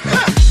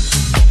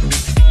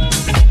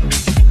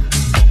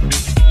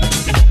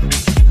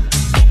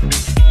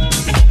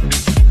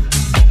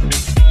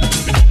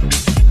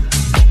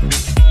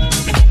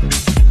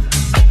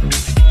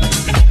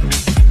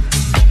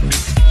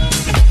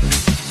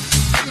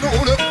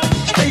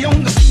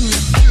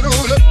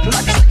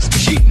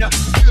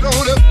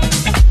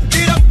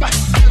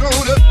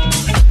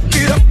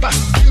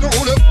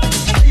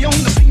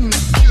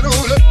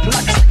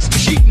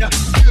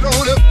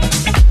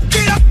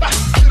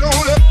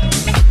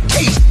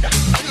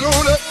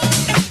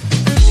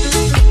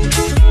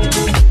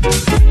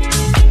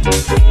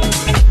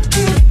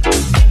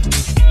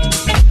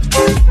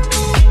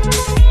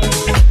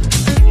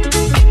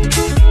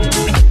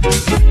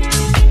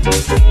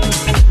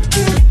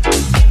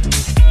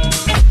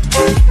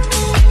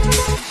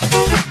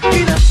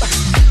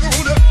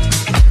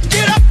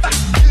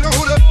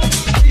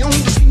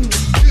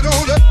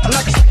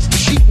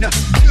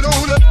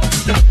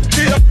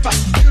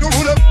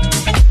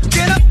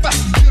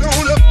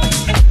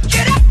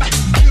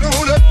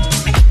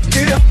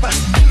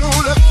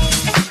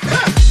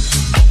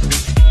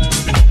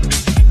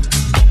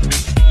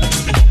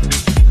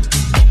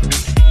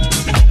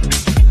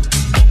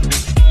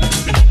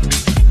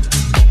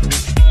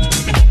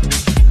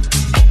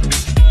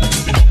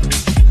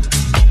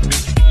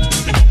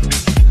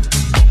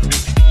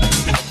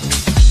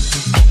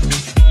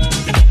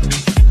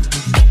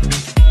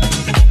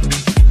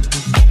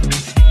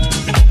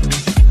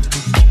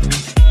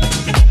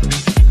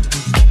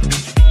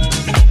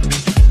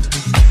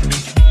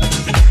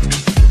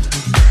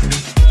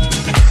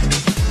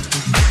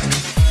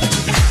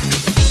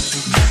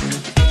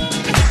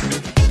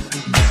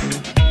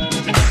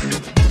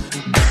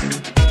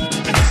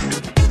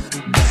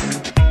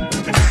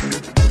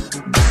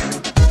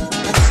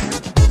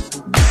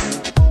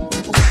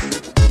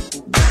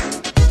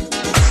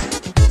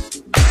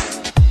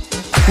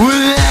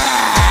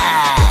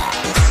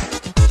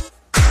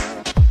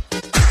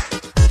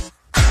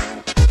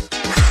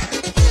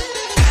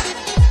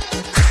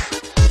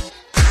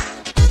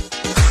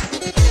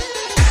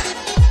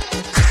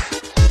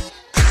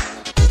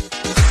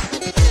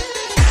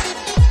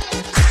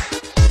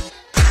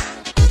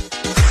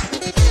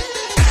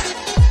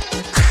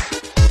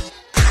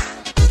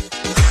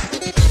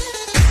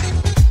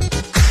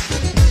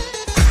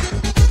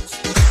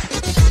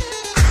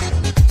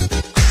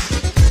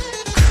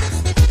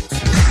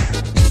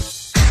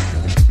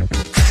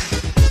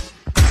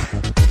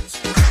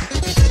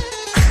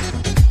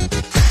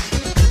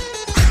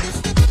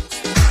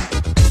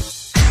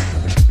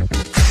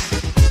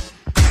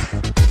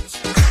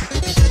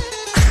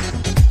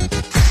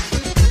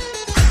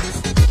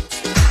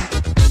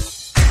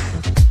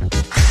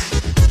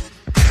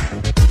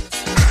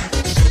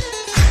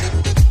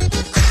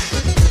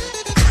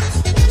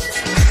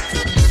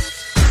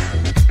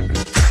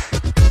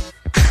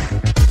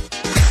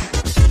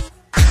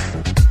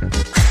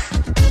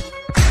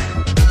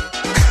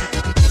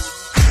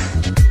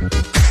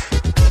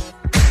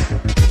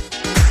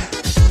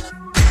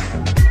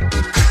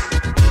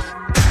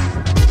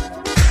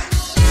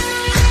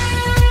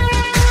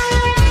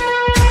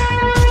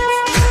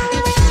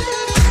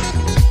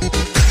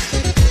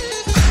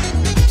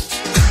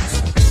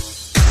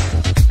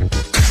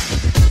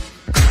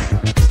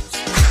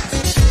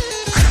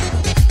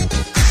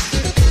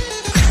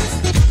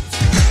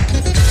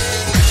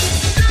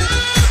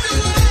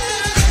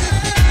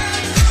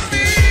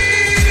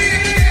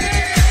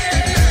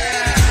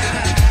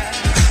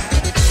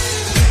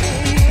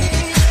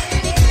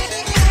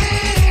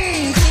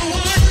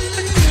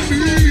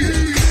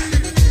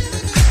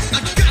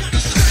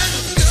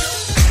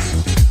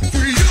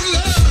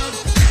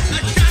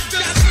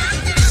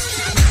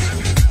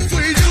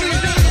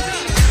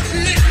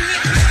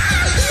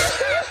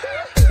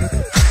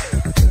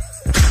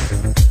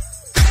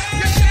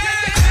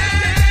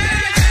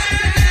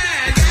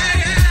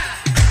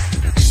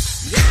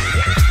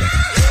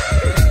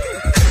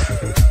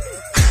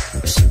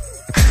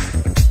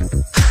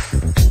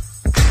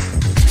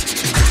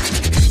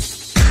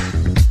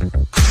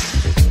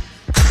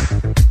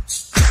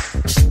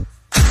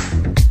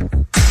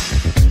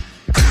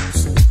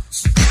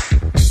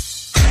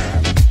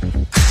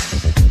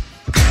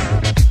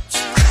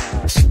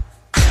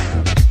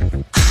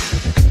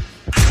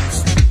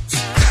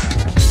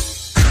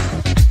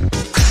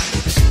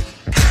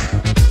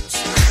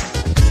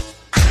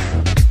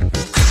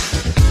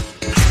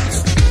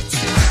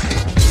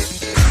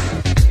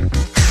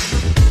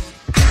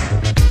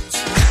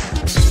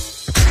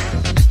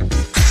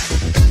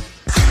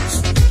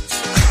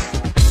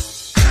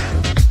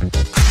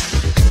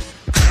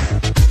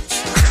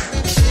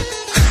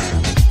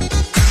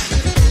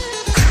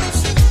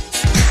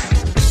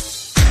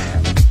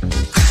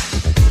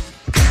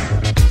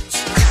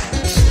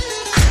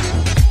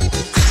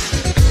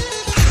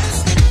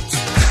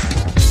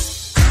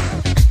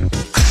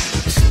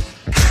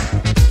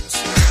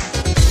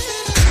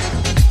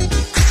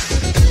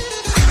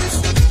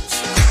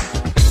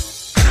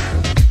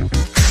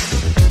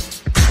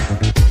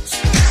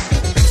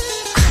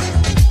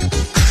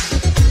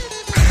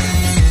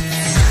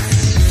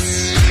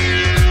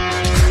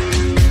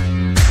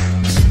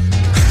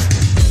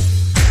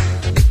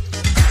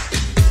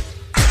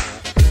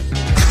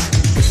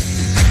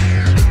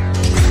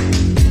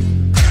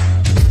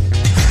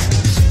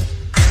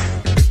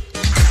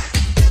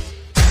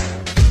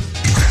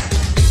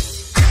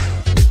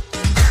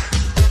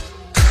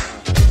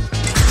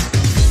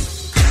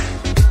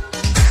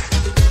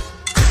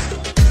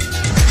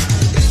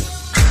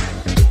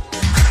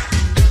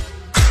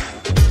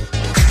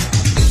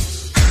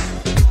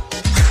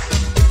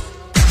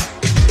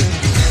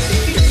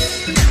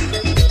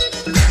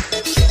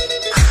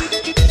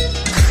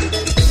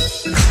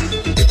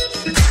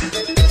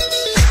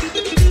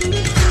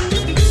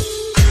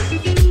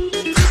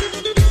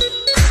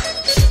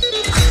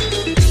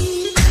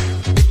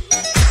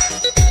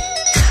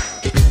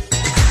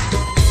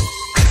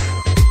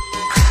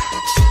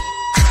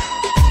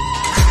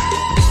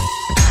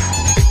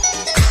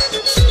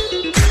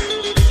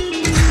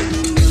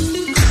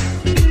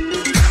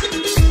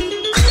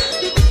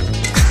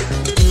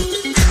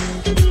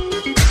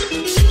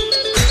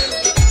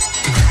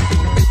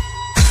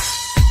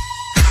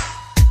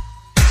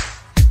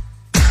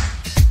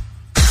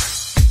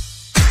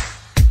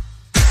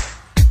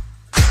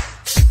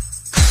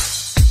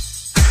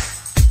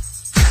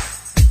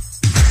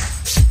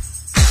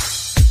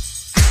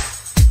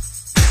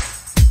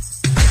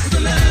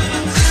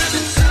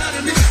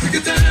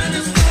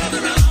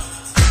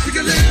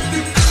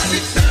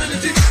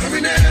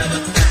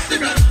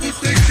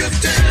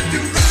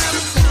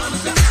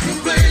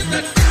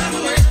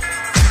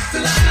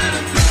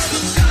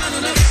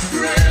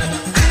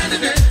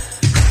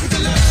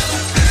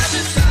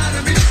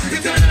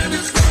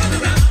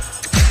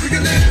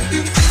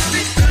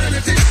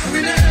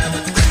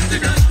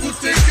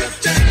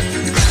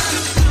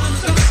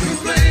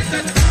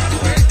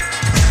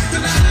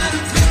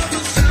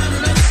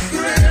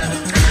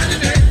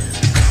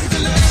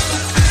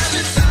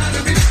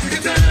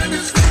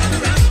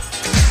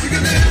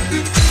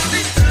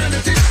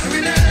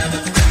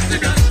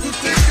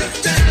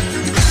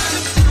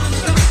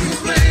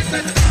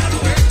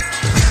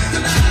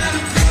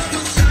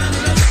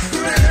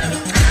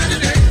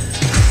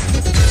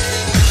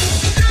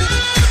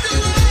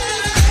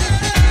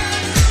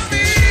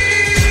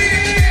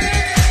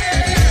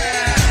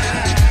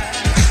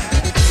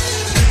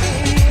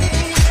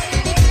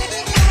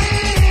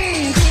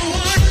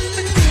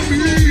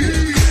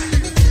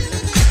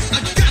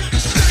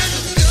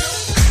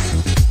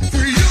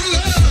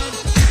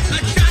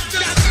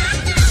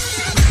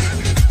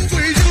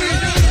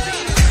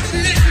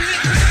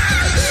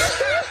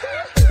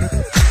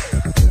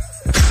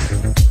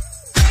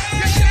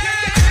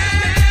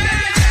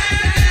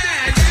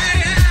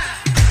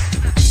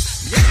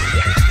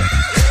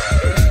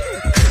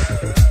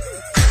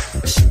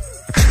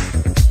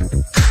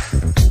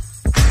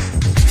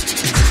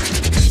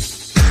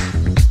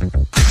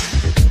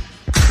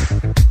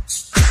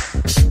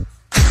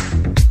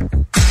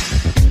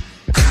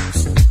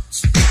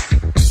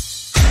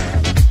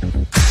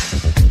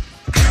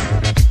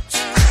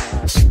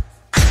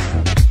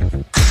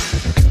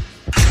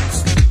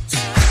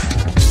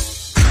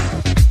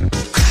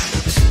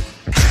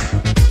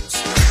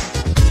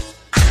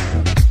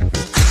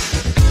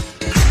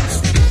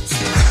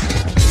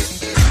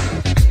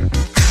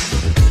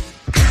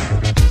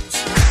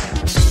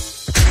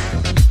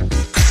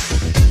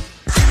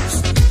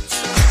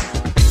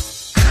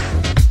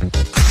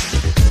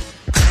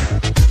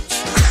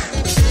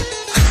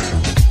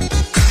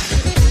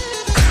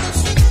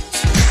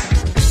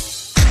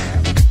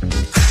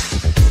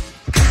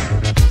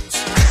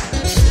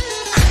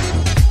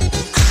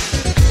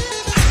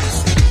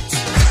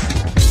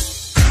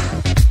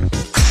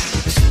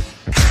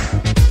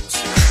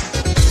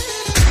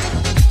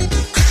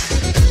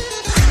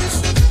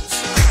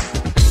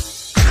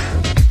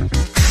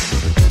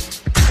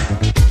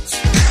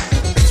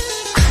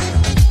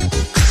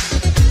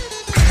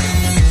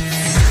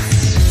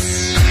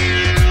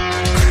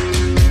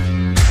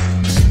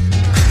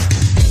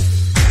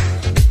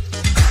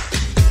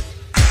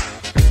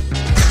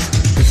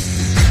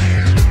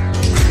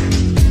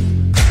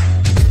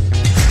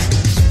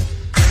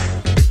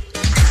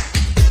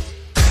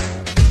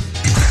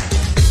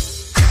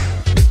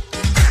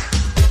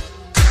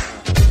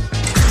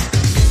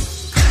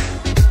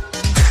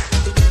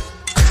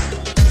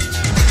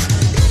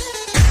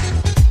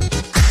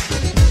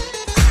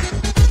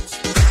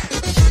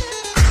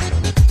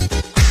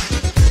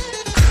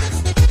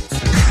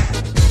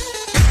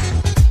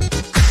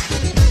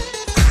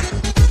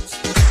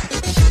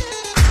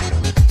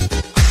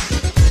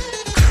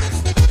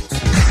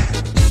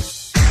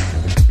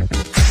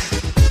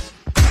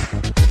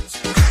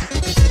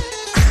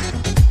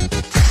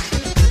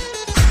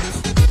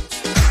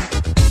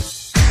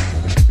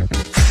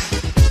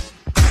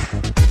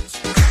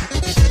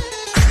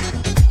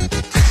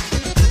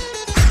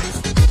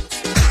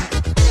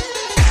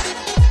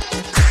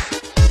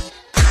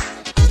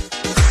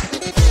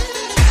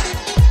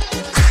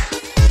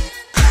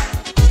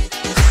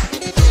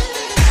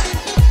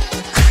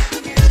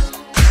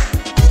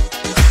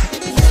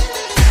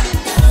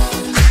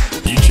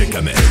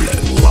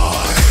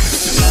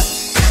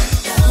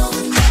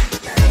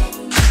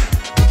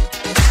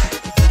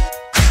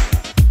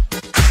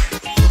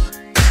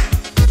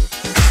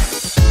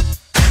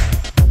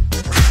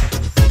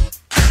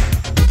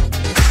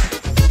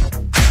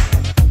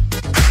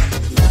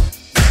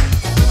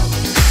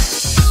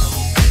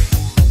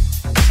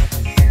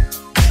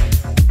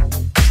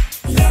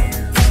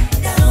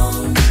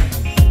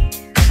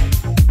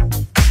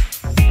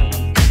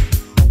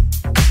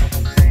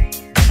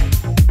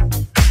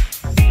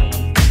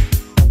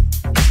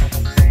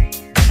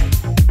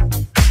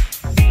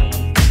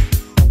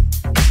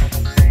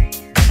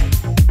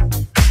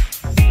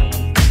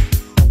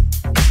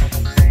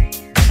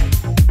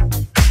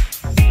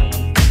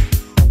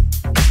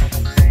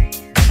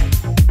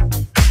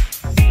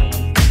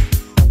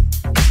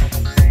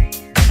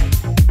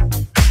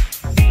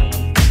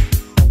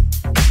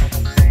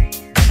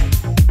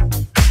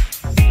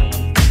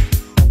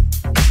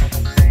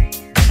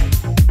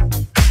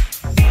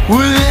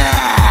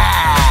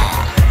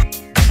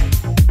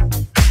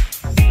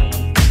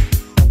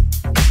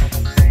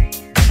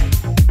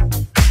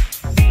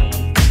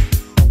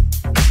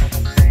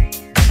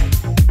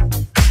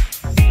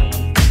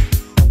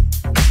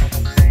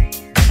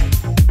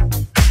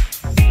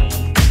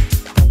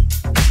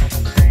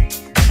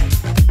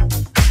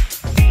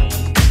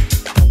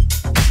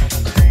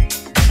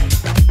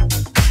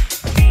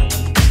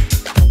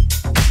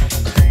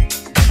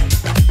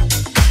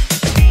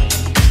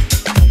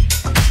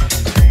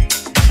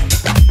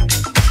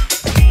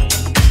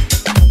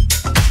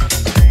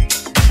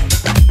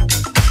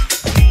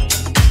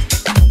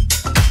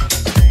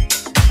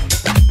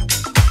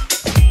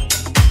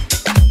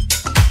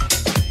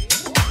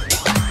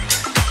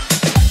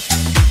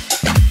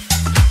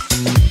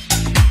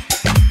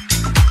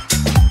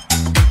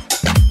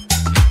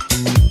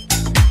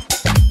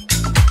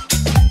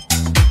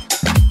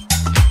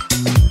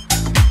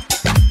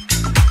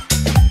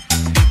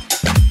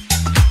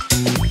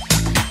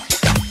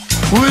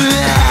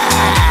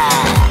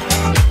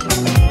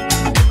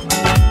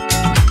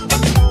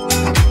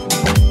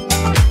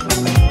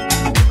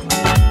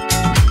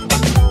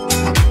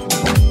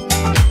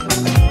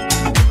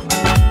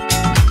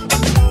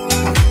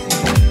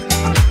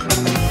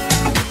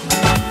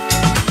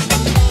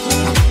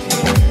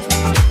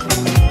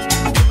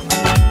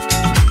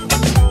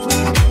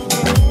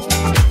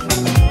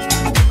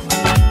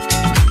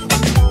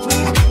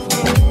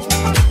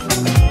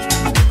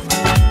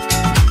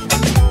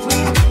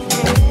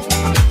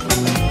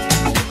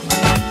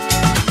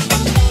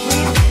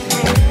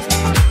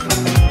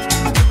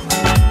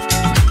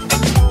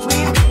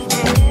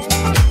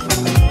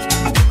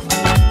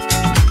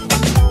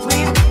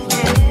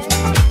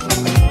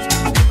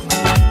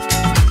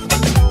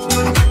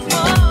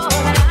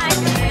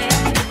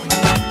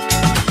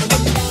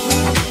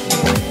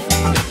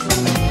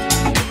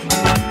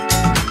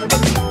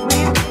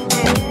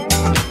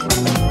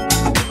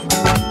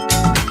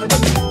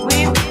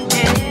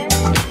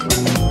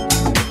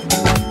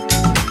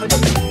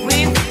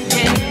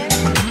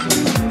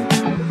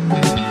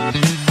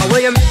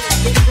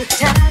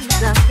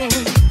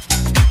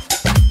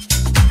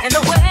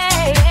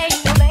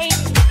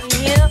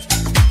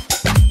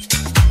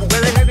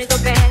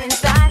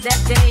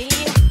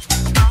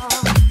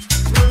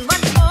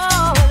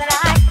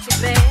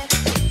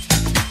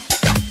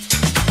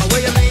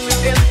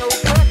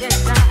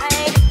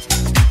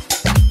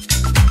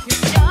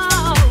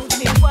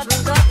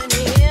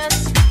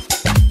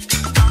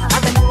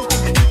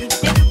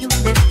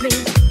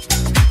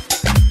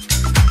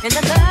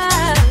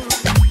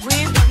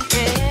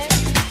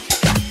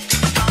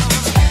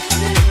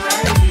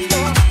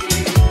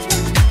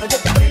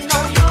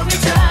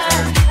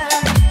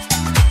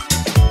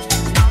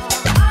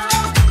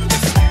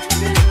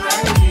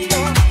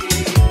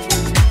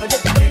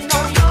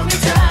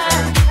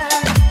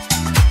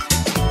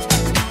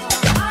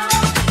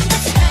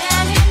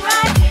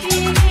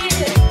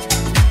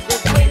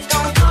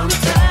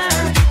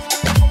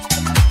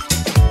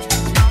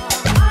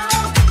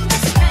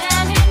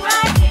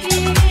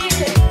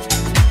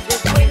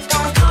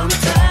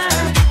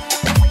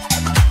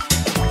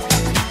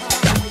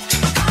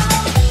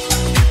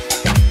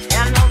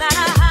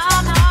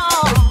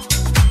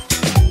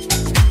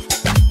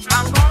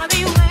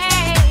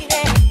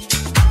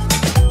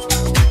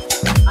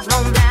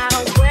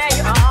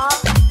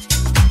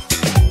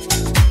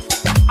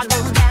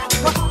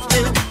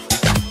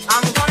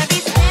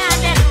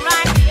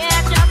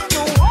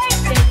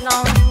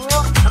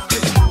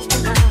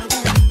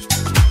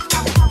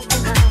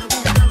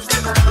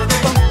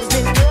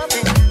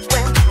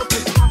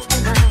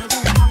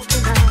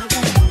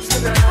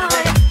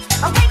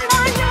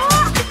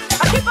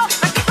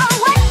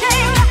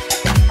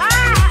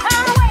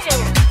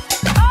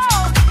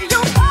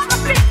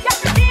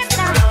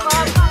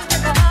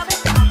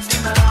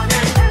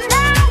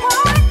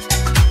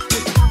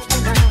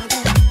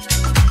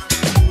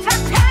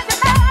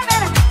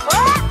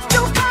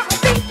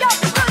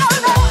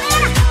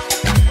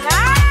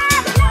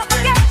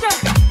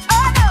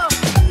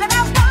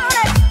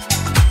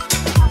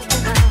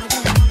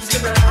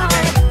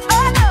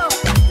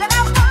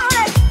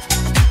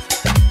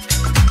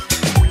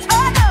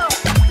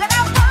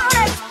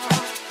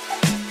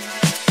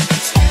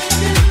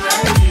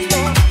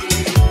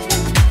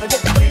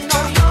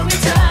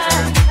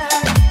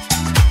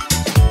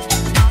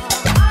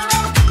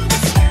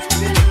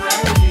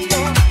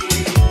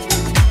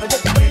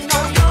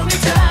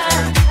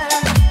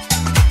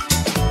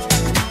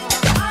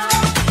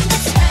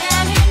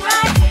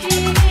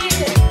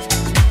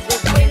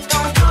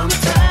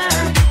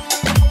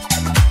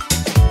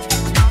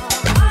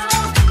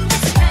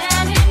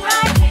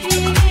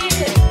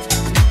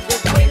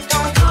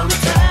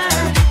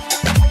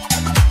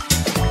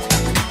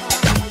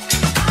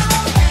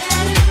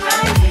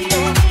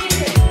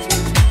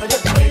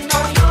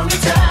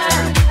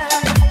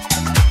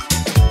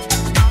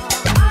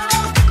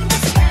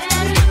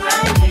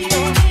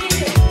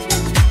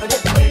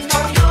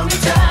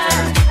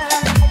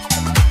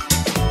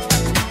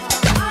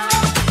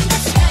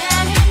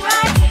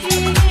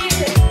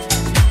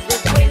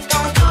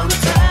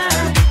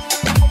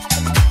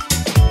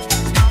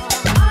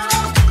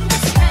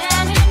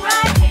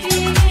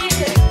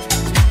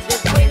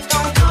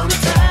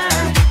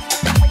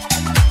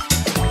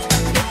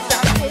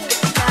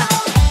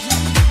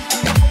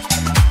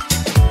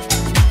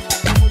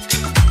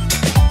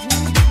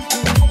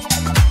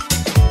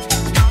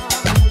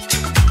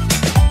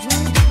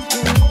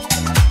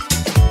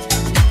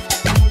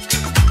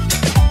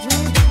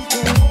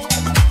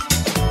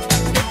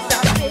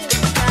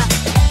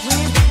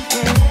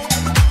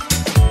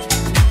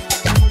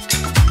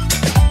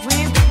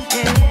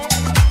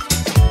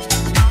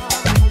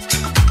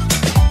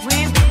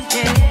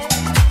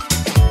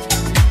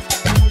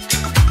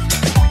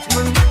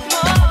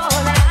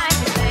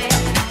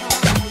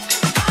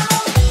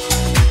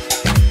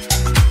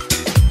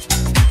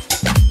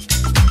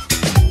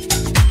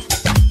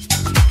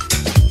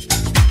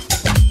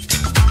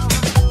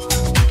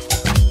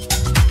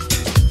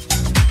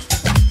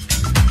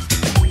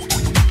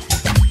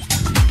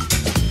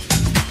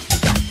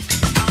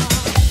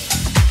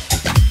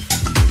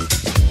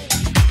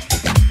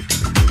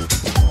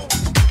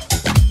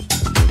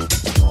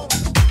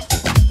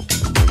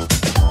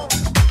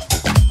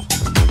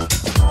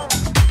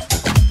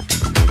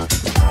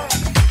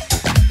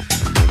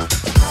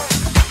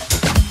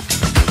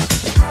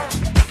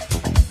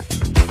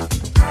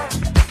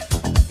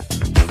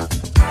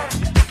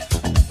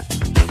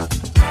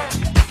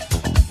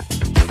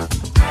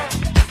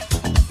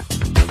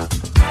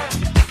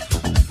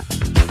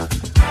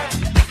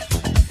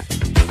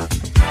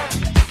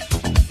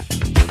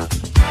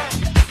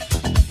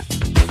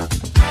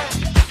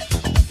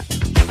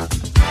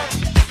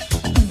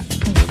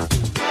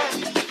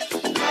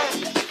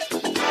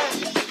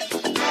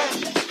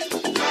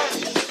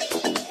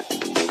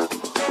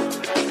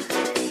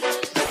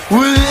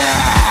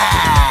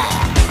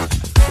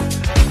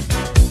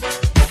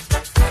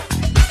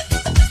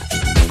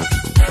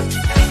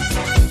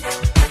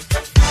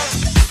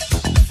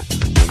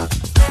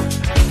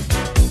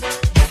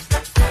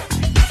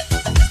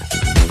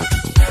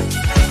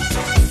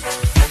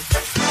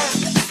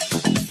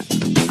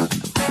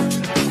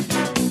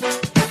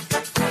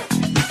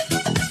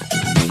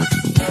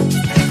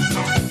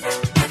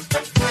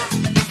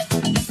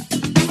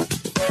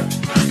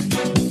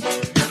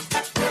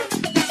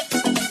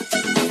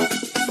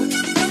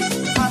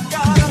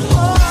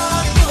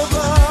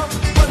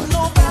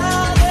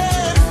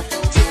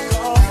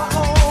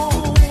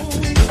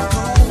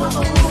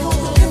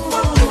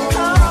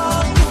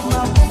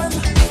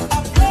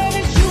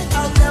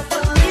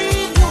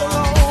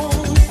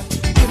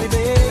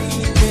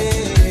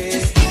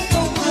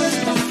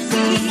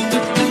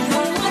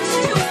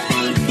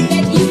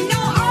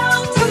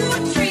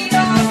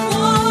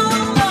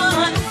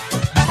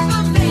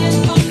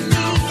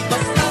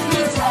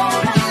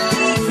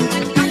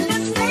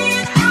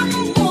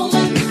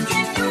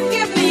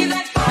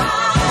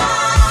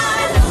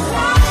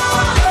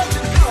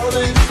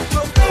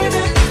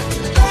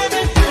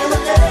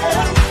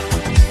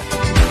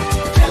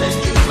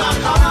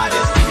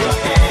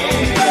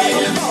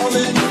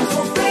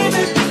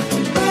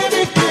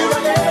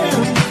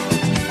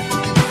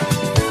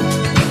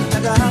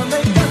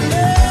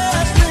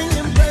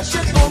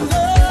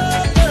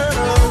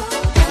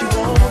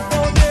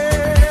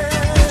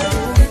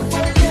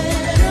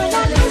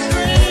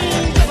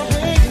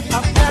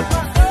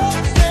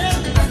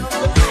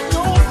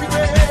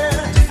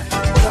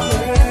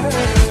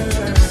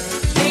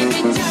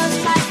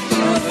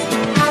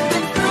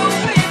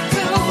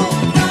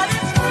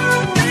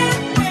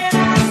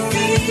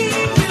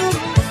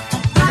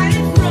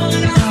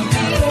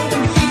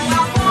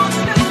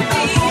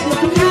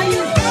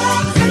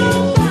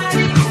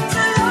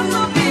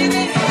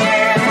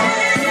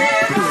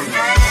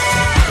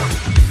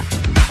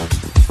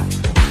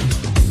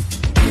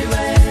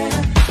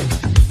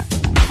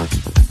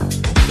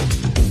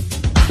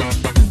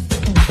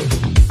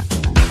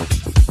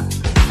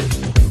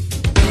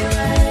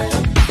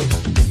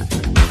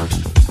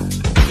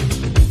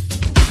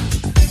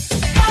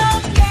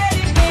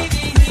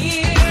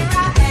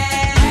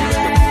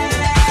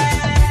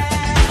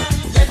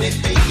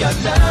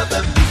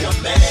 lover, be your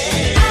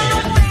man.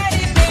 I'm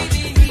ready,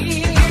 baby,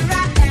 here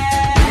I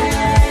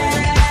am.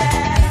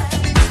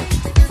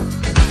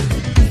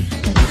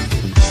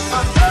 I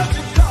heard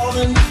you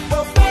calling,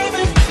 well,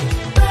 baby,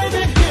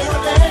 baby, here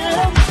I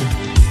am.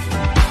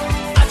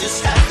 I just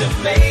have to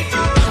make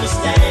you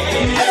understand.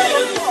 Hey,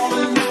 you're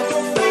calling,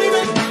 well,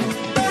 baby,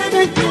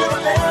 baby, here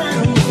I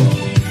am.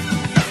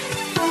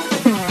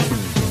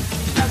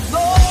 As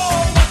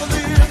long as I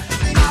live,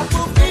 I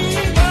will be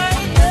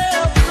right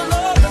there for the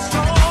love that's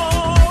strong.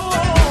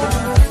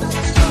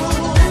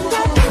 And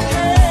don't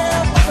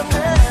care what the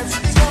past,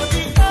 it's gonna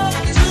be up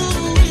to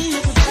me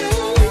to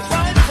choose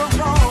right from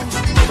wrong.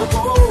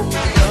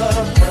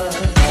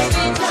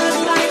 Just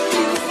like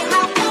you,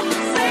 how come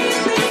you say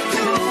we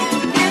do?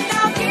 And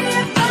I'll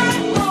give back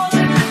more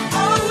than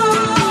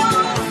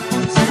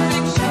to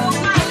make sure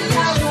my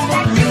love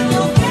that you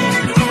know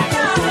can't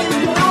deny.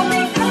 I'll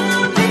be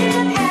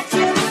coming at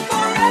you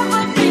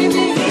forever,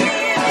 baby.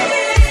 Here I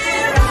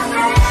am.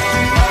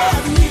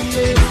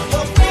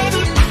 Well,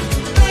 baby,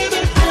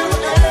 baby, here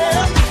I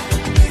am.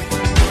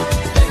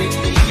 Let me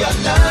be your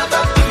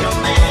lover, be your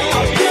man.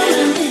 I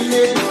really mean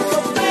it.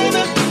 Well,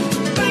 baby,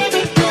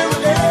 baby, here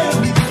I am.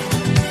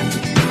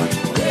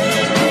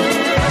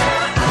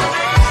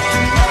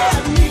 I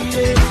need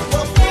it.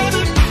 Well,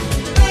 baby,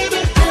 baby,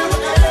 here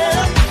I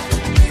am.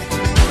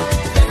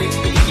 Let me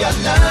be your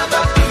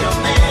lover, be your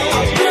man.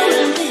 I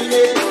really mean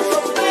it.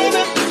 Well,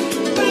 baby,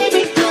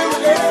 baby, here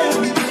I am.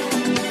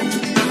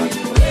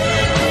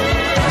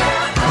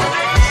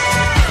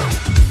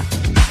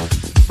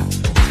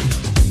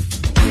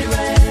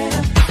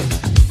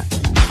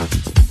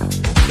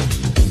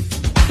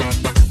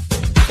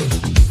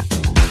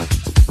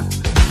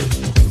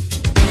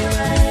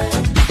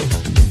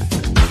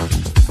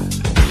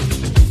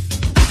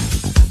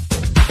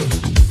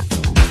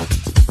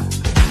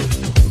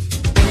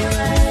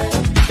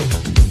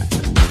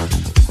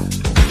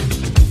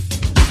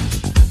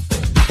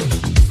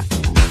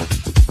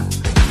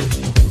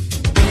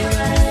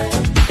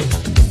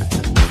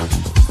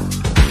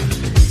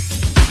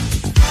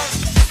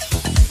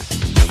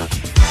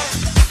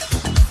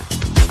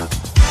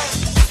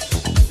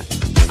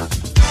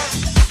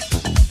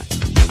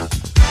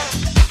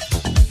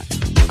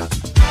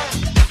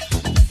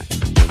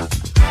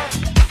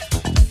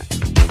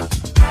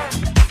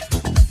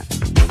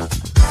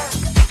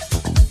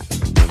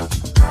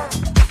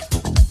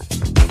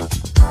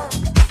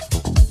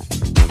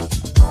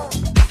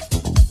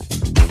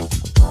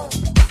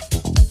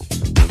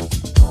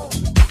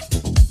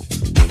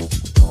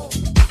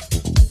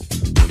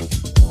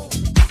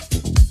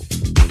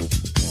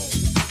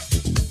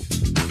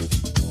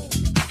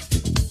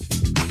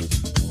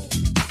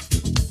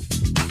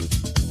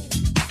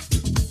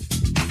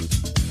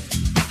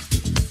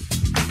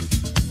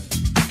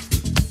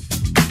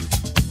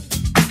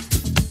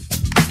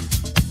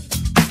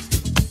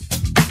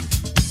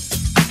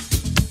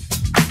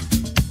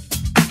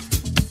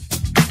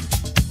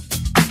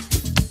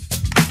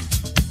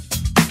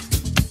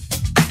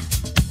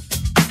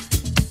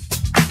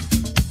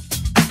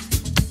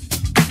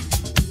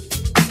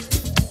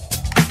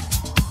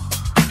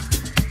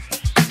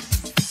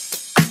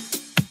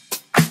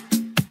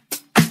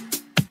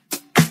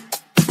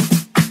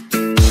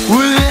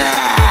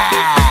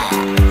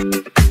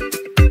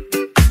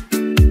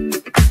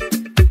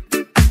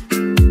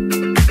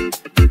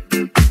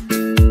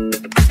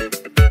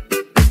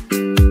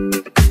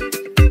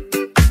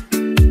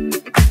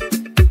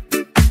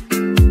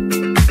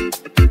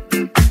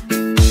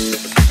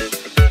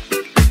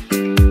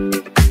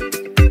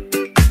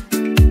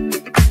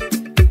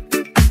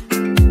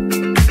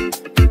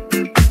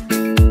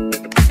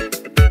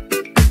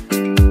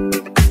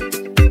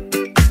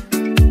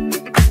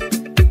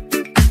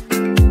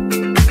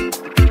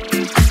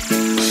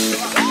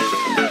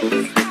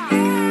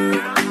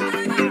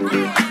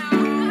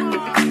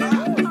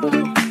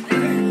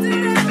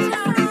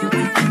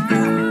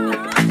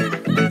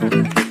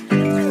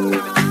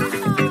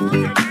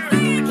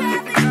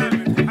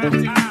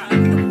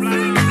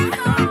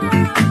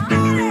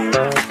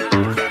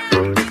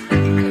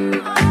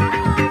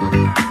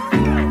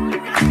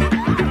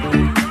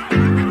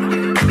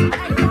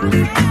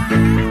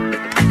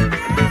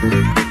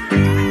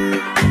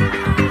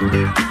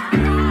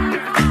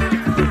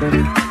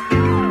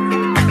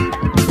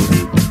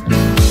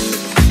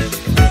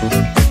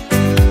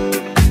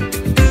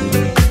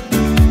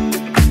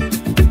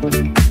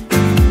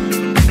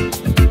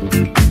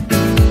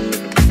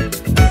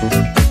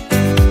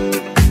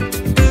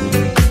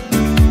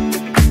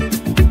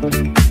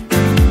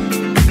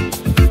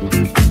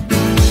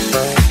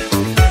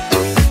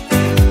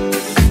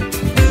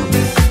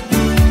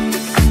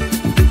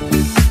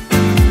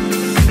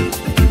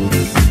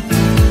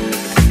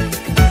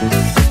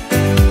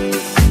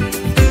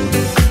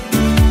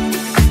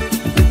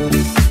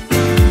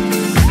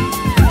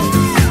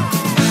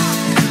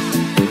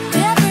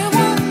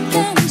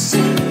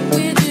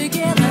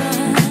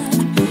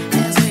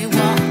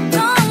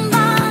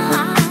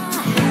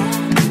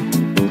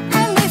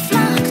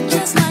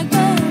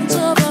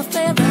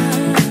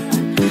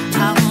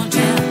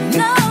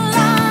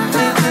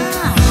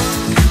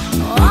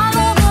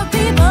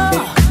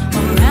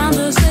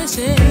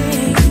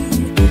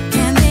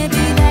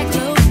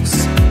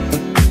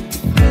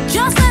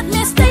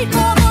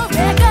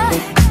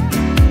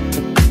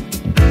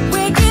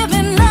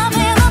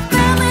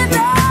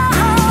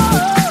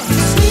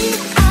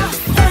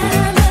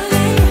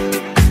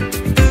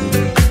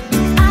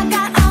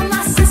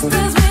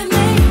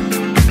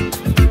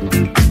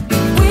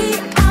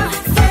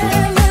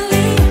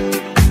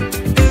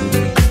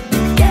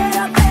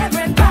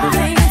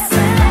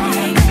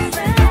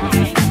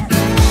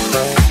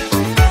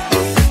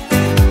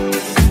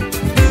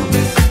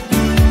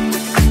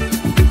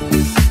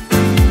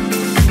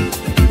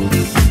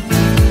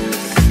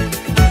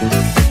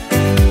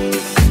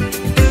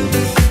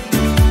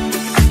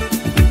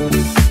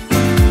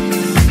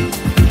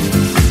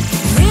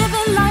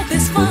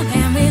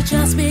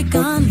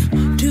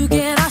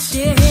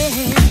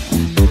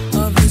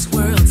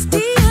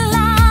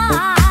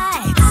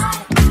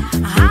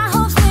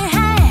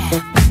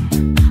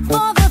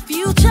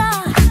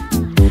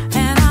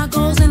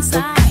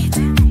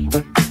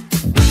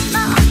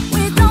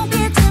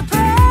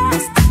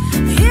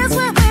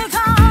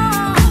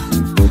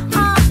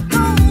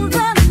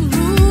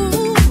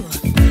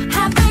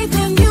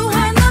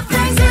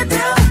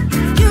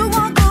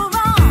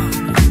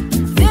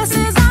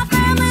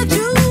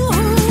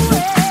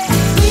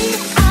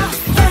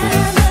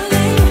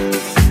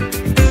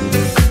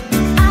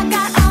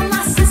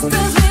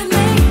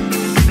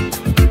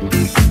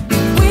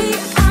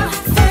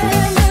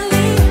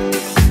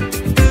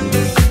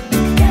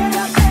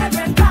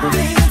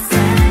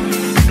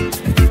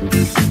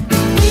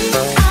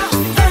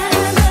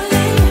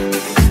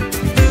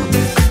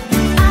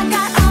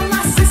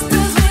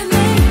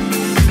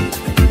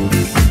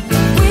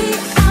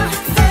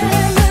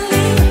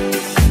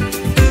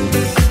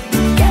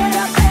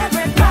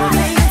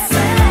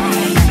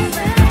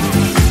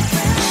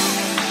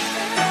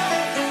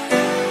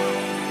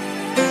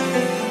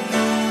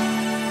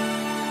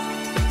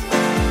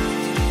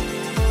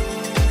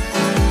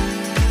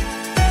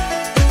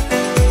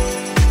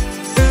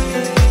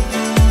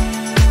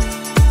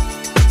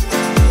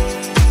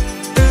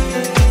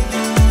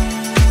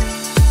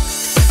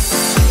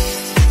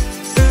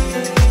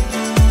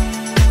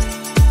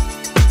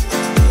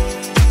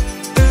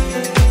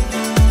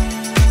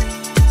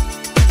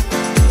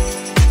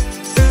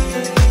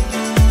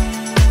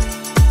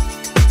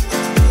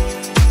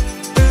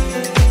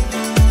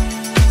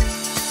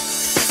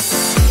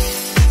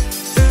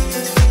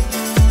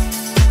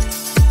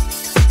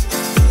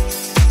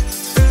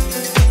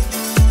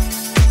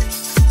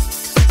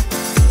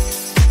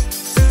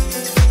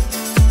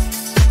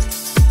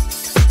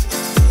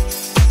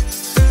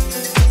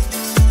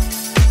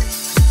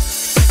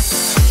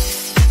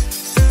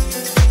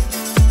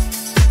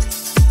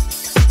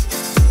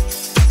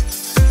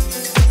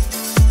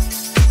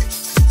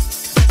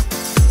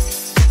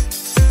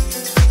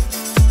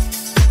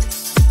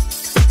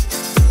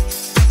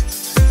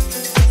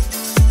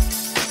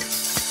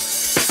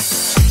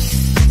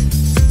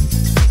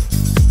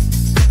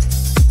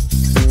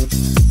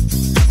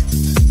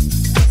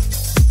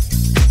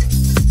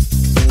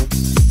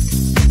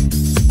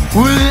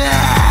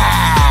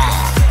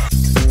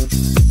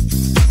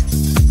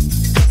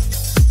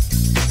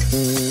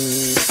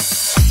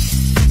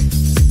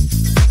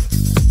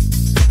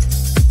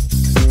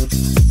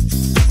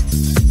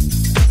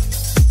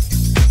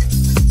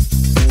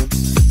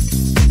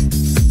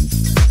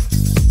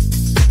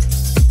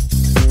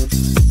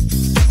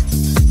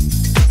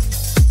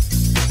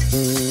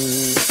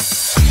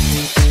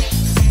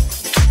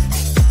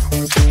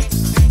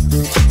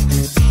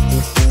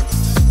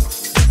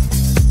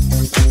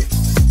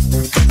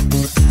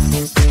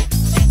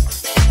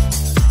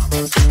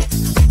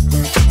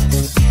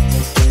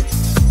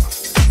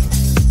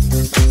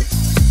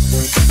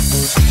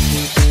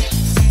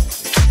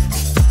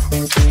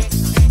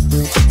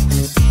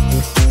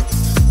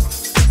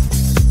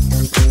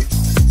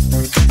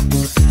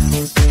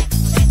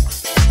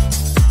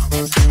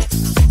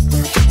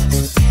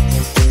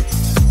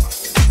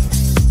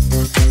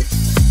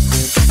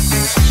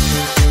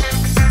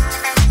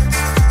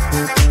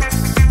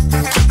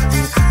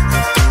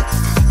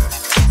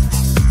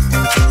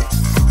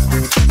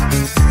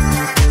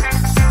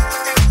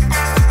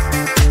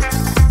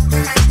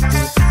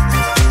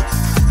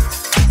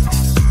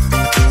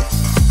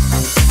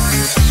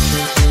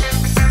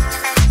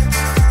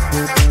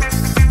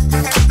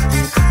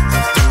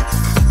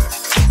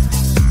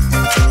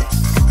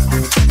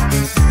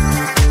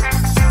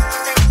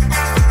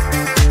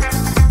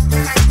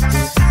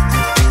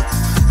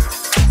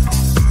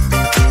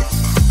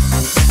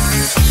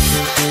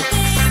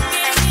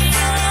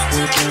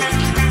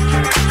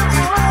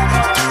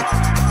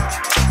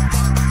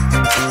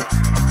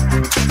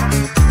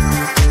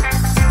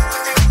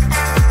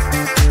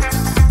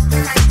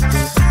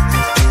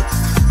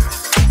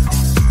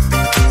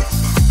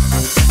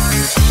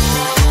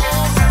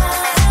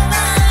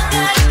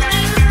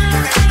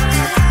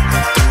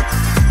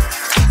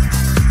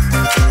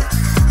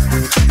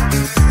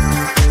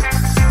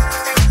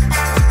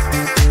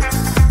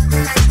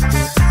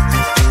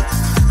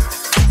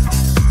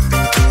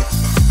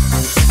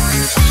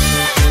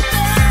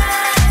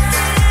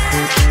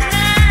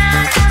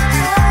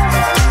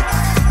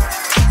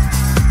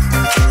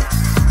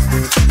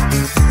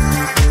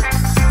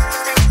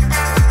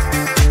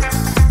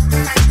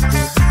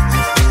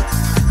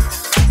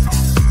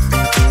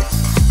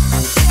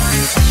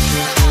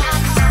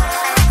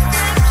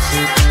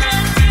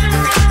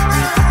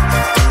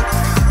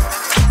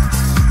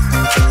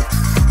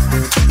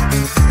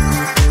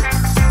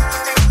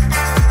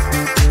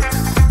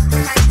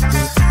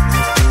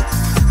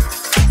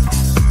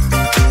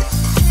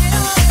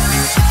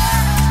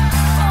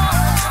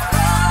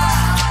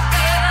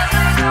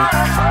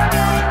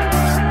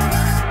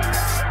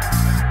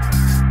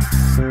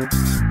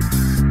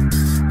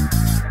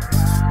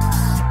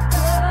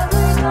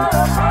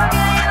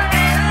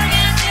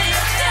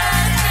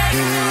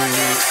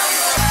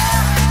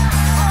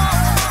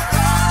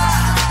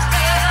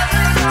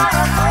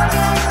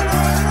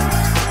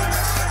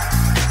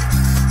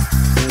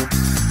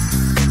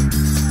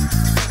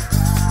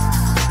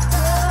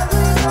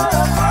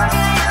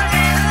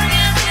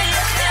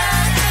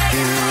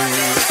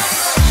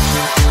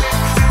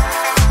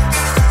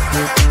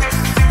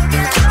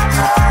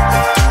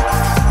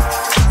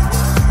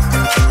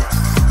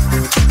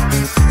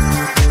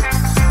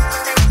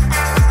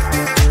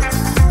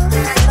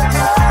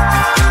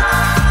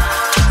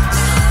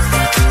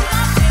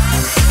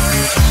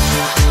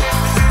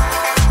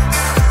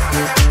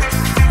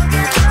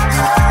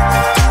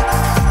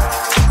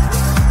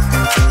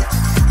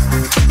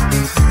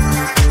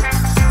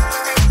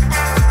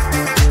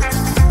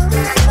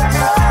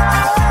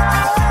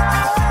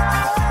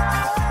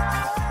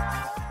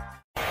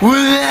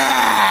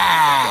 Wazahh!